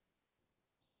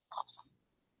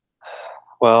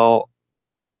 Well,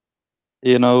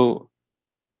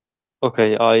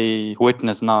 okay, I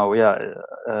witness now,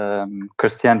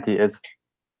 Christianity is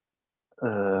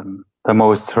the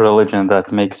most religion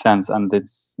that makes sense, and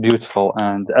it's beautiful,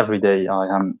 and every day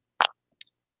I am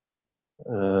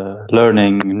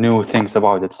learning new things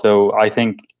about it. So I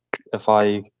think if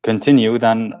I continue,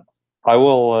 then I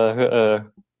will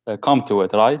come to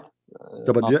it, right?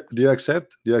 No, but do you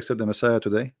accept the Messiah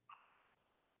today?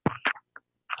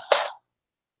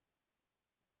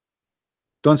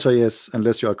 Don't say yes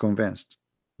unless you are convinced.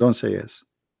 Don't say yes.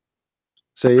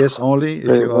 Say yes only if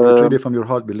you are truly from your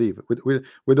heart believe.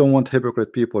 We don't want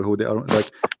hypocrite people who they are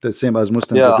like the same as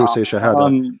Muslims who do say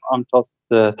Shahada. I'm just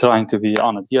trying to be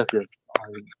honest. Yes,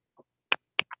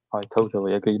 I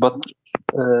totally agree. But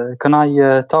can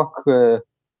I talk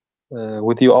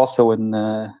with you also in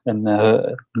a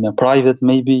private,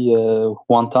 maybe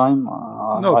one time?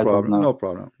 No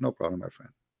problem, my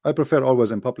friend. I prefer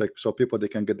always in public, so people they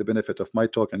can get the benefit of my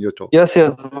talk and your talk. Yes,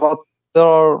 but there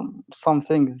are some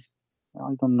things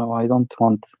I don't know. I don't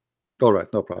want. All right,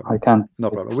 no problem. I can't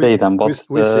say them, but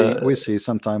we see.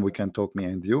 Sometime we can talk, me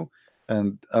and you.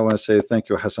 And I want to say thank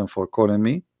you, Hassan, for calling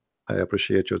me. I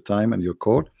appreciate your time and your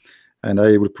call, and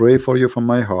I will pray for you from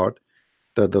my heart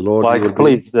that the Lord Like, will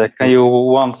please, be, can you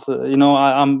once,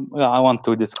 I want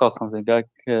to discuss something. Like,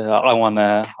 I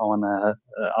wanna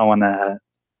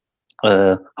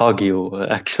hug you.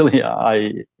 Actually,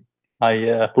 I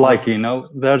like,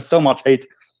 there's so much hate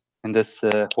in this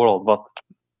world, but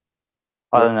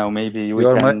I don't know. Maybe we you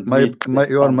are can meet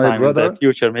you are my sometime in the brother.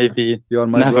 future. Maybe You are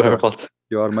my never, brother. but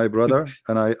You are my brother,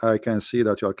 and I can see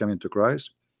that you are coming to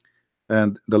Christ,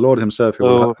 and the Lord Himself, He will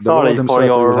so the Lord sorry for Himself, He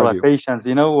will hug your you. patience.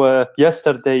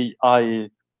 Yesterday I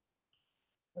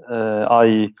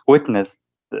witnessed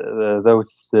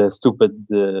those stupid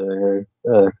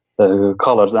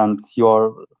colors, and you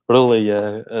are really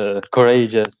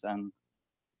courageous and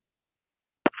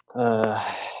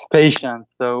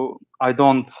patient. So I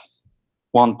don't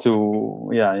want to,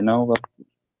 but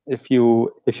if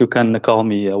you can call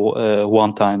me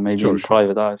one time, maybe Sure, in sure.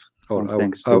 private, I have Or some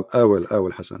things to I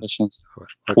will, Hassan. questions.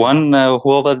 Okay. When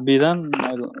will that be then?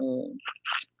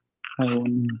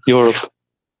 Europe,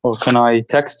 or can I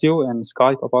text you and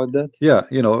Skype about that? Yeah,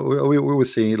 we will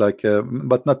see, like,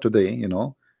 but not today.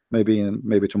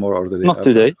 Maybe tomorrow or the day Not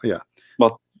after. today, Yeah.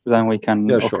 but then we can.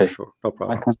 Yeah, okay. sure, no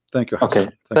problem. I can. Thank you, Hassan.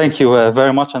 Okay. Thank you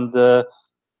very much, and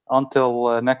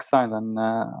until next time. Then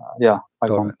I All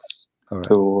don't right. All right.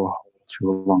 too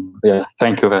long. Yeah.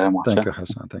 Thank you very much. Thank you,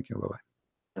 Hassan. Thank you.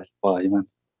 Bye-bye. Bye, man.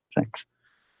 Thanks.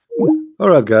 All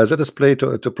right, guys, let us pray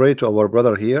to our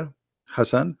brother here,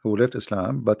 Hassan, who left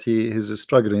Islam, but he is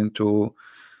struggling to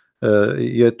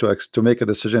yet to make a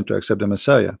decision to accept the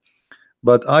Messiah.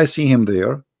 But I see him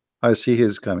there. I see he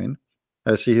is coming.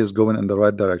 I see he's going in the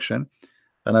right direction,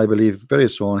 and I believe very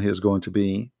soon he is going to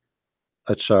be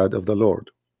a child of the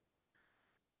Lord.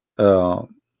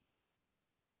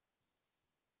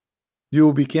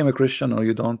 You became a Christian or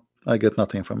you don't, I get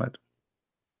nothing from it.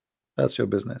 That's your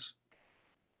business.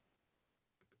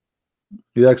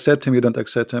 You accept him, you don't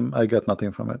accept him, I get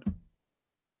nothing from it.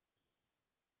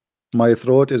 My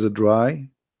throat is dry.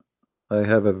 I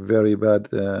have a very bad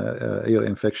ear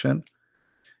infection.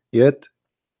 Yet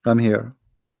I'm here,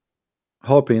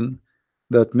 hoping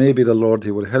that maybe the Lord,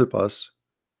 He will help us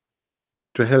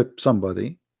to help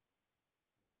somebody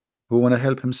who want to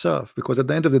help himself. Because at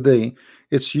the end of the day,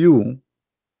 it's you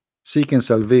seeking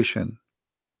salvation.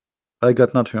 I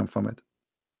got nothing from it.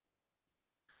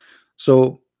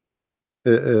 So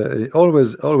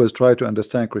always try to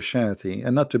understand Christianity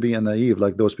and not to be a naive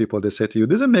like those people. They say to you,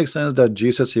 does it make sense that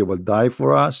Jesus, He will die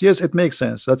for us? Yes, it makes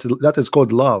sense. That is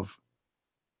called love.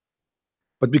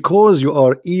 But because you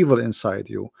are evil inside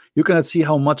you, you cannot see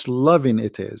how much loving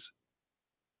it is.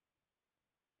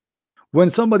 When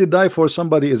somebody die for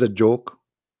somebody is a joke,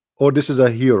 or this is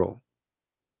a hero.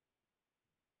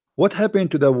 What happened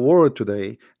to the world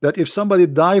today that if somebody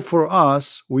die for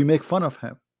us, we make fun of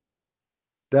him?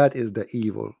 That is the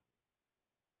evil.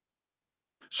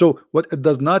 So what it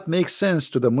does not make sense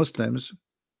to the Muslims,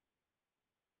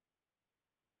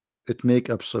 it make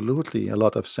absolutely a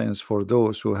lot of sense for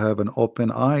those who have an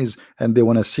open eyes and they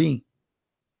want to see.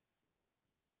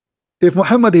 If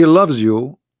Muhammad, he loves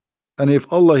you, and if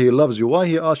Allah, He loves you, why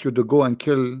He asked you to go and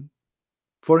kill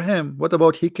for Him? What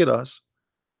about He kill us?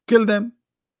 Kill them.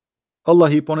 Allah,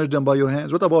 He punished them by your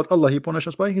hands. What about Allah? He punished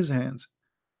us by His hands.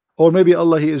 Or maybe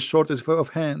Allah, He is short of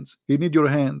hands. He need your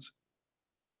hands.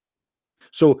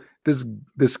 So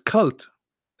this cult,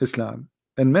 Islam,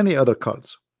 and many other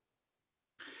cults,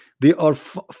 they are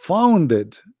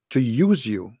founded to use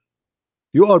you.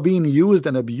 You are being used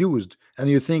and abused, and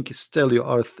you think still you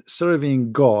are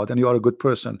serving God and you are a good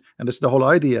person. And that's the whole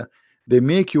idea. They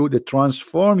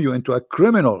transform you into a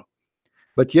criminal,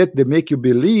 but yet they make you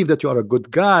believe that you are a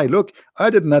good guy. Look, I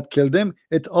did not kill them,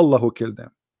 it's Allah who killed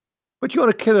them. But you are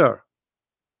a killer.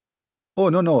 Oh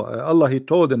no, Allah, He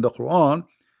told in the Quran,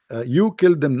 you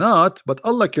killed them not, but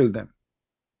Allah killed them.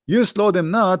 You slow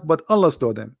them not, but Allah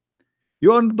slowed them.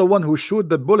 You are not the one who shoot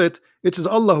the bullet, it is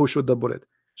Allah who shoot the bullet.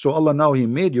 So Allah, now He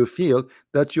made you feel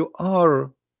that you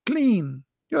are clean,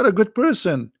 you are a good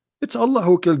person. It's Allah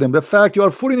who killed them. The fact you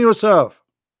are fooling yourself.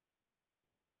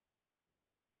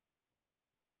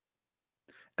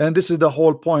 And this is the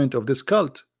whole point of this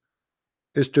cult,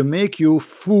 is to make you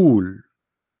fool.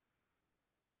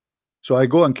 So I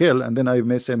go and kill, and then I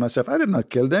may say myself, I did not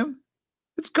kill them,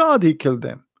 it's God, He killed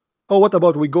them. Oh, what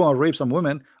about we go and rape some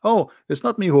women? Oh, it's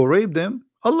not me who raped them,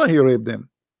 Allah, He raped them.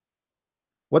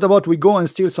 What about we go and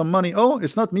steal some money? Oh,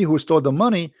 it's not me who stole the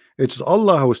money, it's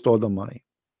Allah who stole the money.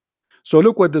 So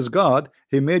look what this God,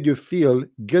 He made you feel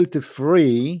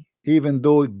guilt-free, even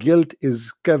though guilt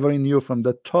is covering you from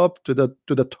the top to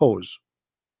the toes.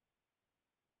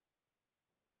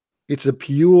 It's a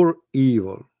pure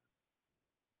evil.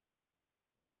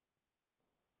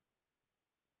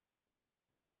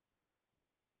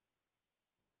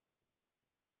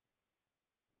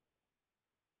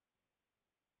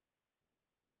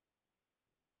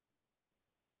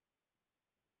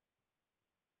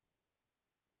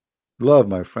 Love,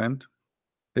 my friend,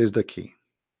 is the key.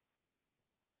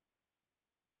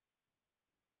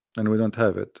 And we don't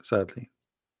have it, sadly.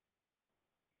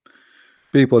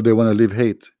 People, they want to live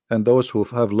hate, and those who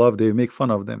have love, they make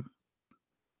fun of them.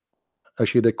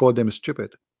 Actually, they call them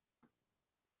stupid.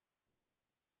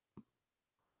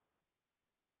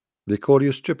 They call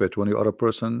you stupid when you are a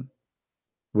person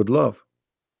with love.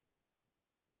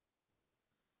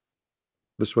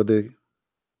 That's what they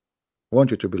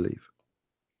want you to believe.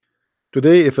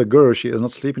 Today, if a girl, she is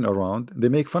not sleeping around, they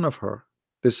make fun of her.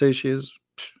 They say she is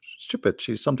stupid.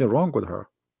 She's something wrong with her.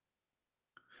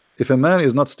 If a man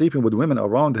is not sleeping with women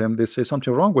around him, they say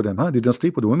something wrong with him. Huh? Didn't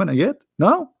sleep with women yet?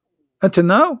 No? Until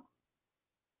now?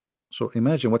 So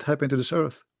imagine what happened to this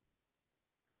earth.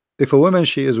 If a woman,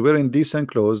 she is wearing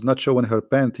decent clothes, not showing her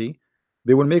panty,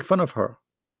 they will make fun of her.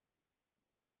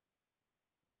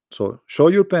 So show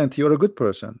your panty, you're a good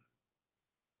person.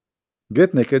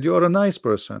 Get naked, you are a nice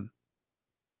person.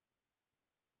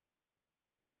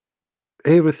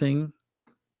 Everything,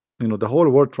 you know, the whole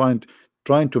world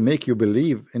trying to make you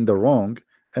believe in the wrong,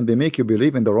 and they make you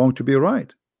believe in the wrong to be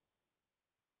right.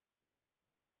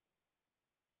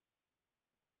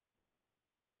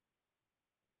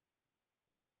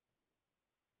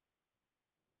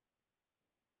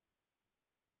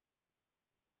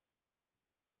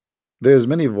 There's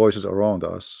many voices around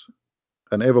us,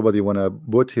 and everybody wanna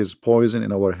put his poison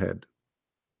in our head.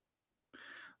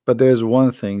 But there's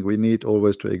one thing we need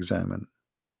always to examine: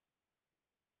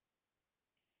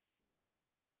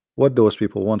 what those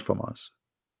people want from us,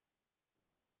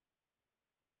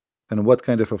 and what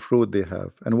kind of a fruit they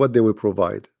have, and what they will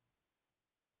provide.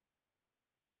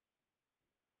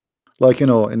 Like, you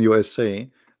know, in USA,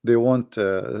 they want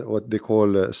what they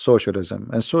call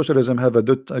socialism, and socialism have a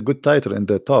good title in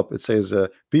the top. It says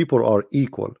people are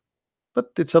equal, but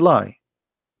it's a lie.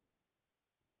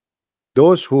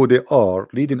 Those who they are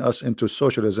leading us into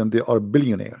socialism, they are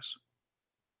billionaires.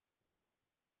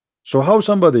 So how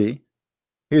somebody,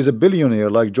 he is a billionaire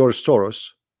like George Soros,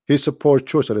 he supports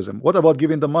socialism? What about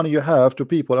giving the money you have to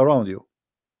people around you?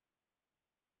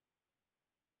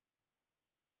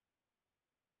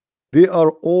 They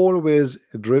are always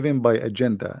driven by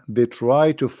agenda. They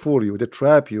try to fool you, they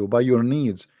trap you by your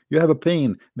needs. You have a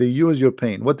pain, they use your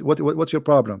pain. What's your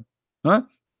problem? Huh?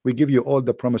 We give you all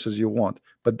the promises you want,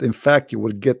 but in fact you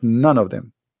will get none of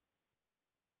them.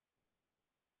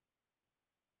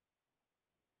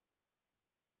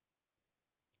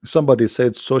 Somebody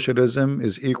said socialism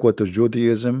is equal to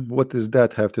Judaism. What does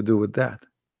that have to do with that?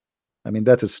 I mean,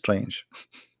 that is strange.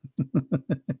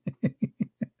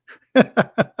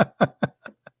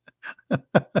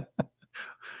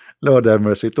 Lord have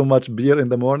mercy. Too much beer in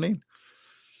the morning?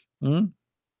 Hmm?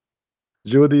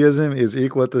 Judaism is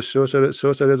equal to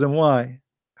socialism. Why?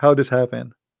 How this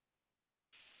happened?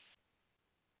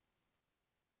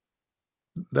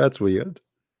 That's weird.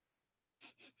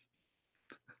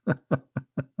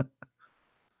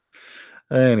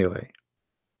 Anyway,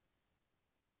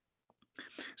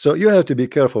 so you have to be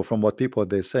careful from what people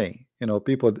they say. You know,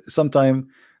 people sometime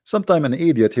an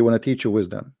idiot, he want to teach you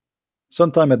wisdom.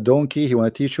 Sometime a donkey, he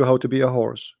want to teach you how to be a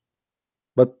horse.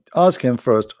 But ask him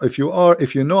first, if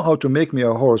you know how to make me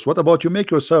a horse, what about you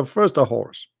make yourself first a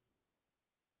horse?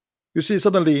 You see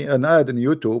suddenly an ad in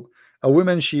YouTube, a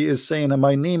woman, she is saying,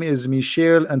 my name is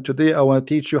Michelle, and today I want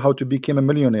to teach you how to become a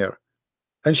millionaire.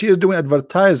 And she is doing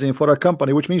advertising for a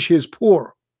company, which means she is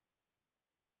poor.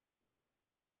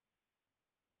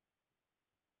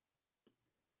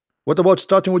 What about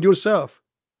starting with yourself?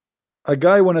 A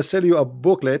guy want to sell you a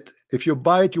booklet. If you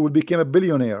buy it, you will become a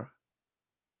billionaire.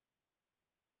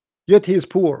 Yet he is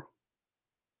poor.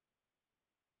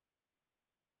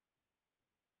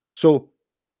 So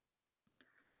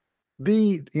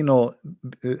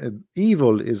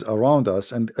evil is around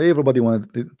us, and everybody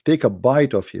want to take a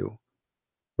bite of you,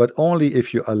 but only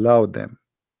if you allow them.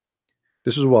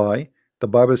 This is why the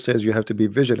Bible says you have to be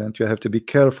vigilant, you have to be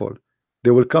careful.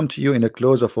 They will come to you in the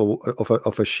clothes of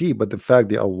a sheep, but in fact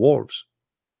they are wolves.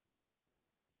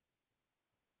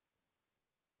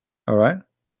 All right.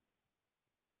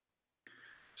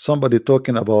 Somebody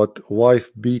talking about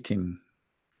wife beating.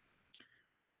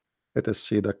 Let us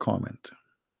see the comment.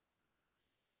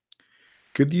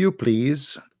 Could you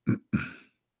please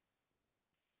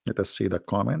let us see the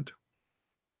comment.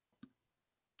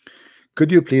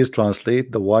 Could you please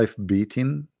translate the wife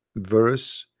beating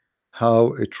verse how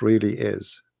it really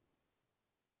is?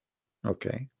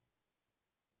 Okay.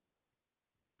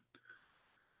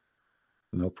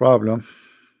 No problem.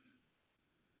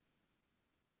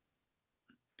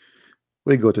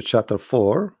 We go to chapter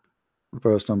 4,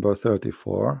 verse number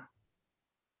 34.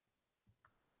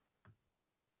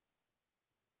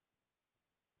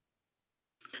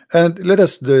 And let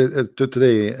us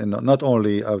today, and not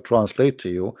only translate to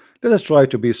you, let us try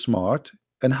to be smart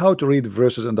and how to read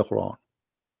verses in the Quran.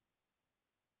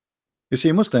 You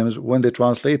see, Muslims, when they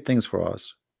translate things for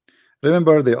us,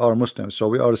 remember they are Muslims, so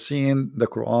we are seeing the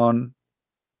Quran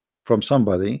from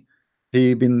somebody.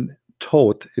 He been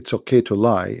taught it's okay to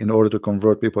lie in order to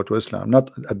convert people to Islam,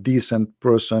 not a decent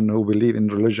person who believe in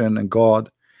religion and God.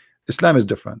 Islam is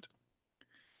different.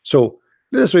 So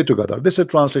let us read together. This is a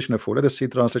translation of who? Let us see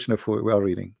translation of who we are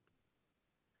reading.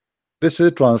 This is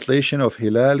a translation of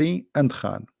Hilali and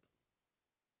Khan.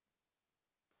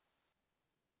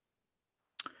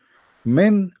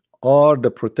 Men are the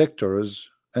protectors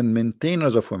and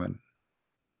maintainers of women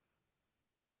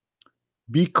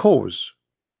because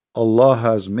Allah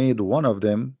has made one of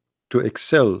them to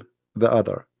excel the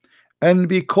other, and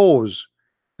because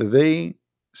they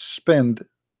spend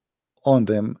on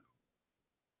them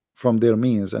from their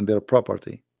means and their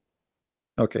property.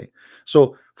 Okay,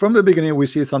 so from the beginning we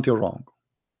see something wrong.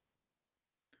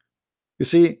 You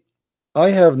see,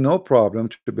 I have no problem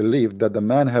to believe that the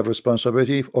man have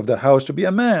responsibility of the house to be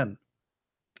a man.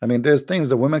 I mean, there's things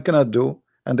the women cannot do,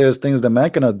 and there's things the man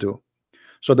cannot do.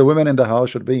 So the women in the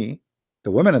house should be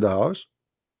the women in the house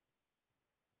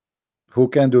who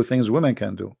can do things women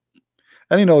can do.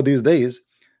 And you know, these days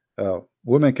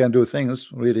women can do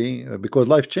things really because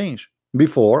life changed.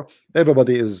 Before,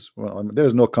 everybody is, well, I mean,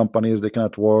 there's no companies, they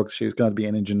cannot work, she cannot be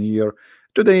an engineer.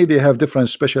 Today they have different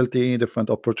specialty, different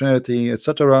opportunity,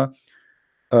 etc.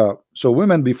 So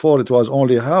women before, it was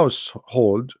only a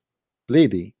household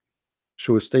lady.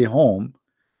 She would stay home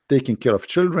taking care of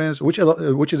children,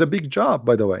 which is a big job,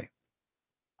 by the way.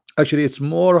 Actually, it's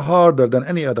more harder than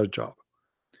any other job.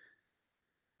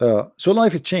 So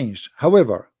life has changed.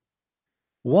 However,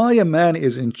 why a man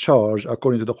is in charge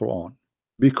according to the Quran?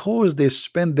 Because they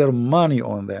spend their money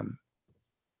on them,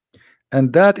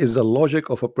 and that is the logic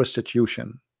of a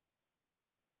prostitution.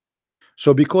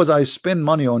 So because I spend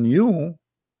money on you,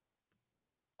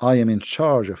 I am in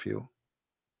charge of you.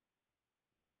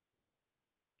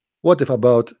 What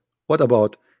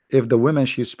about if the woman,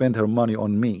 she spent her money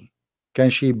on me?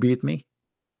 Can she beat me?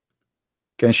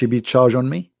 Can she be charged on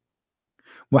me?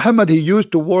 Muhammad, he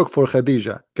used to work for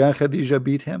Khadija. Can Khadija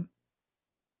beat him?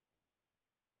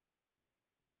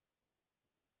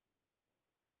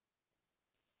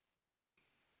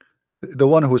 The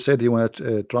one who said he want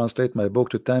to translate my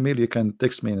book to Tamil, you can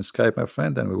text me in Skype, my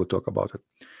friend, and we will talk about it.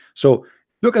 So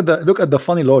look at the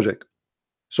funny logic.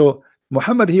 So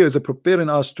Muhammad here is preparing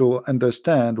us to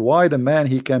understand why the man,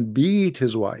 he can beat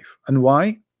his wife. And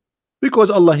why? Because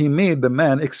Allah, he made the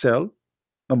man excel,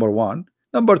 number one.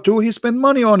 Number two, he spent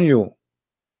money on you.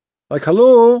 Like,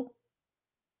 hello?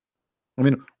 I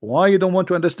mean, why you don't want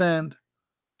to understand?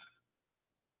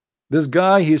 This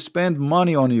guy, he spent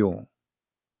money on you.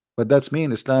 But that's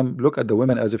mean Islam look at the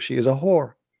woman as if she is a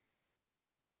whore.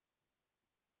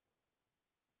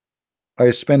 I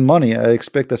spend money, I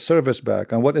expect a service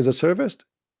back. And what is a service?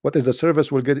 What is the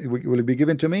service will be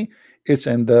given to me? It's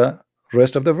in the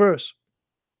rest of the verse.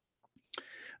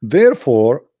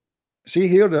 Therefore, see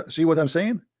here, see what I'm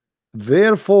saying?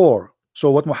 Therefore, so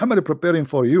what Muhammad is preparing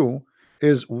for you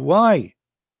is why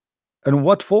and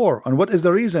what for and what is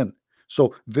the reason.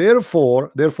 So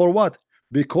therefore what?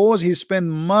 Because he spent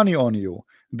money on you.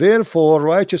 Therefore,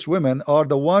 righteous women are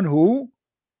the one who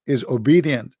is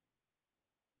obedient.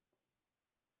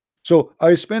 So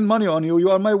I spend money on you,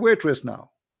 you are my waitress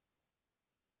now.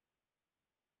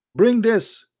 Bring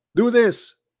this, do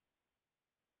this.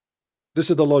 This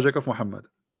is the logic of Muhammad.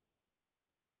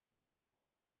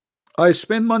 I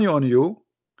spend money on you,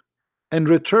 in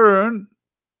return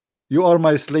you are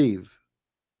my slave.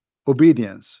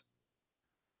 Obedience.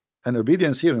 And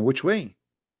obedience here in which way?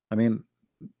 I mean,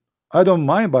 I don't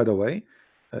mind, by the way.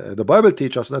 The Bible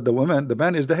teaches us that the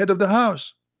man is the head of the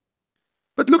house.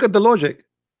 But look at the logic.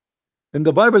 In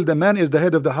the Bible, the man is the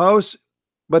head of the house,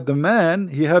 but the man,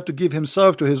 he have to give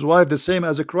himself to his wife the same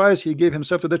as Christ he gave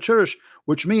himself to the church,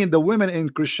 which means the women in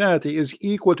Christianity is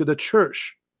equal to the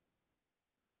church.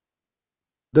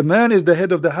 The man is the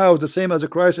head of the house, the same as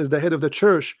Christ is the head of the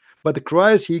church, but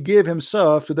Christ, he gave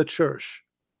himself to the church.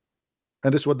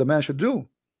 And this is what the man should do.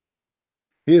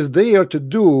 He is there to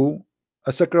do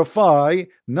a sacrifice,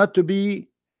 not to be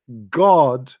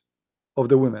God of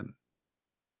the women.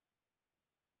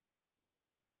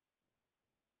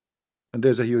 And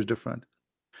there's a huge difference.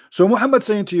 So Muhammad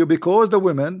saying to you, because the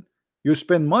women, you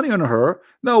spend money on her,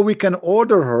 now we can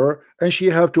order her and she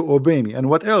have to obey me. And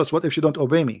what else? What if she don't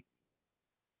obey me?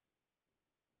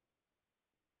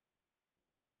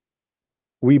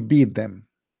 We beat them.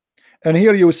 And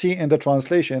here you see in the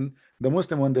translation, the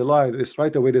Muslim, when they lie, is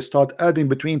right away they start adding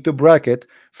between two bracket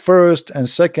first and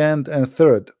second and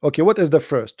third. Okay, what is the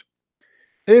first?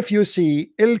 If you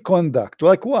see ill conduct,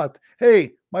 like what?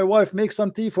 Hey, my wife makes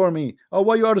some tea for me. Oh,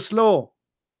 why you are slow?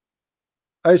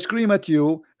 I scream at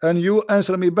you and you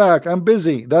answer me back. I'm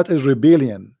busy. That is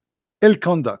rebellion, ill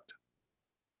conduct.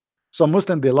 Some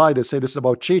Muslim, they lie, they say this is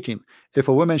about cheating. If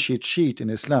a woman she cheat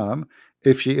in Islam,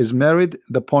 if she is married,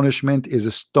 the punishment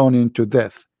is stoning to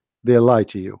death. They lie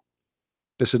to you.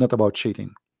 This is not about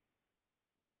cheating.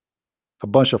 A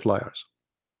bunch of liars.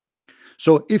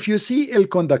 So if you see ill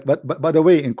conduct, but by the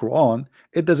way, in Quran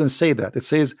it doesn't say that. It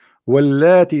says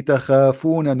وَاللَّاتِ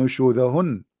تَخَافُونَ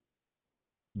نُشُوذَهُنَّ,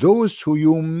 those who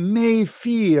you may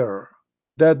fear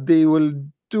that they will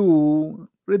do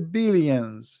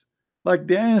rebellions, like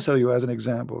they answer you. As an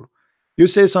example, you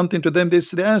say something to them,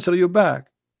 they answer you back.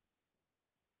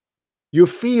 You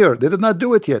fear they did not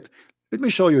do it yet. Let me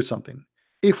show you something.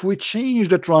 If we change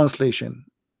the translation,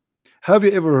 have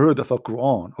you ever heard of a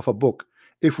Quran, of a book,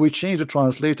 if we change the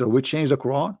translator, we change the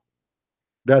Quran?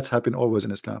 That's happened always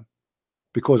in Islam,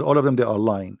 because all of them, they are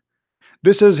lying.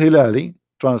 This is Hilali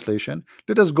translation.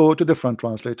 Let us go to different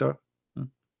translator.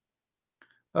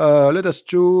 Let us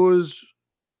choose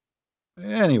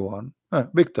anyone.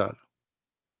 Biktal,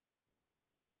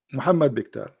 Muhammad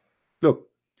Biktal. Look,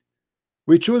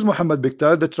 we choose Muhammad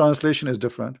Biktal. The translation is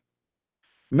different.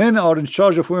 Men are in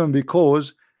charge of women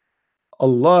because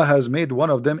Allah has made one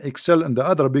of them excel in the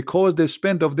other, because they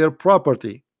spend of their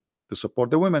property to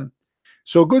support the women.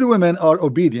 So good women are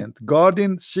obedient,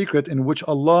 guarding secret in which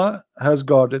Allah has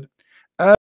guarded.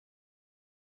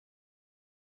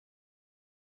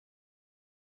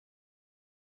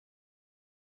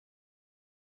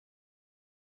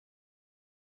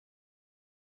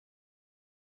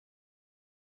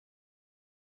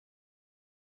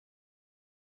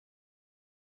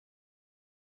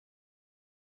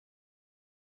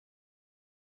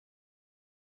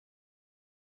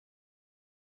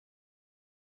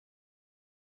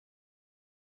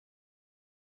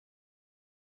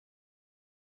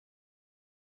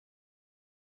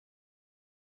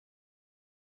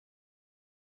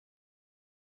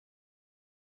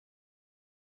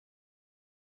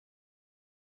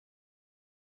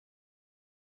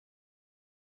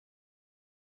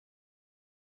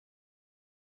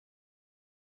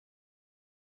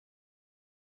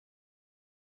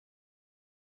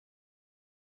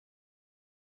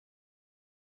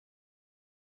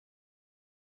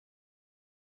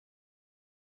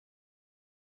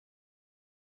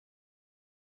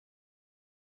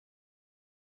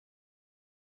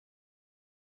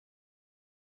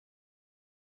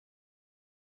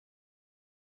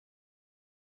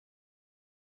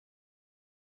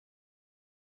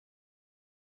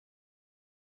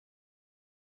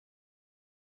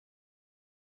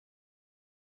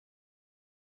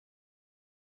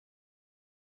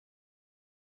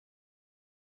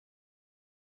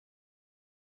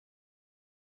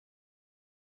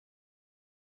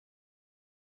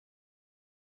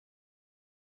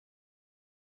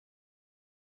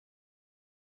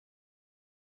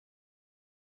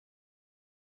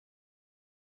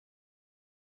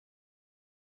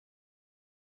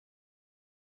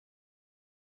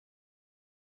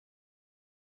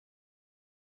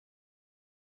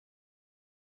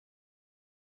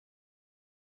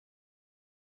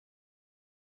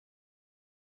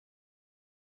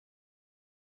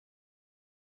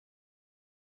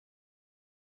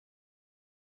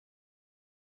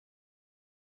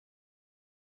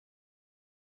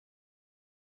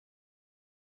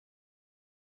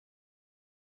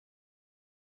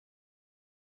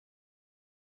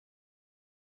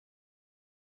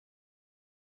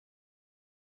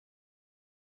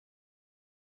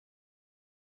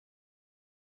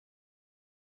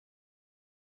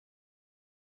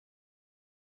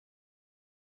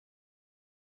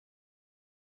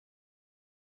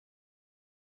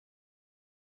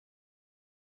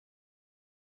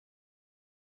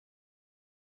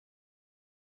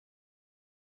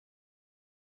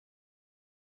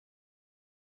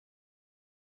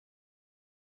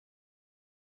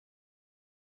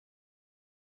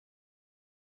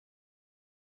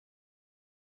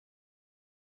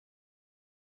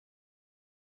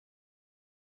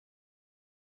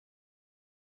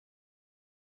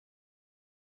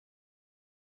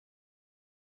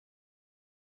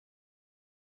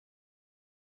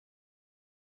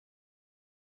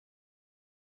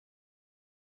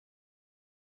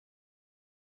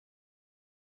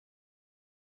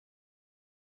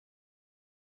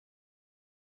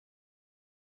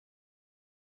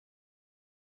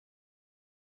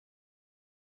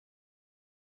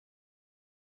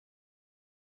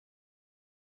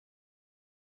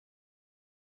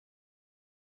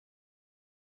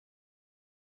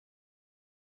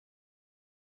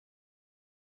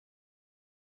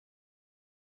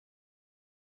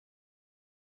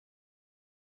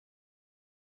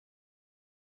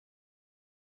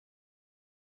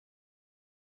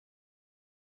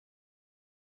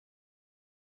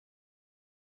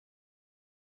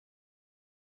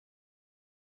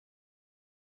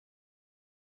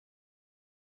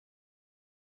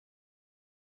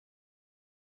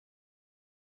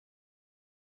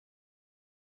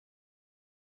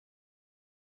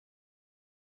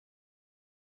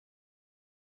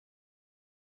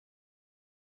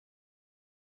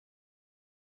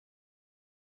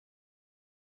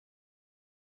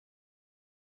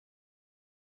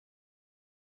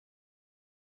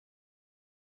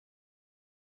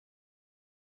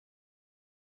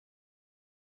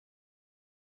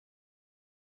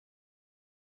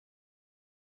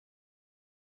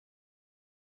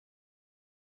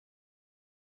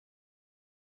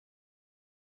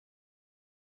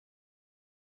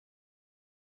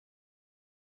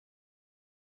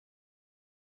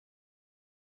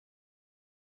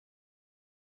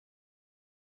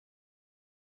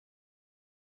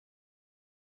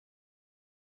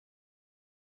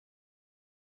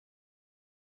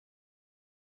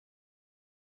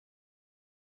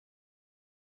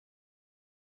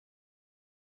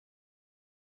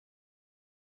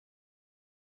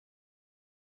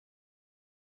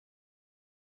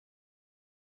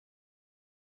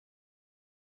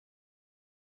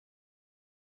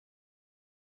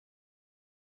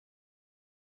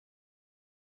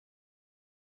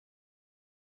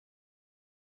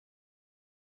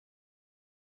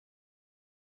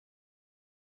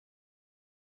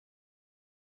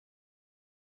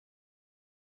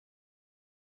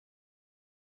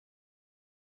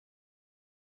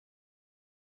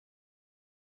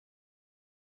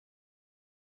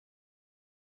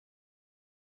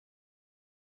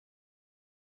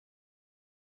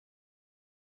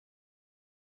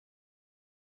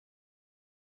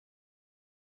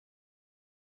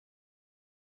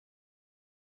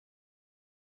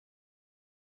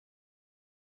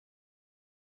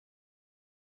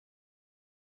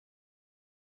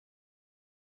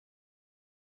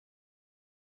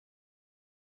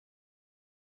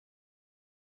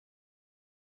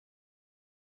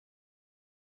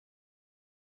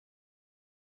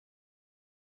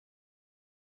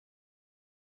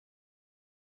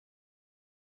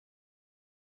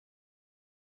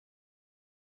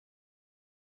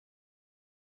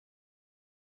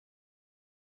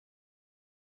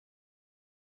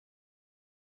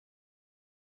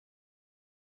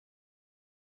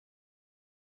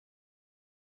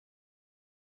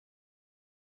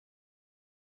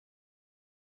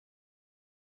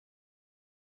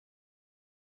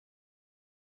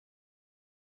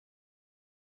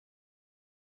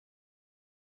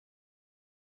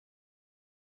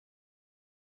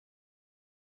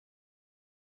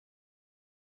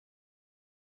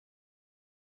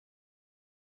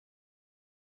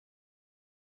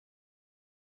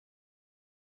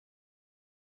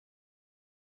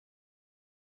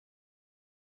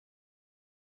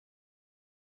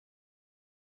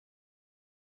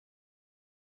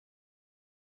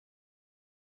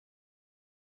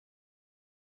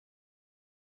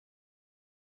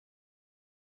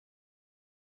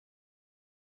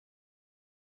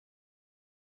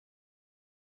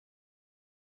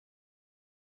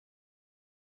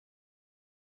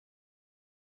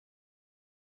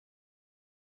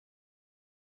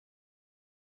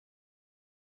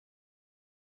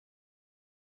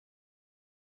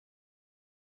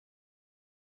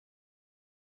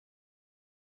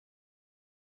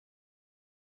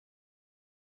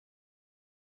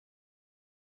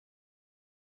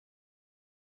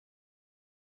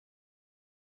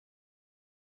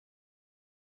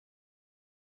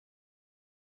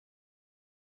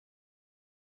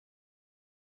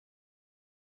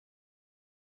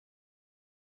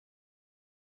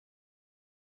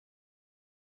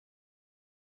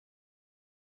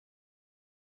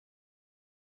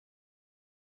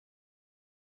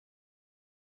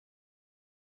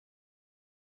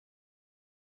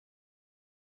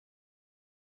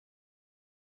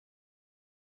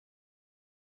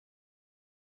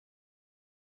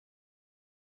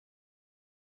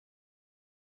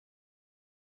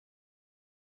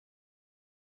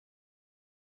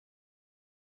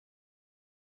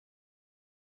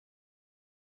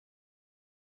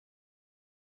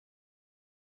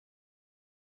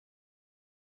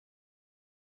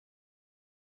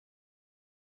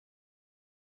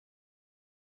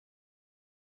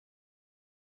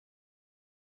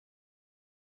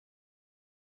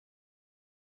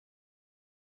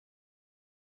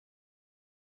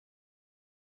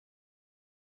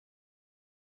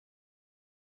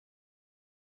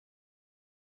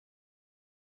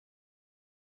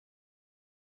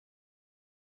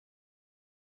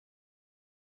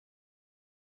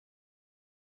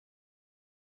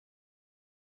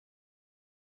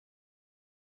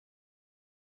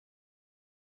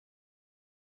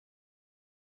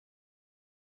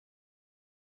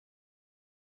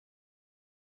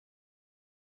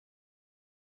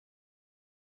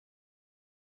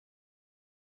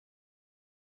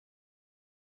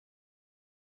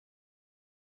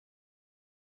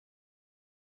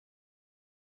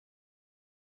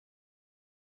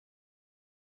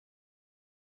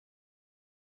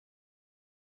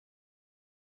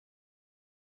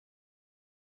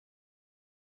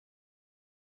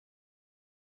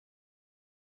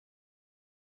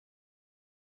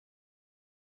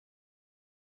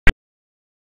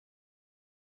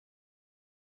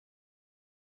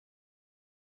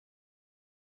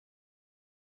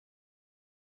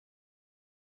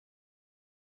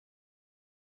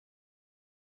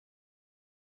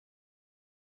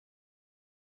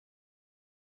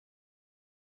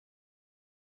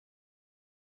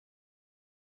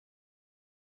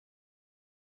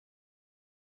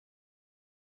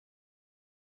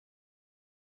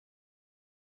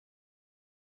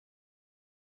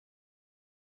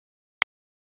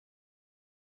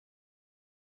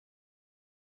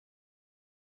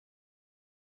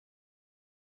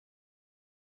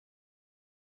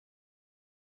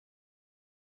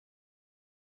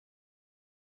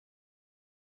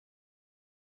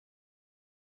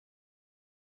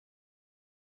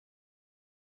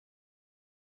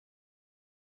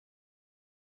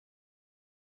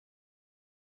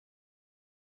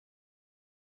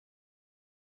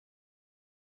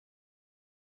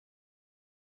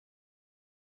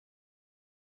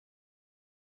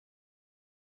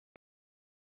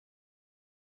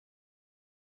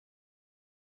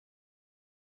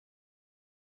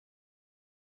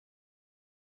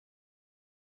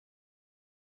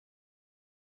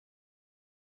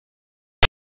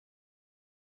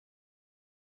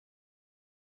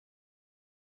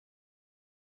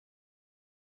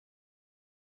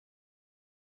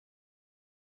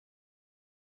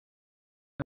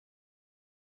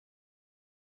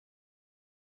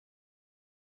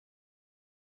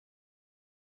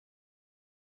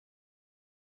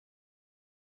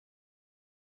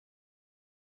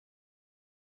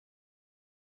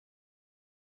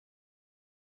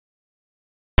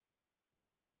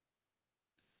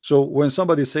 So when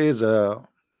somebody says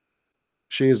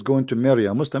she is going to marry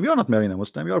a Muslim, you're not marrying a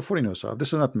Muslim, you are fooling yourself.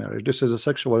 This is not marriage, this is a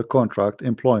sexual contract,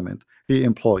 employment. He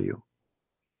employ you.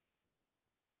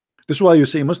 This is why you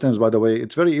see Muslims, by the way,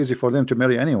 it's very easy for them to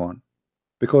marry anyone,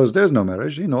 because there's no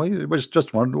marriage. You know, it was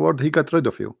just one word, he got rid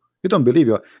of you. He don't believe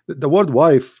you. The word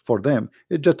wife for them,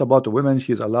 it's just about a woman.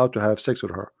 He's allowed to have sex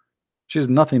with her. She's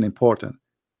nothing important.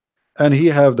 And he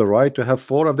have the right to have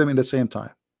 4 of them in the same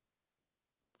time.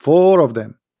 4 of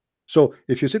them. So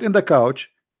if you sit in the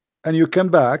couch and you come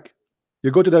back,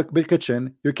 you go to the big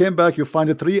kitchen, you came back, you find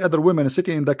the 3 other women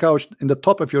sitting in the couch in the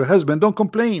top of your husband, don't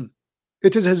complain.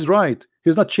 It is his right.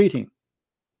 He's not cheating.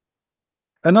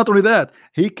 And not only that,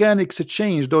 he can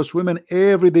exchange those women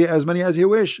every day, as many as he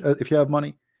wish. If you have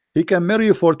money, he can marry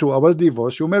you for 2 hours,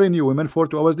 divorce you, marry new women for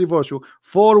 2 hours, divorce you,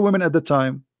 4 women at the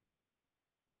time.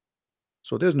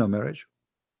 So there's no marriage,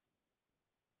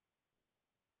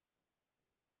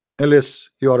 unless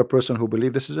you are a person who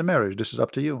believes this is a marriage. This is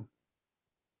up to you.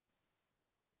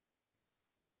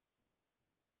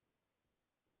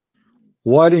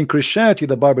 While in Christianity,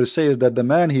 the Bible says that the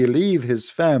man, he leave his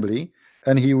family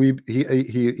and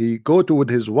he go to with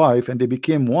his wife and they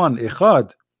became one,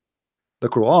 echad. The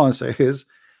Quran says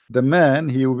the man,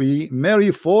 he will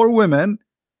marry 4 women,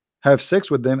 have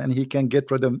sex with them, and he can get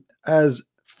rid of them as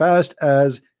fast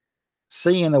as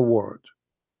saying a word.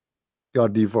 You are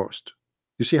divorced.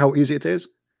 You see how easy it is?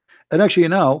 And actually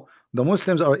now the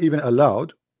Muslims are even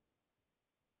allowed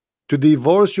to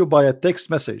divorce you by a text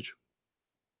message.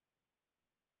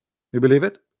 You believe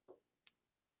it?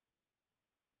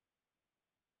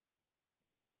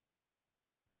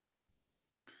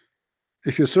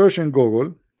 If you search in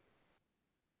Google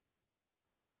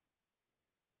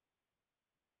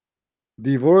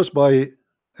divorce by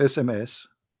SMS,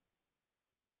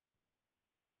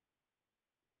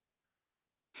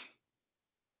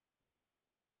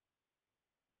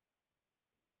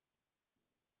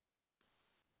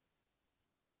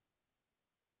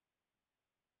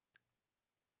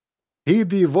 he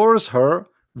divorced her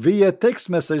via text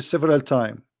message several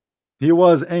times. He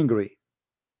was angry.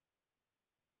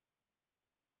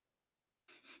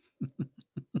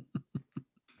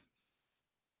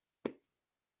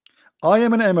 I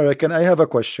am an American. I have a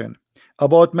question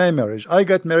about my marriage. I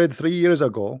got married 3 years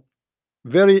ago,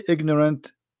 very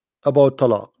ignorant about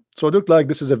talaq. So it look like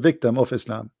this is a victim of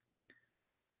Islam.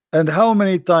 And how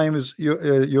many times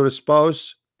your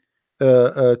spouse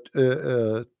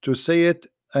to say it,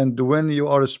 and when you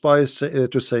are a spouse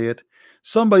to say it?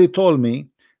 Somebody told me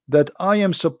that I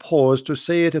am supposed to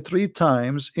say it 3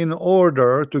 times in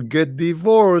order to get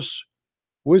divorced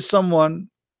with someone.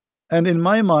 And in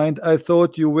my mind, I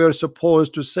thought you were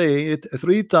supposed to say it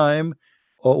 3 times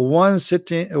or one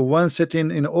sitting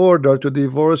in order to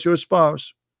divorce your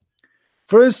spouse.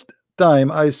 First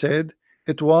time I said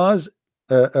it was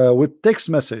with text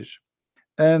message,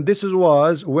 and this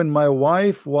was when my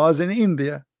wife was in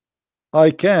India.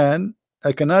 I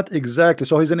cannot exactly,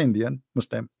 so he's an Indian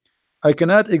Muslim. I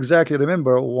cannot exactly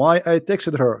remember why I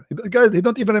texted her. Guys, he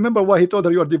don't even remember why he told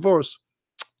her you are divorced.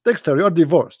 Text her, you are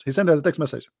divorced. He sent her a text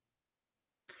message.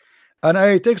 And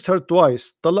I text her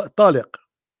twice, taliq.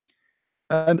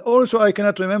 And also I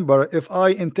cannot remember if I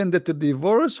intended to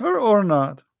divorce her or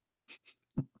not.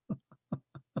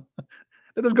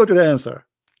 Let us go to the answer.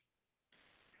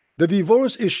 The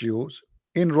divorce issues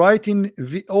in writing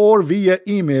or via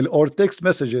email or text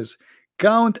messages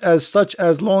count as such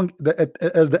as long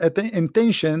as the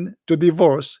intention to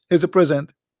divorce is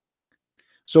present.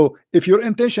 So if your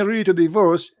intention really to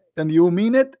divorce and you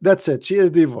mean it, that's it, she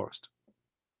is divorced.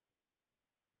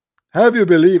 Have you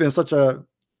believe in such a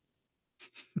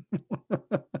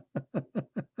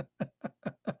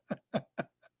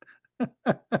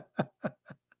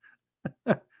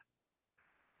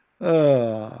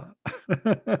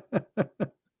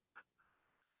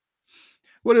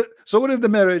what is the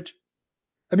marriage?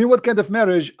 I mean, what kind of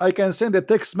marriage? I can send a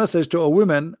text message to a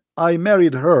woman, I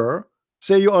married her,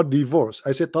 say you are divorced.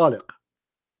 I say taliq.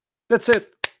 That's it.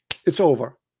 It's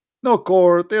over. No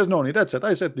court, there's no need. That's it.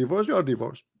 I said divorce, you are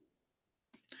divorced.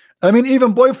 I mean,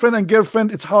 even boyfriend and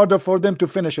girlfriend, it's harder for them to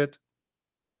finish it.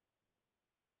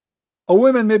 A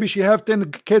woman, maybe she have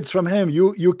 10 kids from him.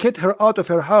 You kick her out of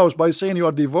her house by saying you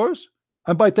are divorced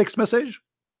and by text message.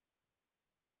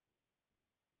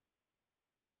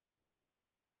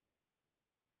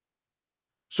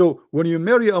 So when you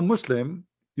marry a Muslim,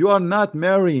 you are not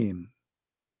marrying.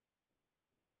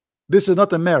 This is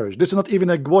not a marriage. This is not even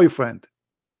a boyfriend.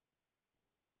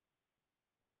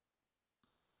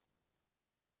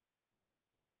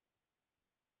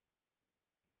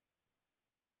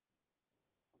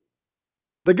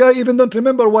 The guy even don't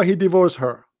remember why he divorced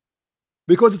her.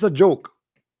 because it's a joke.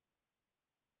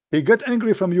 He get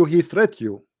angry from you, he threat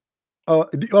you.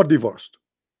 You are divorced.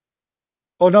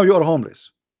 Oh, now you are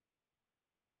homeless.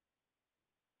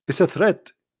 It's a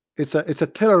threat. It's a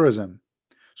terrorism.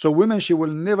 So women, she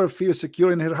will never feel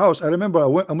secure in her house. I remember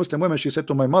a Muslim woman, she said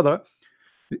to my mother,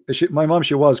 my mom,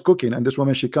 she was cooking, and this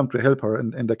woman, she come to help her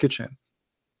in the kitchen.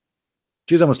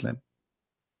 She's a Muslim.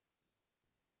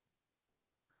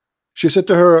 She said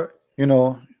to her, you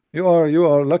know, you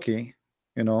are lucky,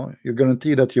 you know, you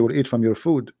guarantee that you will eat from your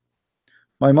food.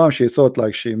 My mom, she thought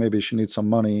like maybe she needs some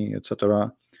money,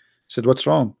 etc. Said, what's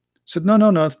wrong? Said,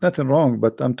 no, it's nothing wrong,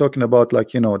 but I'm talking about,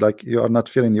 like, you know, like you are not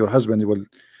feeling your husband, he will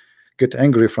get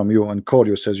angry from you and call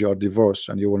you, says you are divorced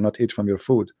and you will not eat from your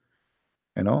food.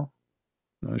 You know,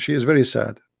 she is very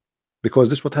sad, because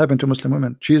this is what happened to Muslim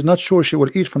women. She is not sure she will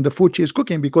eat from the food she is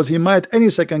cooking, because he might any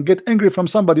second get angry from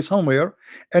somebody somewhere,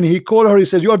 and he call her, he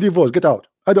says, you are divorced, get out,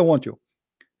 I don't want you.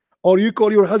 Or you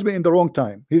call your husband in the wrong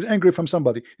time, he's angry from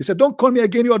somebody, he said, don't call me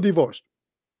again, you are divorced.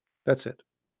 That's it,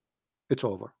 it's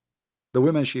over. The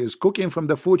woman, she is cooking from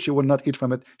the food, she will not eat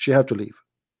from it, she have to leave.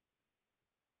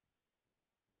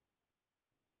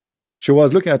 She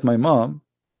was looking at my mom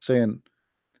saying,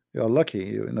 you are lucky,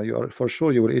 you know, you are for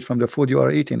sure you will eat from the food you are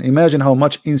eating. Imagine how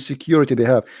much insecurity they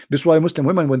have. This is why Muslim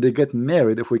women, when they get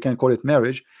married, if we can call it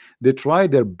marriage, they try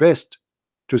their best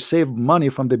to save money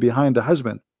from the behind the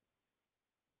husband.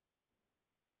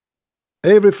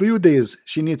 Every few days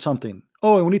she needs something.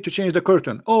 Oh, we need to change the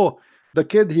curtain. Oh, the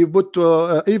kid, he put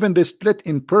even they split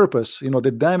in purpose, you know,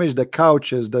 they damage the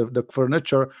couches, the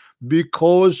furniture,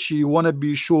 because she want to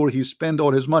be sure he spend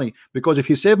all his money, because if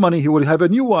he save money he will have a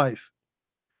new wife.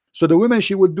 So the woman,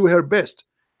 she will do her best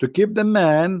to keep the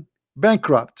man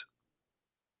bankrupt,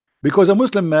 because a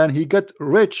Muslim man, he get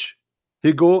rich,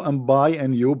 he go and buy a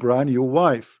new brand new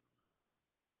wife,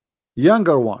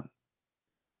 younger one.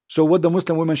 So what the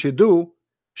Muslim woman should do,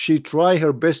 she try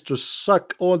her best to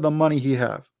suck all the money he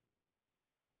have.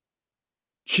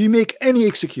 She make any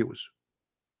excuse,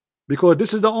 because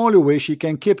this is the only way she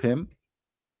can keep him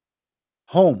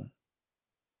home.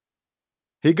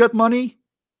 He got money,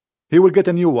 he will get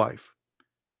a new wife.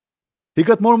 He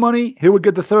got more money, he will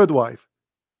get the third wife.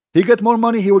 He get more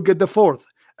money, he will get the fourth.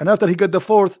 And after he get the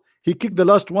fourth, he kicked the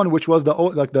last one, which was the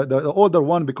older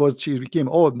one, because she became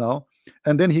old now.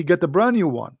 And then he get the brand new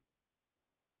one.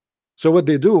 So what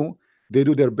they do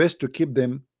their best to keep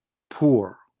them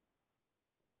poor.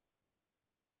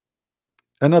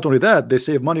 And not only that, they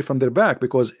save money from their back,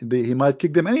 because he might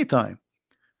kick them anytime.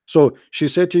 So she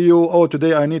said to you, oh,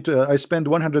 today I spend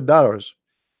 $100,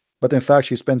 but in fact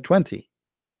she spent 20,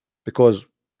 because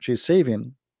she's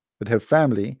saving with her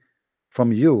family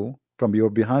from you, from your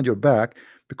behind your back,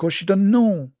 because she don't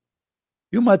know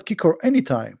you might kick her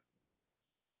anytime.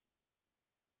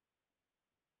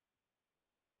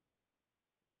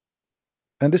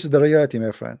 And this is the reality,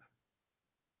 my friend.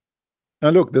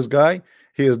 And look, this guy,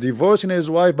 he is divorcing his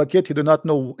wife, but yet he do not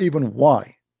know even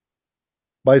why,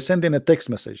 by sending a text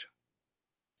message.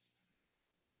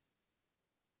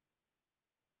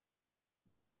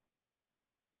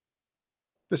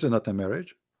 This is not a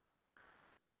marriage.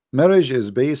 Marriage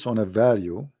is based on a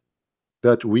value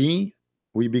that we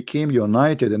became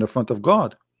united in the front of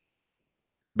God,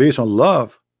 based on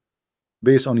love,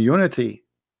 based on unity,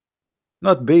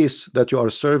 not based that you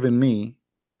are serving me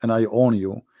and I own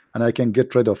you and I can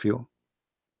get rid of you.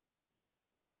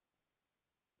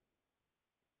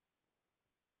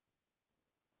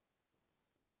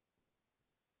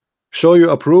 Show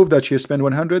you a proof that she spent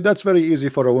 100. That's very easy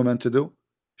for a woman to do.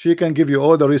 She can give you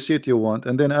all the receipt you want,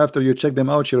 and then after you check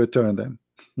them out, she return them.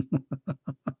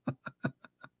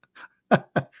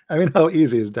 I mean, how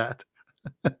easy is that?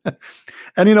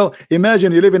 And you know,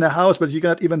 imagine you live in a house, but you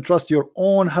cannot even trust your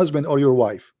own husband or your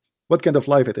wife. What kind of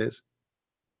life it is?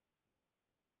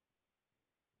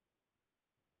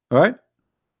 All right?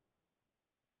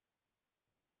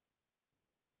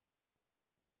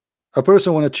 A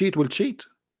person want to cheat will cheat.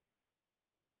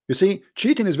 You see,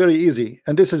 cheating is very easy,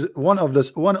 and this is one of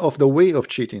the way of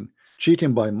cheating.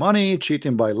 Cheating by money,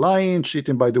 cheating by lying,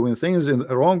 cheating by doing things in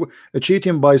wrong,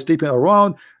 cheating by sleeping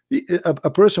around. A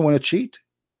person want to cheat,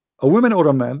 a woman or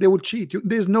a man, they will cheat.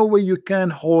 There's no way you can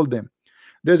hold them.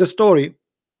 There's a story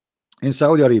in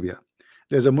Saudi Arabia.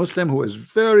 There's a Muslim who is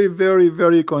very, very,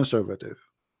 very conservative.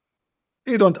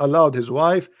 He don't allow his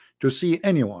wife to see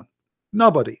anyone,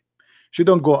 nobody. She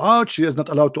don't go out. She is not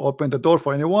allowed to open the door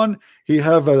for anyone. He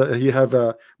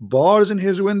have bars in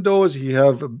his windows. He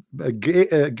have a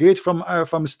gate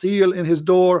from steel in his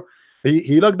door.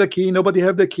 He locked the key. Nobody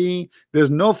have the key. There's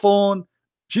no phone.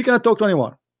 She can't talk to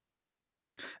anyone.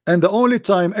 And the only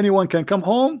time anyone can come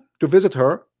home to visit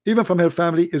her even from her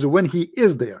family, is when he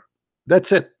is there.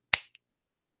 That's it.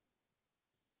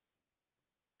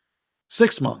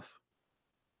 6 months.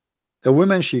 A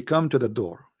woman, she come to the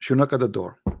door. She knock at the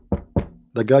door.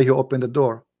 The guy who opened the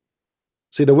door.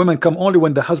 See, the women come only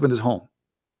when the husband is home.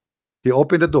 He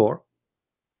opened the door,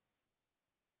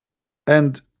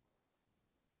 and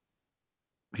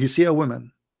he see a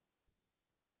woman,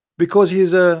 because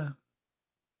he's a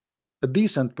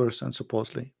decent person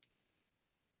supposedly.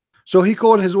 So he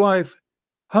called his wife,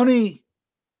 honey,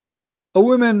 a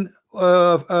woman,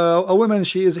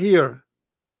 she is here.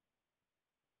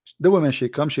 The woman, she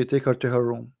comes, she take her to her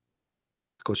room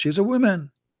because she's a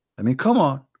woman. I mean, come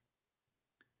on.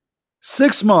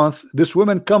 6 months, this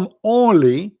woman come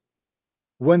only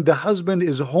when the husband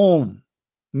is home,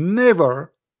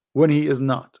 never when he is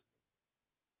not.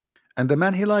 And the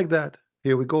man, he like that.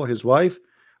 Here we go, his wife,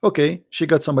 okay, she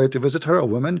got somebody to visit her, a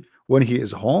woman, when he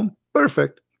is home,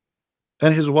 perfect.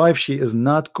 And his wife, she is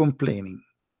not complaining.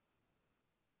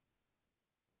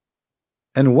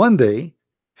 And one day,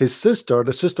 his sister,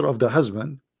 the sister of the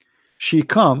husband, she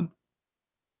come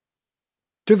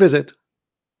to visit.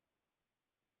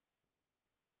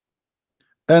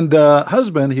 And the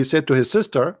husband, he said to his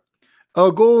sister,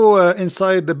 go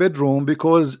inside the bedroom,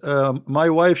 because my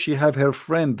wife, she have her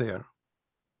friend there.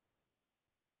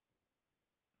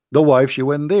 The wife, she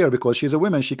went there because she's a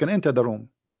woman, she can enter the room.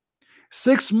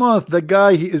 6 months, the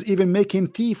guy, he is even making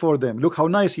tea for them. Look how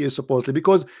nice he is, supposedly,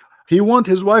 because he want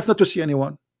his wife not to see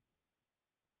anyone.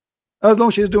 As long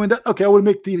as she's doing that, okay, I will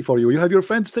make tea for you. You have your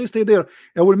friend, stay there.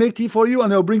 I will make tea for you,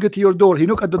 and I'll bring it to your door. He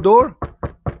knock at the door,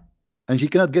 and she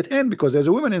cannot get in because there's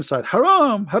a woman inside.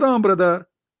 Haram, haram, brother.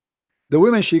 The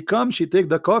woman, she comes, she take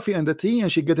the coffee and the tea,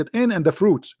 and she get it in, and the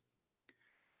fruits.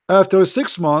 After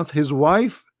 6 months, his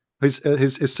wife,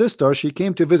 his sister, she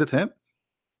came to visit him,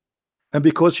 and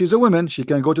because she's a woman, she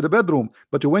can go to the bedroom.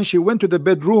 But when she went to the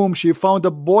bedroom, she found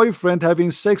a boyfriend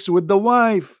having sex with the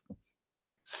wife.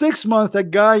 6 months, a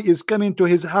guy is coming to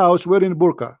his house wearing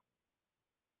burqa.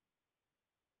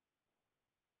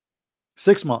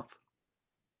 6 months.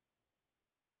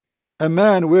 A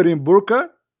man wearing burqa.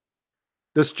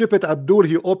 The stupid Abdul,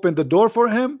 he opened the door for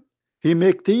him. He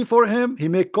make tea for him. He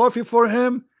make coffee for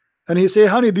him. And he say,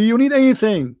 honey, do you need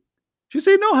anything? She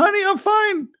said, no, honey, I'm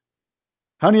fine.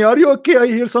 Honey, are you okay? I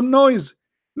hear some noise.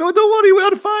 No, don't worry, we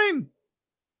are fine.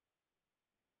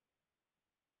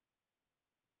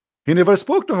 He never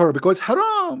spoke to her because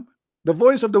haram. The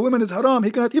voice of the woman is haram.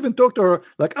 He cannot even talk to her.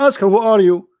 Like, ask her, who are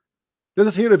you? Let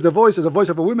us hear if the voice is the voice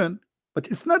of a woman. But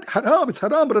it's not haram. It's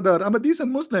haram, brother. I'm a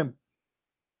decent Muslim.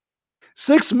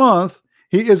 6 months,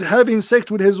 he is having sex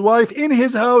with his wife in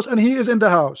his house, and he is in the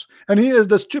house. And he is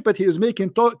the stupid. He is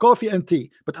making coffee and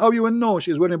tea. But how you will know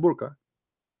she's wearing burqa?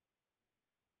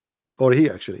 Or he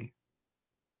actually.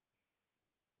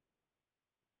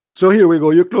 So here we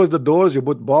go. You close the doors, you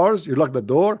put bars, you lock the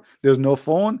door. There's no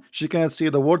phone. She can't see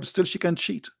the word. Still, she can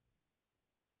cheat.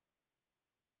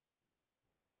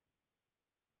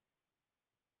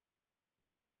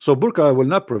 So burqa will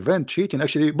not prevent cheating.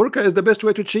 Actually, burqa is the best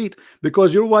way to cheat,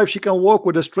 because your wife, she can walk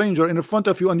with a stranger in front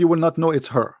of you and you will not know it's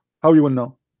her. How you will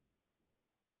know?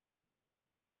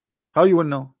 How you will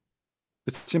know?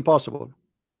 It's impossible.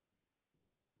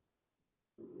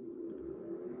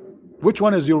 Which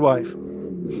one is your wife?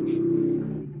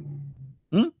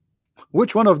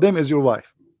 Which one of them is your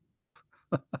wife?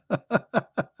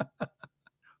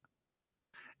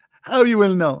 How you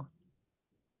will know?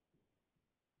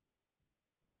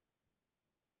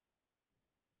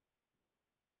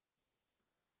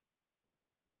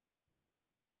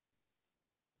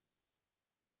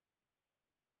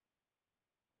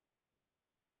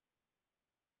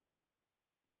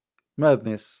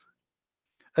 Madness.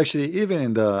 Actually, even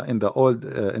in the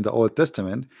Old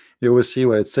Testament, you will see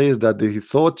where it says that he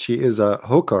thought she is a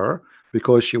hooker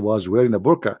because she was wearing a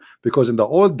burqa. Because in the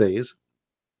old days,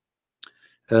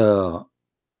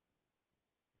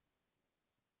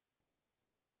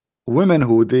 women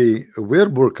who they wear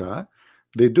burqa,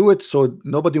 they do it so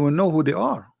nobody will know who they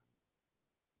are.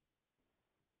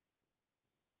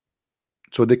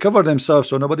 So they cover themselves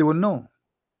so nobody will know.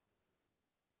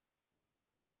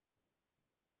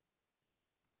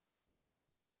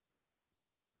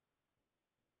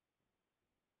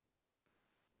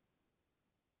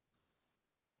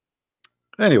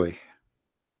 Anyway,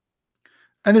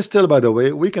 and still, by the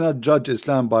way, we cannot judge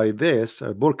Islam by this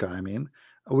burqa. I mean,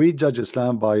 we judge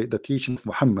Islam by the teaching of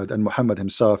Muhammad and Muhammad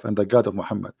himself and the God of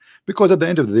Muhammad. Because at the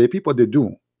end of the day, people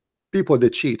they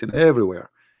cheat in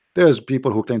everywhere. There's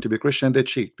people who claim to be Christian, they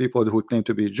cheat. People who claim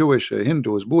to be Jewish,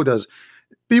 Hindus, Buddhas,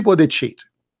 people they cheat.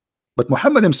 But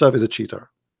Muhammad himself is a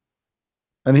cheater.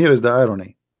 And here is the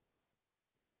irony.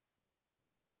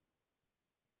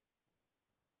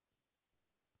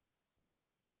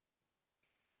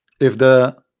 if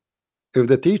the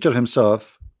teacher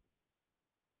himself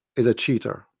is a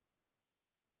cheater,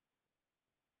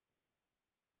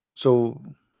 so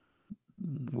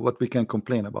what we can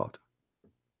complain about?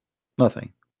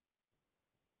 Nothing.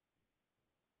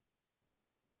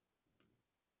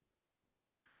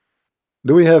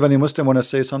 Do we have any Muslim want to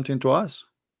say something to us?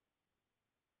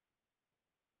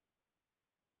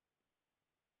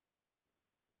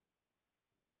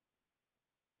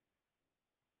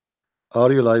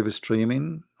 Are you live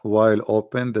streaming while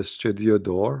open the studio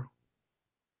door?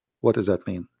 What does that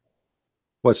mean?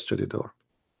 What studio door?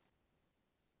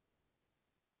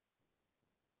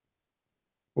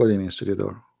 What do you mean studio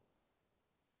door?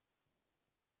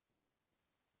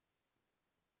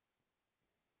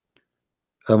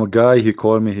 I'm a guy, he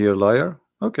called me here liar.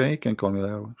 Okay, you can call me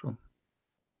liar.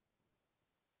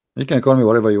 You can call me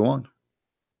whatever you want.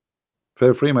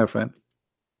 Feel free, my friend.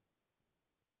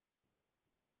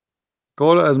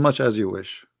 Call as much as you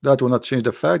wish. That will not change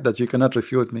the fact that you cannot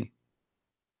refute me.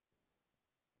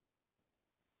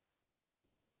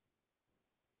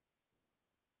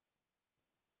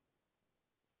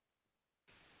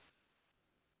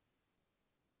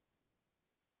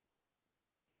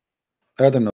 I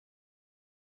don't know.